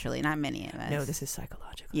violent naturally, not many of us. No, this is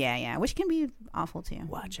psychological. Yeah, which can be awful too.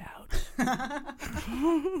 Watch out.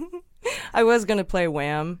 I was going to play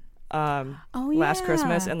Wham last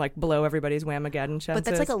Christmas and like blow everybody's Whamageddon chances. But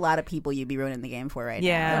that's like a lot of people you'd be ruining the game for right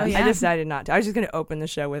now. Yeah, I decided not to. I was just going to open the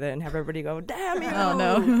show with it and have everybody go, damn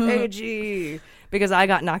you, AG. Because I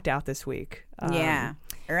got knocked out this week.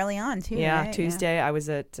 Early on too. Yeah, right? Tuesday I was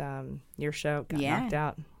at your show, got knocked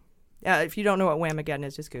out. If you don't know what Whamageddon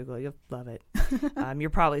is, just Google it. You'll love it. You're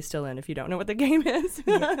probably still in if you don't know what the game is.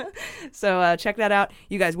 So check that out.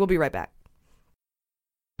 You guys, we'll be right back.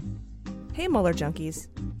 Hey, Mueller Junkies.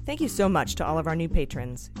 Thank you so much to all of our new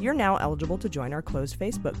patrons. You're now eligible to join our closed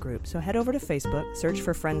Facebook group, so head over to Facebook, search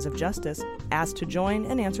for Friends of Justice, ask to join,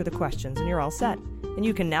 and answer the questions, and you're all set. And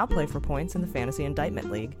you can now play for points in the Fantasy Indictment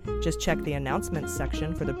League. Just check the announcements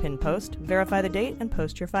section for the pinned post, verify the date, and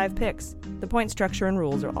post your 5 picks. The point structure and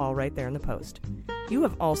rules are all right there in the post. You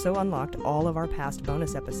have also unlocked all of our past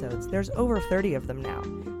bonus episodes. There's over 30 of them now.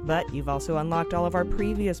 But you've also unlocked all of our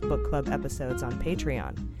previous book club episodes on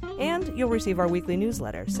Patreon. And you'll receive our weekly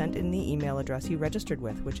newsletter sent in the email address you registered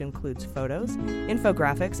with, which includes photos,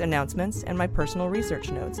 infographics, announcements, and my personal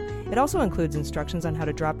research notes. It also includes instructions on how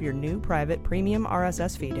to drop your new private premium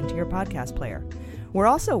RSS feed into your podcast player. We're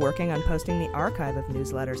also working on posting the archive of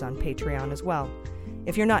newsletters on Patreon as well.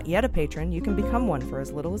 If you're not yet a patron, you can become one for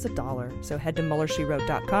as little as $1, so head to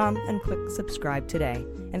MuellerSheWrote.com and click subscribe today.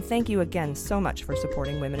 And thank you again so much for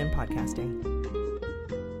supporting women in podcasting.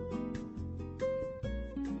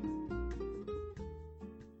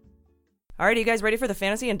 All right, are you guys ready for the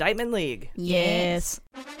Fantasy Indictment League? Yes.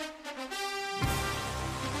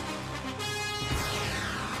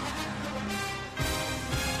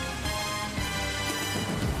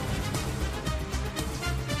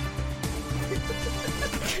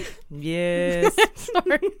 Yes.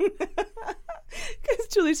 Sorry. Because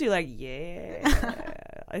Julie's like, yeah.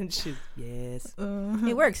 And she's, yes.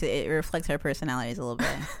 It works. It reflects our personalities a little bit.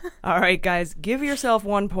 All right, guys, give yourself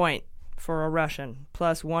 1 point for a Russian,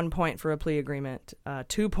 plus 1 point for a plea agreement,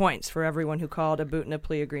 2 points for everyone who called a Butina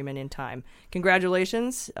plea agreement in time.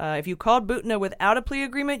 Congratulations. If you called Butina without a plea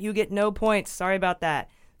agreement, you get no points. Sorry about that.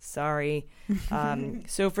 Sorry.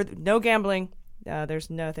 So for no gambling, there's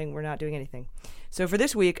nothing. We're not doing anything. So for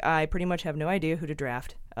this week, I pretty much have no idea who to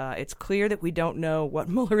draft. It's clear that we don't know what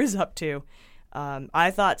Mueller is up to.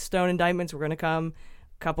 I thought Stone indictments were going to come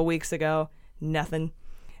a couple weeks ago. Nothing.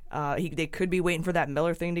 They could be waiting for that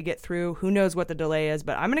Miller thing to get through. Who knows what the delay is,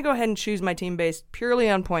 but I'm going to go ahead and choose my team based purely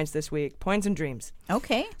on points this week. Points and dreams.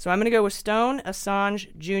 Okay. So I'm going to go with Stone,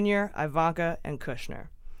 Assange, Jr., Ivanka, and Kushner.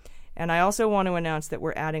 And I also want to announce that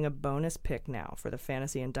we're adding a bonus pick now for the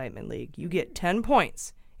Fantasy Indictment League. You get 10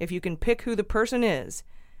 points if you can pick who the person is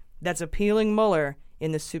that's appealing Mueller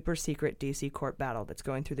in the super secret D.C. court battle that's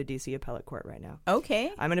going through the D.C. appellate court right now.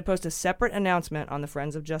 Okay. I'm going to post a separate announcement on the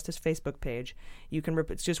Friends of Justice Facebook page. You can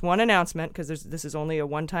it's just one announcement because this is only a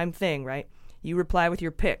one-time thing, right? You reply with your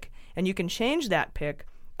pick, and you can change that pick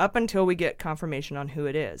up until we get confirmation on who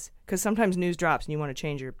it is, because sometimes news drops and you want to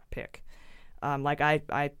change your pick.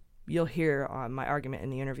 You'll hear my argument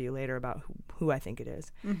in the interview later about who I think it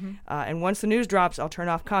is. Mm-hmm. And once the news drops, I'll turn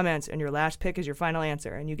off comments, and your last pick is your final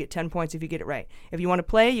answer, and you get 10 points if you get it right. If you want to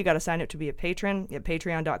play, you got to sign up to be a patron at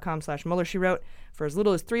patreon.com/MuellerSheWrote for as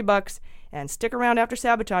little as $3, and stick around after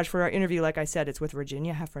Sabotage for our interview. Like I said, it's with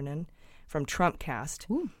Virginia Heffernan from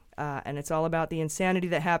Trumpcast. And it's all about the insanity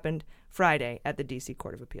that happened Friday at the D.C.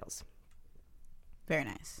 Court of Appeals. Very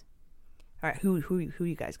nice. All right, who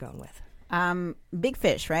you guys going with? Big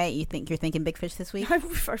Fish, right? You're thinking Big Fish this week?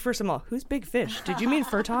 First of all, who's Big Fish? Did you mean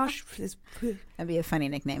Fertosh? That'd be a funny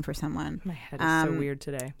nickname for someone. My head is so weird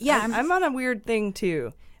today. Yeah, I'm on a weird thing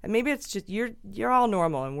too. And maybe it's just you're all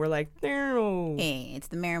normal, and we're like, no. Hey, it's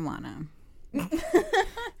the marijuana.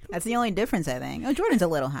 That's the only difference, I think. Oh, Jordan's a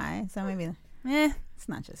little high, so maybe. It's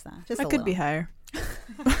not just that. Just I a could little. be higher.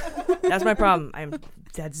 That's my problem. I'm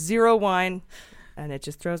at 0 wine. And it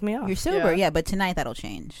just throws me off. You're sober, yeah, but tonight that'll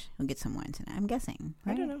change. We'll get some wine tonight, I'm guessing.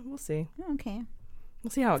 Right? I don't know. We'll see. Okay.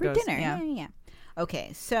 We'll see how it For goes. dinner, yeah.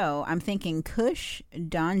 Okay, so I'm thinking Kush,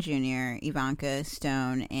 Don Jr., Ivanka,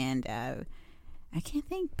 Stone, and I can't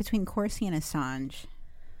think between Corsi and Assange.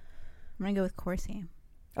 I'm going to go with Corsi.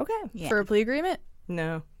 Okay. Yeah. For a plea agreement?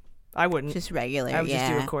 No, I wouldn't. Just regular, I would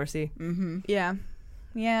just do a Corsi. Mm-hmm.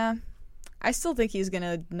 Yeah. I still think he's going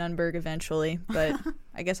to Nunberg eventually, but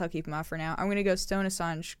I guess I'll keep him off for now. I'm going to go Stone,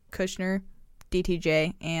 Assange, Kushner,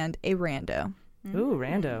 DTJ, and a rando. Ooh,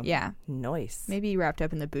 rando. Yeah. Nice. Maybe wrapped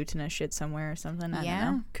up in the Butina shit somewhere or something. I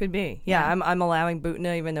don't know. Could be. Yeah, I'm allowing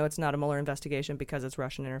Butina, even though it's not a Mueller investigation, because it's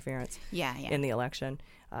Russian interference in the election.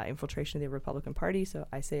 Infiltration of the Republican Party, so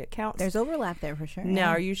I say it counts. There's overlap there for sure. Now,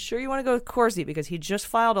 are you sure you want to go with Corsi? Because he just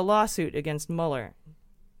filed a lawsuit against Mueller.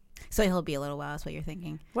 So he'll be a little while, is what you're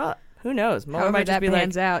thinking. Well, who knows? Mueller However might just that be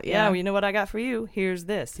pans like, out, well, you know what I got for you? Here's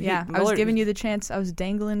this. Yeah, I was giving you the chance. I was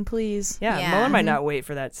dangling, please. Yeah, Mueller might not wait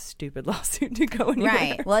for that stupid lawsuit to go anywhere.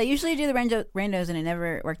 Right. Well, I usually do the randos, and it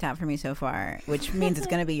never worked out for me so far, which means it's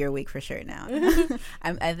going to be your week for sure now.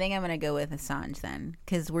 I think I'm going to go with Assange then,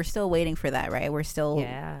 because we're still waiting for that, right? We're still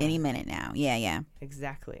any minute now. Yeah.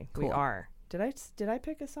 Exactly. Cool. We are. Did I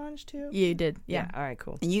pick Assange too? You did. Yeah. All right,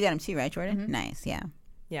 cool. And you got him too, right, Jordan? Mm-hmm. Nice, yeah.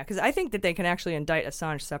 Yeah, because I think that they can actually indict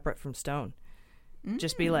Assange separate from Stone.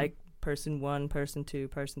 Just be like person 1, person 2,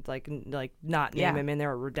 person like not name him in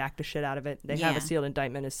there or redact the shit out of it. They have a sealed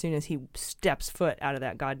indictment as soon as he steps foot out of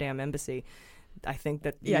that goddamn embassy. I think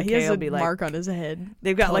that he has will a be like, mark on his head.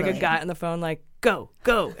 They've got like a guy on the phone like go,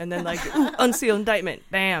 and then like unseal indictment,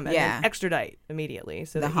 bam, and then extradite immediately.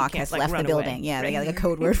 So the that hawk he can't, has left the building. Away. Yeah, they got like a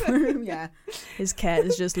code word for him. Yeah, his cat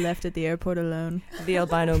is just left at the airport alone. The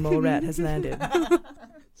albino mole rat has landed.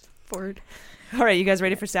 Ford. All right, you guys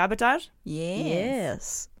ready for sabotage?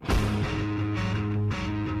 Yes.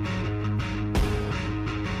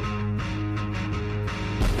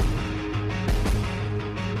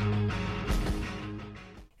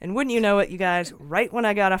 And wouldn't you know it, you guys, right when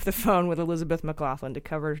I got off the phone with Elizabeth McLaughlin to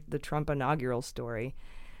cover the Trump inaugural story,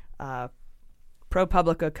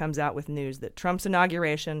 ProPublica comes out with news that Trump's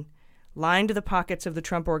inauguration lined the pockets of the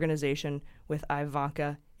Trump organization with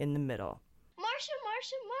Ivanka in the middle.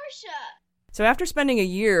 Marsha. So after spending a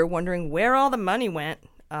year wondering where all the money went,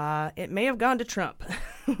 it may have gone to Trump,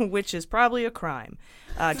 which is probably a crime.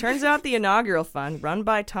 Turns out the inaugural fund, run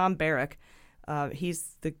by Tom Barrack,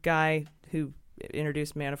 he's the guy who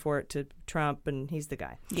introduced Manafort to Trump, and he's the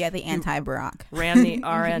guy. Yeah, the anti-Barack. Ran the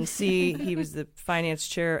RNC. He was the finance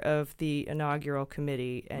chair of the inaugural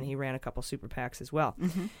committee, and he ran a couple super PACs as well.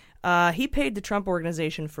 Mm-hmm. He paid the Trump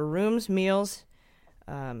organization for rooms, meals.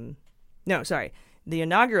 The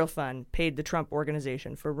inaugural fund paid the Trump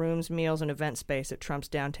organization for rooms, meals, and event space at Trump's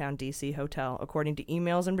downtown D.C. hotel, according to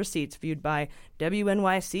emails and receipts viewed by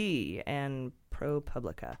WNYC and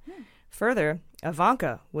ProPublica. Further,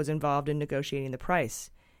 Ivanka was involved in negotiating the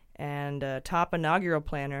price, and a top inaugural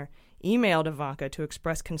planner emailed Ivanka to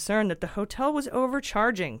express concern that the hotel was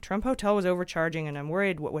overcharging. Trump Hotel was overcharging, and I'm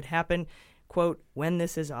worried what would happen, quote, when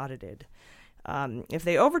this is audited. If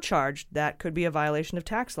they overcharged, that could be a violation of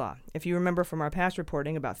tax law. If you remember from our past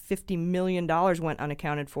reporting, about $50 million went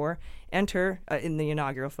unaccounted for. Enter, in the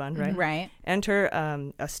inaugural fund, right? Right. Enter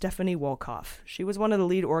a Stephanie Wolkoff. She was one of the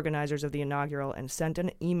lead organizers of the inaugural and sent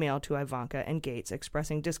an email to Ivanka and Gates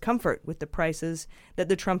expressing discomfort with the prices that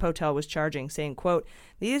the Trump Hotel was charging, saying, quote,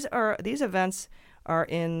 these events are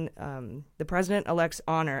in the president-elect's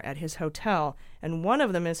honor at his hotel, and one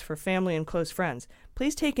of them is for family and close friends.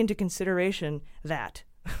 Please take into consideration that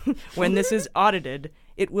when this is audited,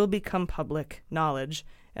 it will become public knowledge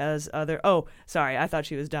as other... Oh, sorry, I thought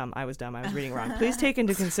she was dumb. I was dumb. I was reading wrong. Please take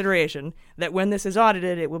into consideration that when this is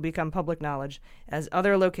audited, it will become public knowledge as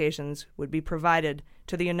other locations would be provided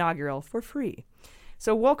to the inaugural for free.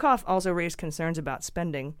 So Wolkoff also raised concerns about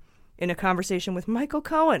spending in a conversation with Michael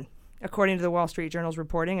Cohen, according to the Wall Street Journal's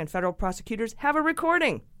reporting, and federal prosecutors have a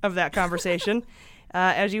recording of that conversation,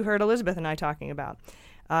 as you heard Elizabeth and I talking about.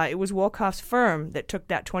 It was Wolkoff's firm that took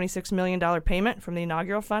that $26 million payment from the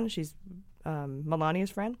inaugural fund. She's Melania's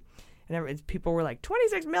friend. And people were like,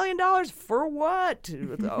 $26 million for what?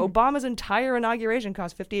 Obama's entire inauguration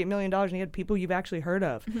cost $58 million, and he had people you've actually heard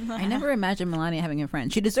of. I never imagined Melania having a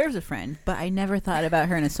friend. She deserves a friend, but I never thought about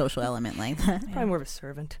her in a social element like that. Probably more of a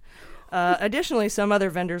servant. Additionally, some other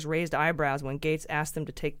vendors raised eyebrows when Gates asked them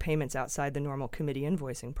to take payments outside the normal committee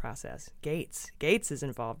invoicing process. Gates is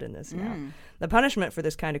involved in this now. The punishment for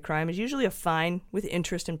this kind of crime is usually a fine with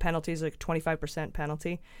interest and penalties, like a 25%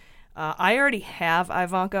 penalty. I already have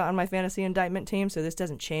Ivanka on my fantasy indictment team, so this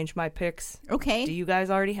doesn't change my picks. Okay. Do you guys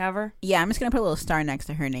already have her? Yeah, I'm just going to put a little star next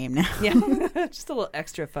to her name now. Yeah, just a little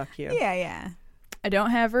extra fuck you. Yeah. I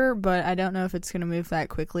don't have her, but I don't know if it's going to move that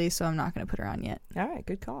quickly, so I'm not going to put her on yet. All right,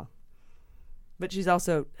 good call. But she's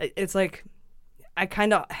also, it's like, I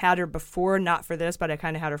kind of had her before, not for this, but I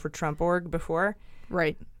kind of had her for Trump.org before.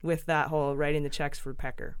 Right. With that whole writing the checks for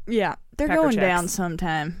Pecker. Yeah, they're Pecker going checks. down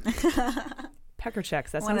sometime. Pecker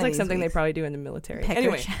checks. That One sounds of like these something weeks. they probably do in the military. Pecker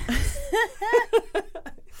Anyway. checks.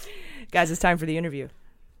 Guys, it's time for the interview.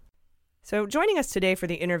 So joining us today for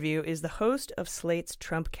the interview is the host of Slate's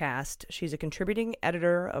Trumpcast. She's a contributing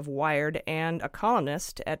editor of Wired and a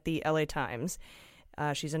columnist at the LA Times.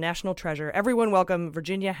 She's a national treasure. Everyone welcome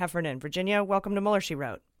Virginia Heffernan. Virginia, welcome to Mueller, She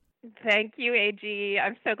Wrote. Thank you, AG.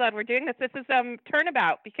 I'm so glad we're doing this. This is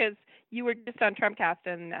turnabout because you were just on Trumpcast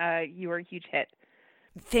and you were a huge hit.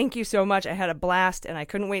 Thank you so much. I had a blast, and I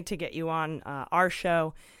couldn't wait to get you on our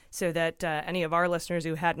show so that any of our listeners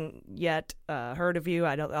who hadn't yet heard of you,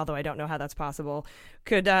 although I don't know how that's possible,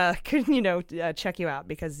 could check you out,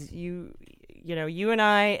 because you and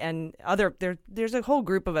I and there's a whole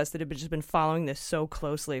group of us that have just been following this so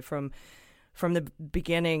closely from the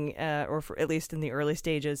beginning, or at least in the early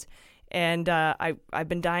stages. And I've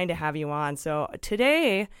been dying to have you on. So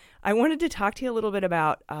today I wanted to talk to you a little bit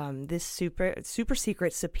about this super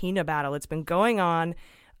secret subpoena battle. It's been going on.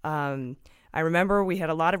 I remember we had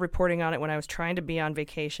a lot of reporting on it when I was trying to be on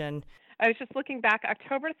vacation. I was just looking back.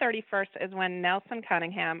 October 31st is when Nelson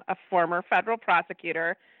Cunningham, a former federal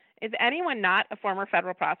prosecutor — is anyone not a former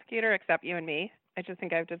federal prosecutor except you and me? I just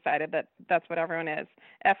think I've decided that that's what everyone is,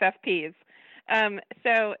 FFPs.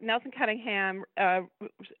 So Nelson Cunningham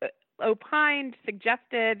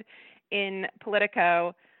suggested in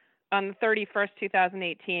Politico on the 31st,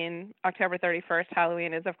 2018, October 31st,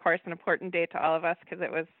 Halloween is, of course, an important date to all of us because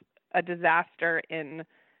it was a disaster in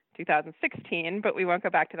 2016, but we won't go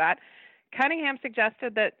back to that. Cunningham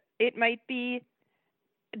suggested that it might be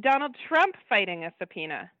Donald Trump fighting a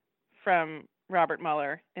subpoena from Robert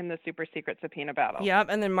Mueller in the super secret subpoena battle. Yep,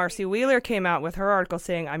 and then Marcy Wheeler came out with her article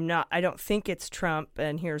saying, I don't think it's Trump,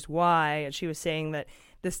 and here's why. And she was saying that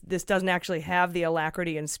this doesn't actually have the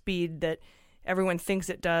alacrity and speed that everyone thinks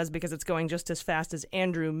it does, because it's going just as fast as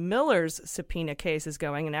Andrew Miller's subpoena case is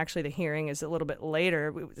going, and actually the hearing is a little bit later.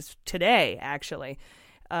 It was today, actually,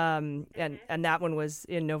 and that one was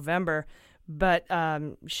in November. But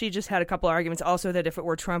she just had a couple of arguments also that if it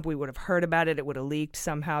were Trump, we would have heard about it. It would have leaked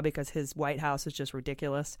somehow because his White House is just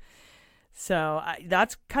ridiculous. So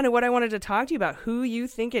that's kind of what I wanted to talk to you about, who you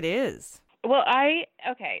think it is. Well,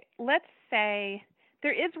 let's say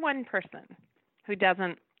there is one person who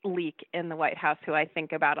doesn't leak in the White House who I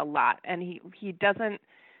think about a lot. And he doesn't,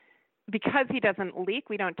 because he doesn't leak,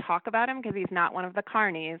 we don't talk about him because he's not one of the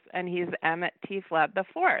carnies, and he's Emmett T. Flood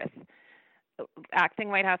IV, acting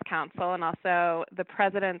White House counsel, and also the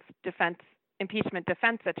president's impeachment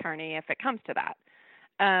defense attorney if it comes to that.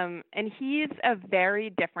 And he's a very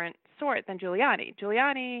different sort than Giuliani.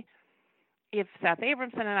 Giuliani, if Seth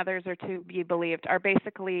Abramson and others are to be believed, are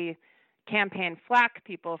basically campaign flack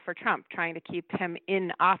people for Trump, trying to keep him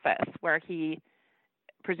in office where he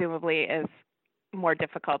presumably is more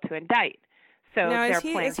difficult to indict. So now,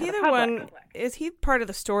 is he part of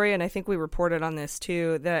the story? And I think we reported on this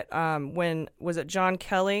too, that when was it John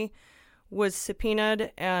Kelly was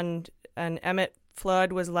subpoenaed and Emmett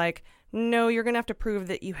Flood was like, no, you're going to have to prove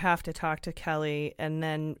that you have to talk to Kelly. And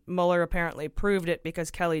then Mueller apparently proved it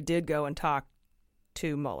because Kelly did go and talk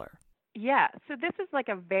to Mueller. Yeah, so this is like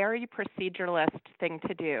a very proceduralist thing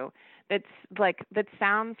to do. That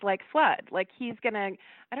sounds like Flood. Like he's gonna.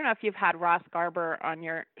 I don't know if you've had Ross Garber on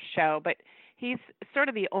your show, but he's sort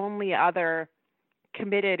of the only other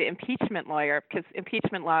committed impeachment lawyer, because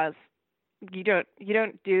impeachment laws, you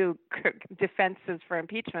don't do defenses for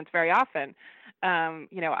impeachments very often.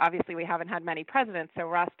 Obviously we haven't had many presidents, so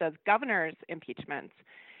Ross does governors' impeachments,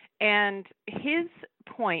 and his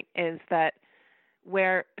point is that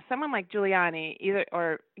where someone like Giuliani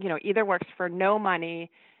either works for no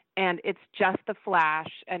money and it's just the flash,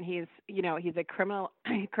 and he's a criminal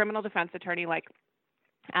defense attorney like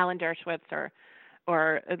Alan Dershowitz or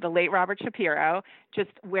or the late Robert Shapiro,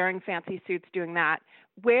 just wearing fancy suits doing that,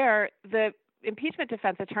 where the impeachment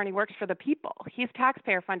defense attorney works for the people. He's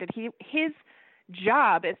taxpayer funded. His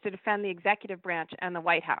job is to defend the executive branch and the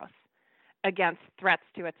White House against threats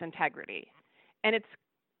to its integrity. And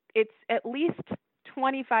it's at least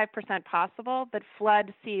 25% possible that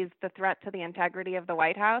Flood sees the threat to the integrity of the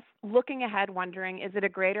White House, looking ahead, wondering, is it a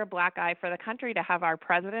greater black eye for the country to have our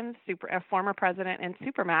president, a former president in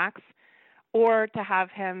Supermax, or to have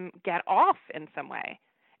him get off in some way?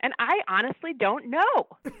 And I honestly don't know.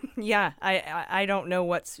 Yeah, I don't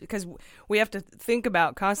know because we have to think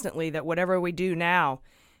about constantly that whatever we do now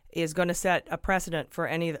is going to set a precedent for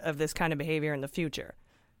any of this kind of behavior in the future.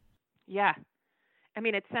 Yeah. I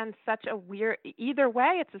mean, it sends such a weird, either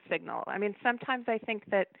way, it's a signal. I mean, sometimes I think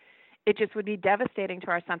that it just would be devastating to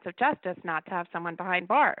our sense of justice not to have someone behind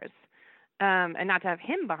bars, and not to have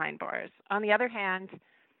him behind bars. On the other hand,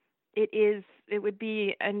 it would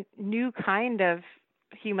be a new kind of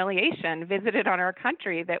humiliation visited on our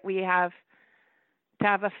country that we have to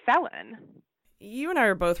have a felon. You and I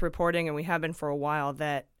are both reporting, and we have been for a while,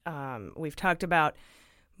 that we've talked about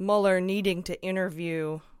Mueller needing to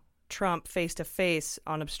interview Trump face-to-face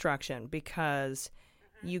on obstruction because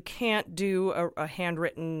you can't do a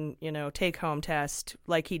handwritten, take-home test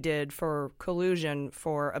like he did for collusion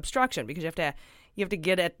for obstruction, because you have to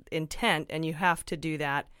get at intent, and you have to do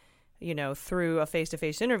that, through a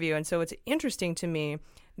face-to-face interview. And so it's interesting to me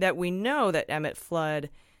that we know that Emmett Flood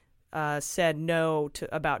said no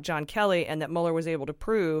about John Kelly, and that Mueller was able to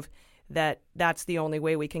prove that that's the only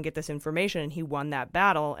way we can get this information, and he won that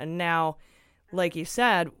battle. And now, like you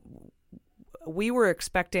said,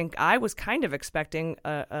 I was kind of expecting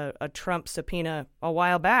a Trump subpoena a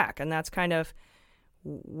while back, and that's kind of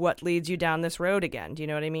what leads you down this road again. Do you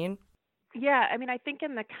know what I mean? Yeah, I mean, I think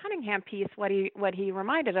in the Cunningham piece, what he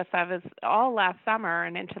reminded us of is all last summer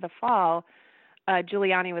and into the fall,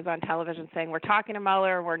 Giuliani was on television saying, we're talking to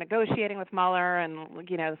Mueller, we're negotiating with Mueller, and,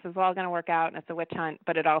 this is all going to work out, and it's a witch hunt,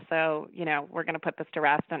 but it also, we're going to put this to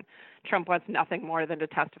rest, and Trump wants nothing more than to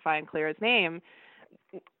testify and clear his name,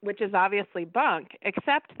 which is obviously bunk,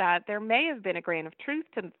 except that there may have been a grain of truth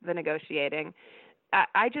to the negotiating.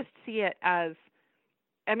 I just see it as,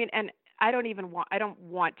 and I don't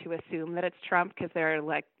want to assume that it's Trump, because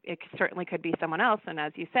it certainly could be someone else. And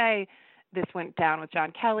as you say, this went down with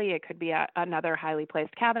John Kelly. It could be another highly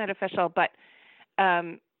placed cabinet official. But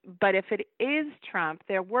if it is Trump,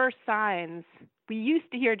 there were signs. We used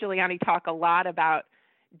to hear Giuliani talk a lot about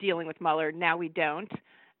dealing with Mueller. Now we don't.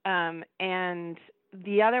 And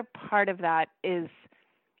the other part of that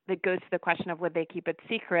that goes to the question of would they keep it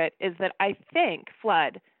secret, is that I think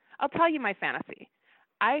Flood, I'll tell you my fantasy.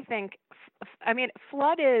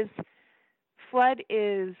 Flood is,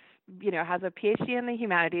 has a PhD in the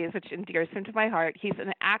humanities, which endears him to my heart. He's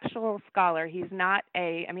an actual scholar. He's not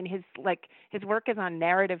his work is on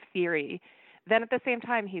narrative theory. Then at the same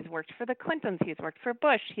time, he's worked for the Clintons. He's worked for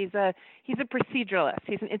Bush. He's a proceduralist.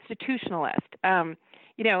 He's an institutionalist.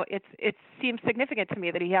 It seems significant to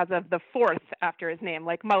me that he has the fourth after his name,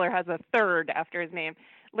 like Mueller has a third after his name.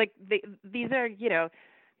 These are,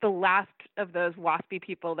 the last of those waspy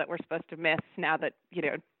people that we're supposed to miss now that,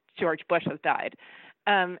 George Bush has died.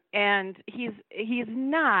 And he's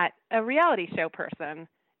not a reality show person.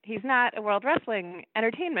 He's not a World Wrestling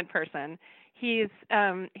Entertainment person. He's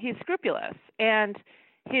scrupulous, and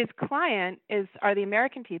his client are the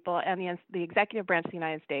American people and the executive branch of the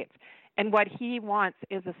United States. And what he wants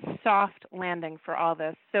is a soft landing for all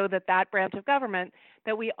this, so that branch of government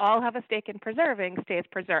that we all have a stake in preserving stays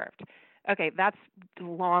preserved. Okay, that's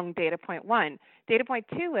long data point one. Data point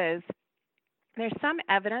two is there's some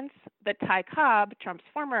evidence that Ty Cobb, Trump's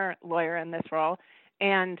former lawyer in this role,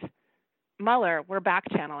 and Mueller were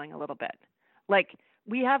back-channeling a little bit.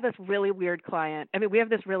 We have this really weird client. We have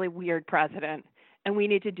this really weird president, and we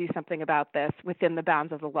need to do something about this within the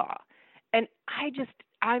bounds of the law. And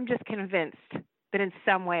I'm just convinced that in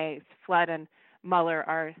some ways Flood and Mueller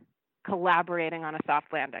are collaborating on a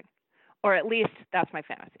soft landing, or at least that's my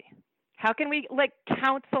fantasy. How can we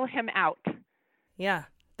counsel him out? Yeah,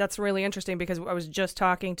 that's really interesting, because I was just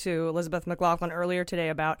talking to Elizabeth McLaughlin earlier today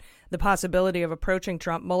about the possibility of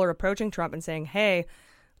Mueller approaching Trump and saying, hey,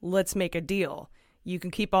 let's make a deal. You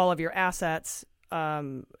can keep all of your assets,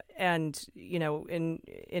 and, in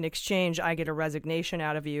exchange, I get a resignation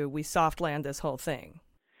out of you. We soft land this whole thing.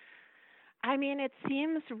 It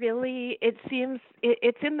seems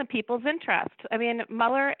it's in the people's interest.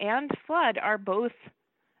 Mueller and Flood are both,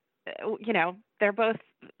 they're both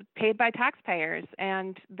paid by taxpayers,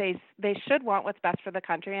 and they should want what's best for the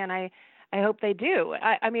country, and I hope they do.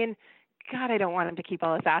 God, I don't want him to keep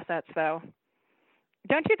all his assets, though.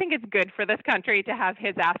 don't you think it's good for this country to have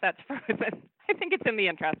his assets frozen? I think it's in the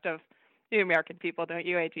interest of the American people, don't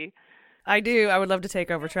you, AG? I do. I would love to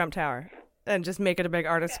take over Trump Tower and just make it a big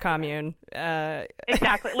artist commune.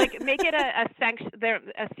 Exactly. Like make it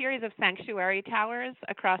a series of sanctuary towers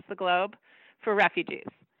across the globe for refugees.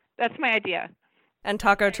 That's my idea. And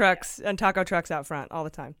taco trucks out front all the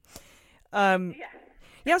time.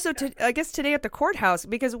 Yeah. So I guess today at the courthouse,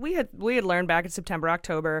 because we had learned back in September,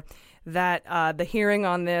 October that the hearing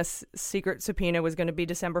on this secret subpoena was going to be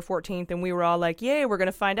December 14th, and we were all like, "Yay, we're going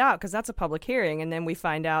to find out," because that's a public hearing. And then we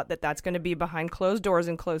find out that that's going to be behind closed doors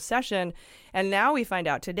in closed session. And now we find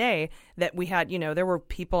out today that we had, there were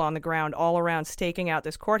people on the ground all around staking out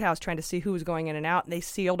this courthouse trying to see who was going in and out. And they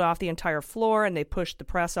sealed off the entire floor, and they pushed the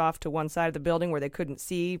press off to one side of the building where they couldn't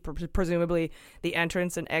see, presumably, the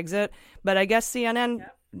entrance and exit. But I guess CNN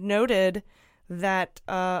noted that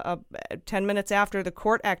 10 minutes after the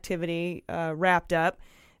court activity wrapped up,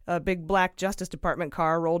 a big black Justice Department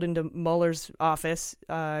car rolled into Mueller's office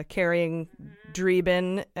carrying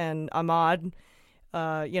Dreeben and Ahmad,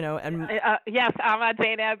 yes, Ahmad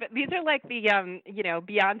Zainab. These are like the,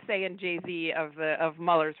 Beyonce and Jay-Z of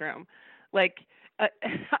Mueller's room. Like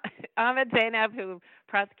Ahmad Zainab, who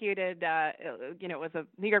prosecuted, was a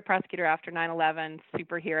New York prosecutor after 9/11,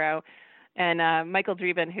 superhero. And Michael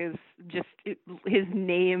Dreeben, who's just, his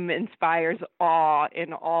name inspires awe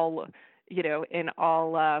in all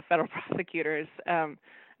federal prosecutors.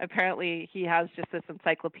 Apparently, he has just this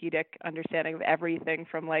encyclopedic understanding of everything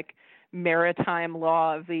from like maritime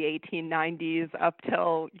law of the 1890s up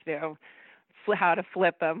till how to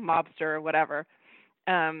flip a mobster or whatever.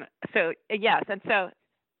 So yes, and so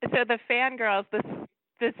the fangirls,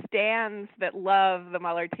 the stands that love the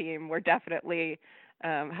Mueller team were definitely.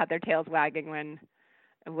 Had their tails wagging when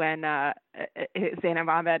Zainab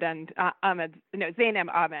Ahmed and Zainab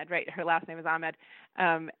Ahmed, right? Her last name is Ahmed,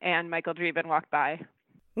 and Michael Dreeben walked by.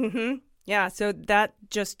 Mm-hmm. Yeah. So that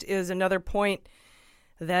just is another point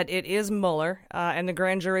that it is Mueller, and the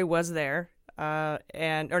grand jury was there,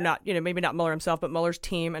 maybe not Mueller himself, but Mueller's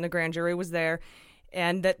team and the grand jury was there,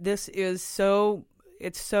 and that this is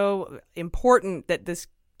it's so important that this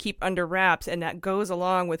keep under wraps, and that goes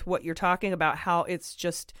along with what you're talking about, how it's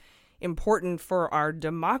just important for our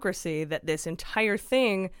democracy that this entire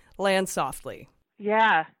thing lands softly.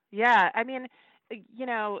 Yeah. I mean,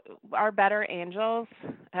 our better angels,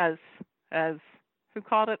 as who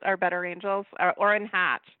called it, our better angels, Orrin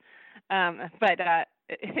Hatch,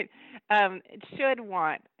 it should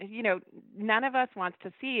want, none of us wants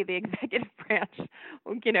to see the executive branch,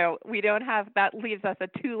 we don't have, that leaves us a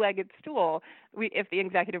two-legged stool if the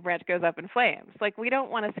executive branch goes up in flames. Like, we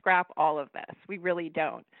don't want to scrap all of this. We really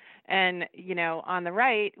don't. And, on the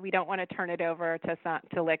right, we don't want to turn it over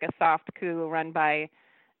to like a soft coup run by,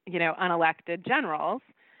 unelected generals.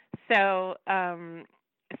 So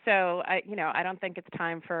I don't think it's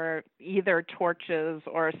time for either torches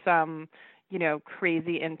or some,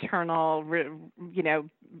 crazy internal,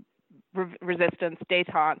 resistance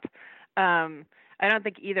détente. I don't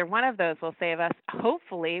think either one of those will save us.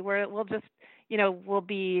 Hopefully, we'll just, we'll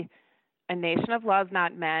be a nation of laws,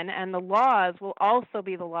 not men, and the laws will also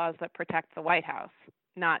be the laws that protect the White House,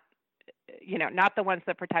 not the ones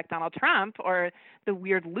that protect Donald Trump or the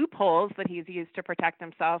weird loopholes that he's used to protect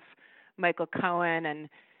himself, Michael Cohen, and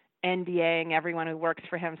NDAing everyone who works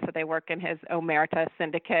for him so they work in his Omerta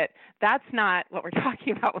syndicate. That's not what we're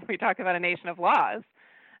talking about when we talk about a nation of laws.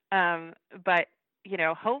 But,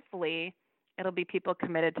 hopefully it'll be people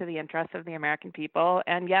committed to the interests of the American people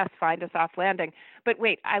and, yes, find a soft landing. But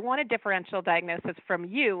wait, I want a differential diagnosis from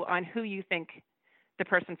you on who you think the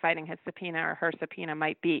person fighting his subpoena or her subpoena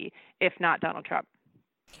might be, if not Donald Trump.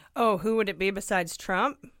 Oh, who would it be besides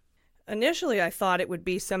Trump? Initially, I thought it would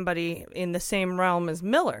be somebody in the same realm as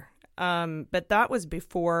Miller, but that was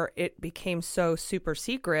before it became so super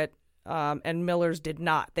secret, and Miller's did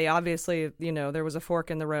not. They obviously, there was a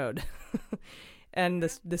fork in the road, and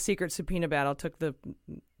the secret subpoena battle took the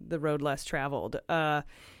road less traveled.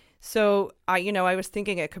 So I was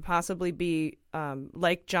thinking it could possibly be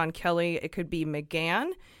like John Kelly. It could be McGahn,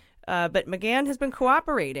 but McGahn has been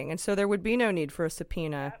cooperating, and so there would be no need for a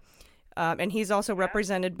subpoena. And he's also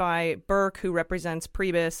represented by Burke, who represents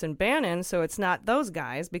Priebus and Bannon, so it's not those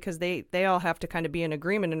guys because they all have to kind of be in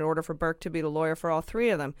agreement in order for Burke to be the lawyer for all three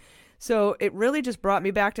of them. So it really just brought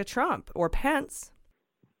me back to Trump or Pence.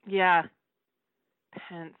 Yeah,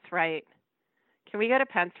 Pence, right. Can we go to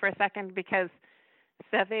Pence for a second? Because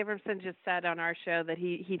Seth Abramson just said on our show that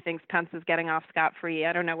he thinks Pence is getting off scot-free.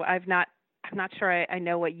 I don't know. I'm not sure I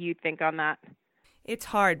know what you think on that. It's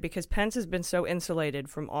hard because Pence has been so insulated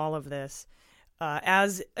from all of this.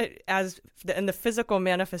 And the physical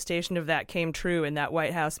manifestation of that came true in that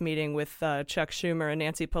White House meeting with Chuck Schumer and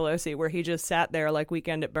Nancy Pelosi, where he just sat there like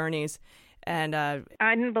Weekend at Bernie's. And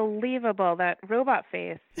unbelievable, that robot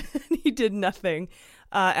face. He did nothing.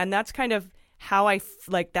 And that's kind of how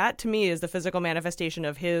that to me is the physical manifestation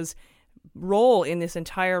of his role in this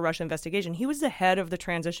entire Russia investigation. He was the head of the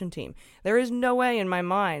transition team. There is no way in my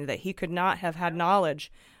mind that he could not have had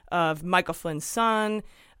knowledge of Michael Flynn's son,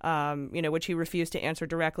 which he refused to answer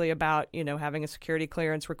directly about, having a security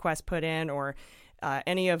clearance request put in, or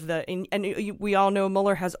any of the, and we all know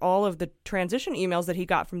Mueller has all of the transition emails that he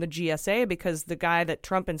got from the GSA because the guy that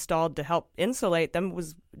Trump installed to help insulate them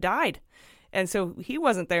died. And so he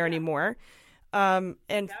wasn't there anymore.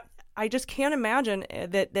 I just can't imagine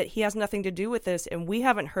that he has nothing to do with this, and we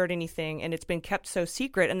haven't heard anything, and it's been kept so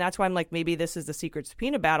secret. And that's why I'm like, maybe this is the secret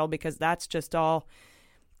subpoena battle, because that's just all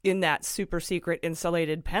in that super secret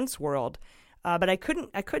insulated Pence world. But I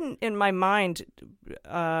couldn't in my mind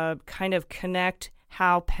kind of connect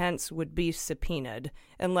how Pence would be subpoenaed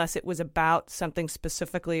unless it was about something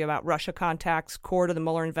specifically about Russia contacts core to the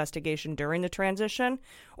Mueller investigation during the transition,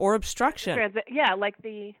 or obstruction. Yeah, like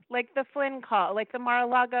the Flynn call, like the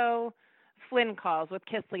Mar-a-Lago Flynn calls with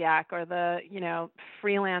Kislyak, or the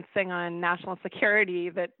freelancing on national security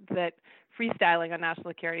that freestyling on national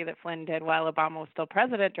security that Flynn did while Obama was still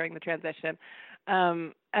president during the transition.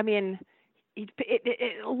 Let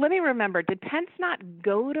me remember, did Pence not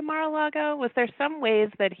go to Mar-a-Lago? Was there some ways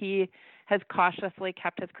that he has cautiously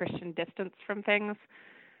kept his Christian distance from things,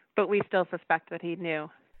 but we still suspect that he knew?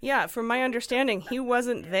 Yeah, from my understanding, he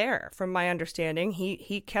wasn't there. From my understanding,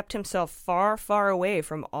 he kept himself far, far away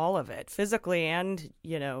from all of it, physically and,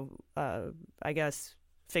 I guess,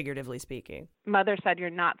 figuratively speaking. Mother said you're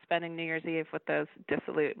not spending New Year's Eve with those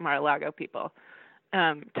dissolute Mar-a-Lago people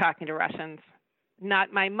talking to Russians.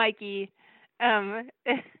 Not my Mikey.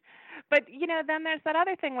 But, then there's that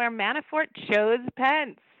other thing where Manafort chose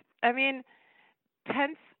Pence. I mean,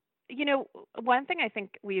 Pence, one thing I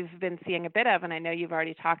think we've been seeing a bit of, and I know you've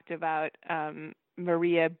already talked about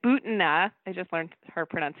Maria Butina, I just learned her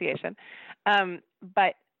pronunciation, is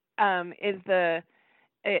the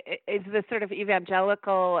sort of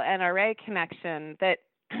evangelical NRA connection that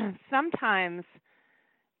sometimes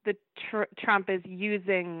Trump is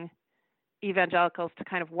using evangelicals to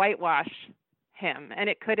kind of whitewash him. And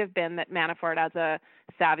it could have been that Manafort, as a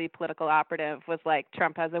savvy political operative, was like,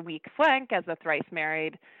 Trump has a weak flank as a thrice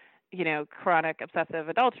married, chronic obsessive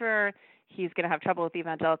adulterer. He's going to have trouble with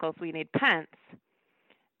evangelicals. We need Pence.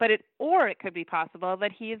 Or it could be possible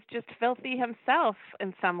that he's just filthy himself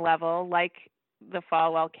in some level, like the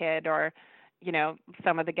Falwell kid or,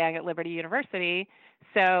 some of the gang at Liberty University.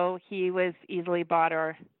 So he was easily bought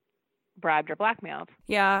or bribed or blackmailed.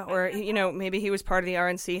 Yeah, or, maybe he was part of the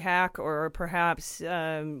RNC hack, or perhaps,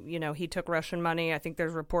 he took Russian money. I think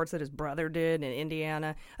there's reports that his brother did in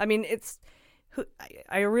Indiana. I mean,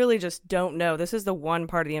 I really just don't know. This is the one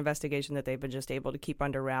part of the investigation that they've been just able to keep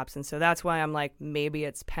under wraps. And so that's why I'm like, maybe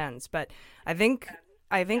it's Pence. But I think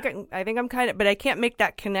I'm kind of, but I can't make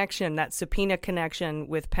that connection, that subpoena connection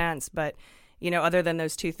with Pence. But, other than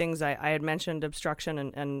those two things I had mentioned, obstruction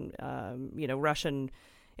and Russian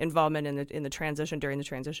involvement in the transition, during the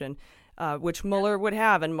transition, which Mueller would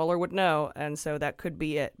have and Mueller would know, and so that could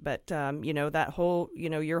be it. But that whole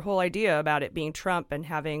your whole idea about it being Trump and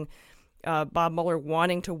having Bob Mueller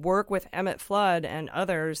wanting to work with Emmett Flood and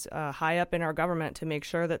others high up in our government to make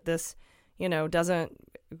sure that this doesn't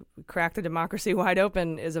crack the democracy wide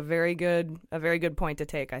open is a very good point to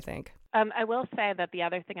take, I think. I will say that the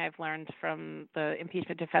other thing I've learned from the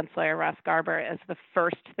impeachment defense lawyer Ross Garber is the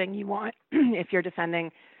first thing you want if you're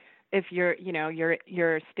defending, if you're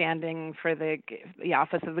standing for the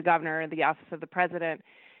office of the governor or the office of the president,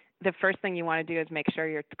 the first thing you want to do is make sure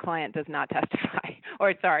your client does not testify,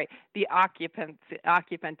 or the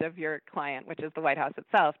occupant of your client, which is the White House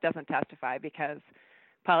itself, doesn't testify, because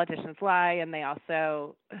politicians lie, and they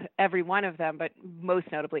also, every one of them, but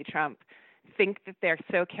most notably Trump, think that they're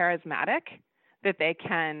so charismatic that they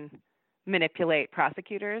can manipulate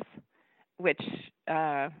prosecutors, which,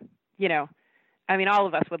 all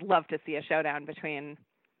of us would love to see a showdown between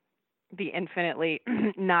the infinitely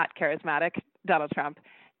not charismatic Donald Trump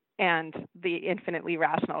and the infinitely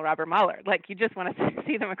rational Robert Mueller. Like, you just want to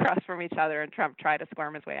see them across from each other and Trump try to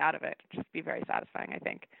squirm his way out of it. It'd just be very satisfying, I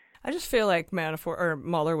think. I just feel like Manafort or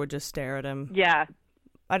Mueller would just stare at him. Yeah.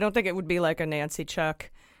 I don't think it would be like a Nancy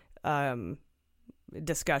Chuck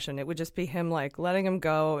discussion. It would just be him like letting him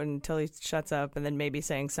go until he shuts up, and then maybe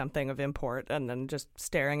saying something of import, and then just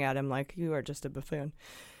staring at him like, you are just a buffoon.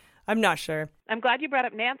 I'm not sure. I'm glad you brought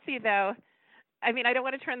up Nancy, though. I mean, I don't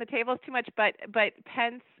want to turn the tables too much, but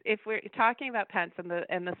Pence, if we're talking about Pence and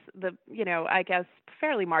the you know, I guess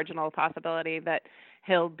fairly marginal possibility that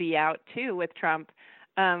he'll be out too with Trump,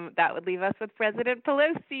 that would leave us with President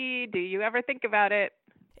Pelosi. Do you ever think about it?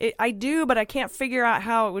 I do, but I can't figure out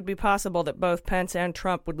how it would be possible that both Pence and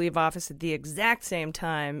Trump would leave office at the exact same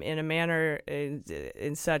time in a manner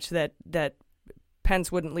in such that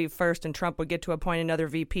Pence wouldn't leave first and Trump would get to appoint another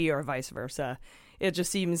VP or vice versa. It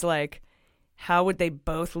just seems like, how would they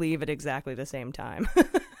both leave at exactly the same time?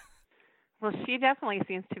 Well, she definitely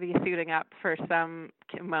seems to be suiting up for some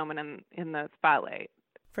moment in the spotlight.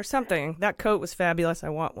 For something. That coat was fabulous. I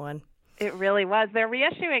want one. It really was. They're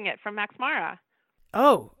reissuing it from Max Mara.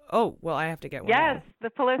 Oh, well, I have to get one. Yes, the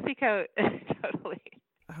Pelosi coat. Totally.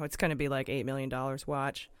 Oh, it's going to be like $8 million.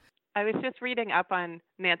 Watch. I was just reading up on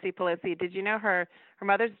Nancy Pelosi. Did you know her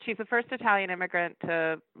she's the first Italian immigrant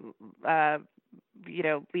to,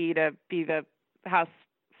 be the House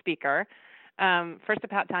Speaker, first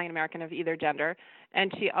Italian American of either gender.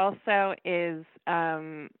 And she also is,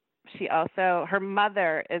 her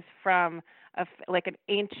mother is from an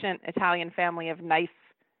ancient Italian family of knife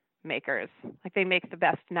makers. Like, they make the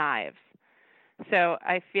best knives. So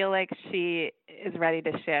I feel like she is ready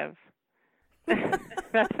to shiv.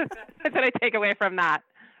 That's what I take away from that.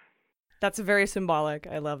 That's very symbolic.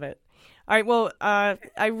 I love it. All right. Well,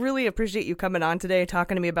 I really appreciate you coming on today,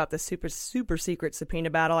 talking to me about the super, super secret subpoena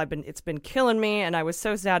battle. It's been killing me, and I was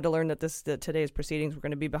so sad to learn that today's proceedings were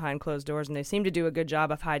going to be behind closed doors, and they seem to do a good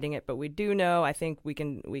job of hiding it. But we do know, I think we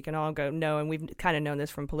can all know, and we've kind of known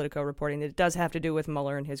this from Politico reporting, that it does have to do with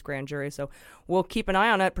Mueller and his grand jury. So we'll keep an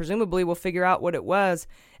eye on it. Presumably, we'll figure out what it was,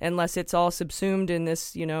 unless it's all subsumed in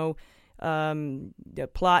this,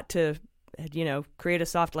 plot to, create a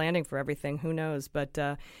soft landing for everything. Who knows? But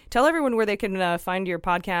tell everyone where they can find your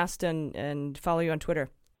podcast and follow you on Twitter.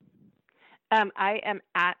 I am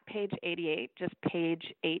at page 88, just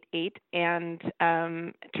page 88, and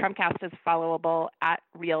Trumpcast is followable at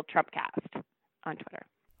Real Trumpcast on Twitter.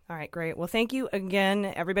 All right, great. Well, thank you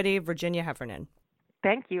again, everybody. Virginia Heffernan.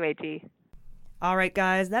 Thank you, AG. All right,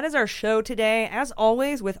 guys, that is our show today. As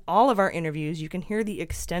always, with all of our interviews, you can hear the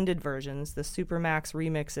extended versions, the Supermax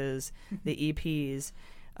remixes, the EPs,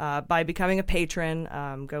 by becoming a patron,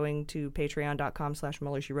 going to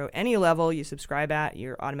patreon.com/Mueller, She Wrote. Any level you subscribe at,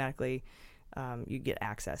 you're automatically, you get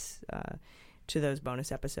access to those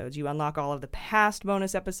bonus episodes. You unlock all of the past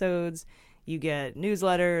bonus episodes. You get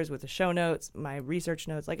newsletters with the show notes, my research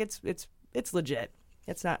notes. Like, it's legit.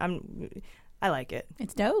 It's not. I like it.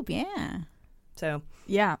 It's dope. Yeah. So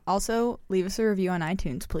yeah. Also, leave us a review on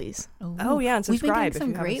iTunes, please. Oh yeah, and subscribe. We've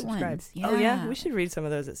been getting some great ones. Yeah. Oh yeah, we should read some of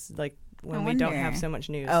those. It's like when we don't have so much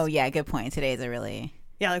news. Oh yeah, good point. Today's a really.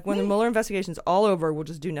 Yeah, like when the Mueller investigation's all over, we'll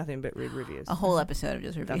just do nothing but read reviews. A whole episode of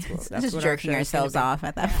just reviews. That's just jerking ourselves off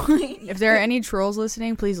at that point. If there are any trolls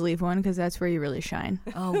listening, please leave one, because that's where you really shine.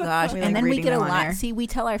 Oh gosh, and then we get a lot. See, we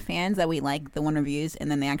tell our fans that we like the one reviews,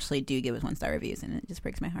 and then they actually do give us 1-star reviews, and it just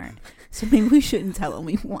breaks my heart. So maybe we shouldn't tell them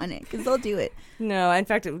we want it, because they'll do it. No, in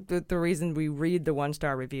fact, the reason we read the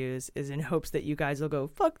 1-star reviews is in hopes that you guys will go,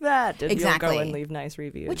 fuck that, and you'll go and leave nice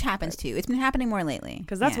reviews. Which happens too. It's been happening more lately.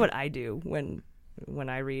 Because that's what I do when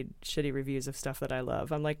I read shitty reviews of stuff that I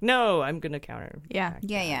love. I'm like, no, I'm going to counter. Yeah.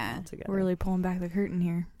 We're really pulling back the curtain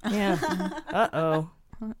here. Yeah. Uh-oh.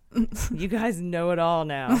 You guys know it all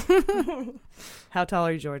now. How tall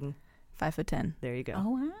are you, Jordan? 5'10". There you go. Oh,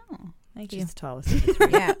 wow. Thank you. She's the tallest of the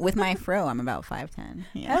three. Yeah, with my fro, I'm about 5'10".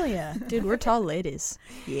 Yeah. Hell yeah. Dude, we're tall ladies.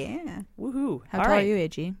 Yeah. Woohoo. How tall are you,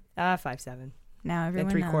 AG? 5'7". Now everyone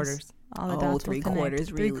and 3 knows. quarters. All the dots 3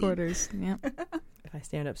 quarters, really. 3 quarters, yep. If I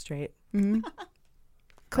stand up straight. Mm-hmm.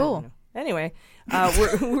 Cool. Anyway,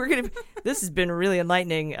 we're gonna. This has been a really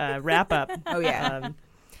enlightening wrap up. Oh yeah.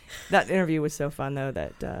 That interview was so fun though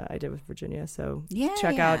that I did with Virginia. So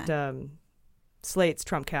check out Slate's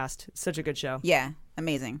Trumpcast. Such a good show. Yeah,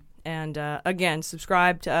 amazing. And again,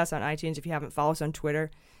 subscribe to us on iTunes if you haven't. Follow us on Twitter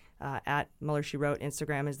at Mueller She Wrote.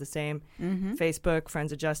 Instagram is the same. Mm-hmm. Facebook,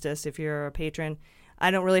 Friends of Justice. If you're a patron. I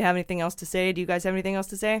don't really have anything else to say. Do you guys have anything else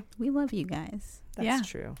to say? We love you guys. That's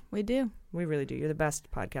true. We do. We really do. You're the best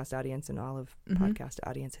podcast audience in all of podcast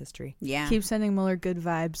audience history. Yeah. Keep sending Mueller good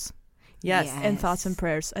vibes. Yes. And thoughts and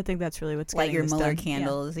prayers. I think that's really what's getting this your Mueller done.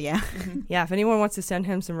 candles. Yeah. Yeah. If anyone wants to send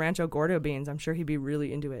him some Rancho Gordo beans, I'm sure he'd be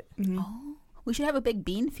really into it. Mm-hmm. Oh, we should have a big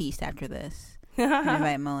bean feast after this.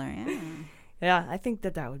 Invite Mueller. Yeah. Yeah, I think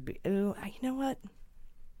that would be. Ooh, you know what?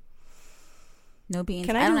 No beans.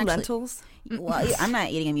 Can I do lentils? Well, I'm not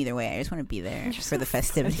eating them either way. I just want to be there for the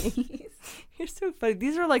festivities. You're so funny.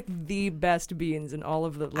 These are like the best beans in all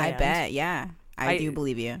of the land. I bet. Yeah, I do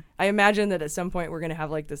believe you. I imagine that at some point we're gonna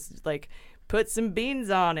have like this put some beans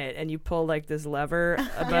on it, and you pull like this lever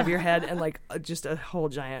above your head, and like just a whole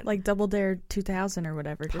giant like Double Dare 2000 or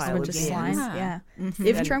whatever, just a bunch of beans. slime. Yeah. Mm-hmm.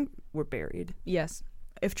 If And Trump, we're buried. yes,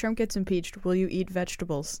 if Trump gets impeached, will you eat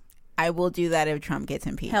vegetables? I will do that if Trump gets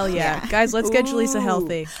impeached. Hell yeah. Guys, let's get Jaleesa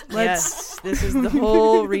healthy. Yes, this is the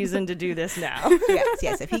whole reason to do this now.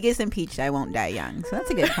 Yes. If he gets impeached, I won't die young. So that's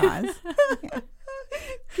a good cause. Yeah.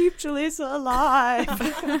 Keep Jaleesa alive.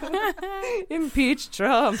 Impeach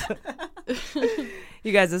Trump.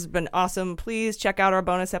 You guys, this has been awesome. Please check out our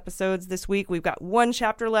bonus episodes this week. We've got one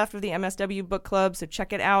chapter left of the MSW book club, so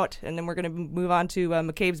check it out. And then we're going to move on to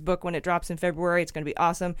McCabe's book when it drops in February. It's going to be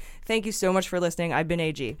awesome. Thank you so much for listening. I've been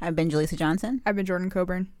AG. I've been Jaleesa Johnson. I've been Jordan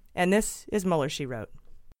Coburn. And this is Mueller, She Wrote.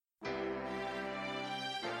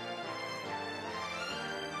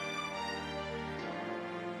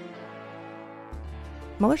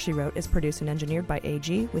 Mueller, She Wrote is produced and engineered by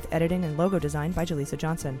AG with editing and logo design by Jaleesa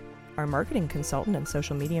Johnson. Our marketing consultant and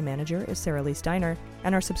social media manager is Sarah Lee Steiner,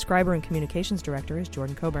 and our subscriber and communications director is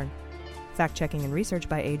Jordan Coburn. Fact-checking and research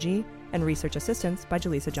by AG, and research assistance by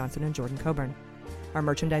Jaleesa Johnson and Jordan Coburn. Our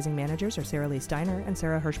merchandising managers are Sarah Lee Steiner and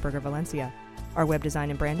Sarah Hirschberger Valencia. Our web design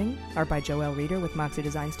and branding are by Joelle Reeder with Moxie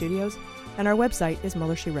Design Studios, and our website is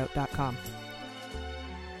MuellerSheWrote.com.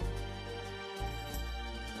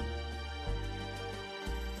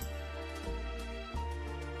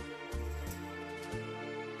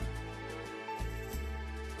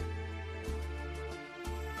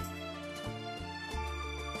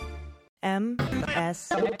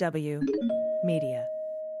 MSW Media.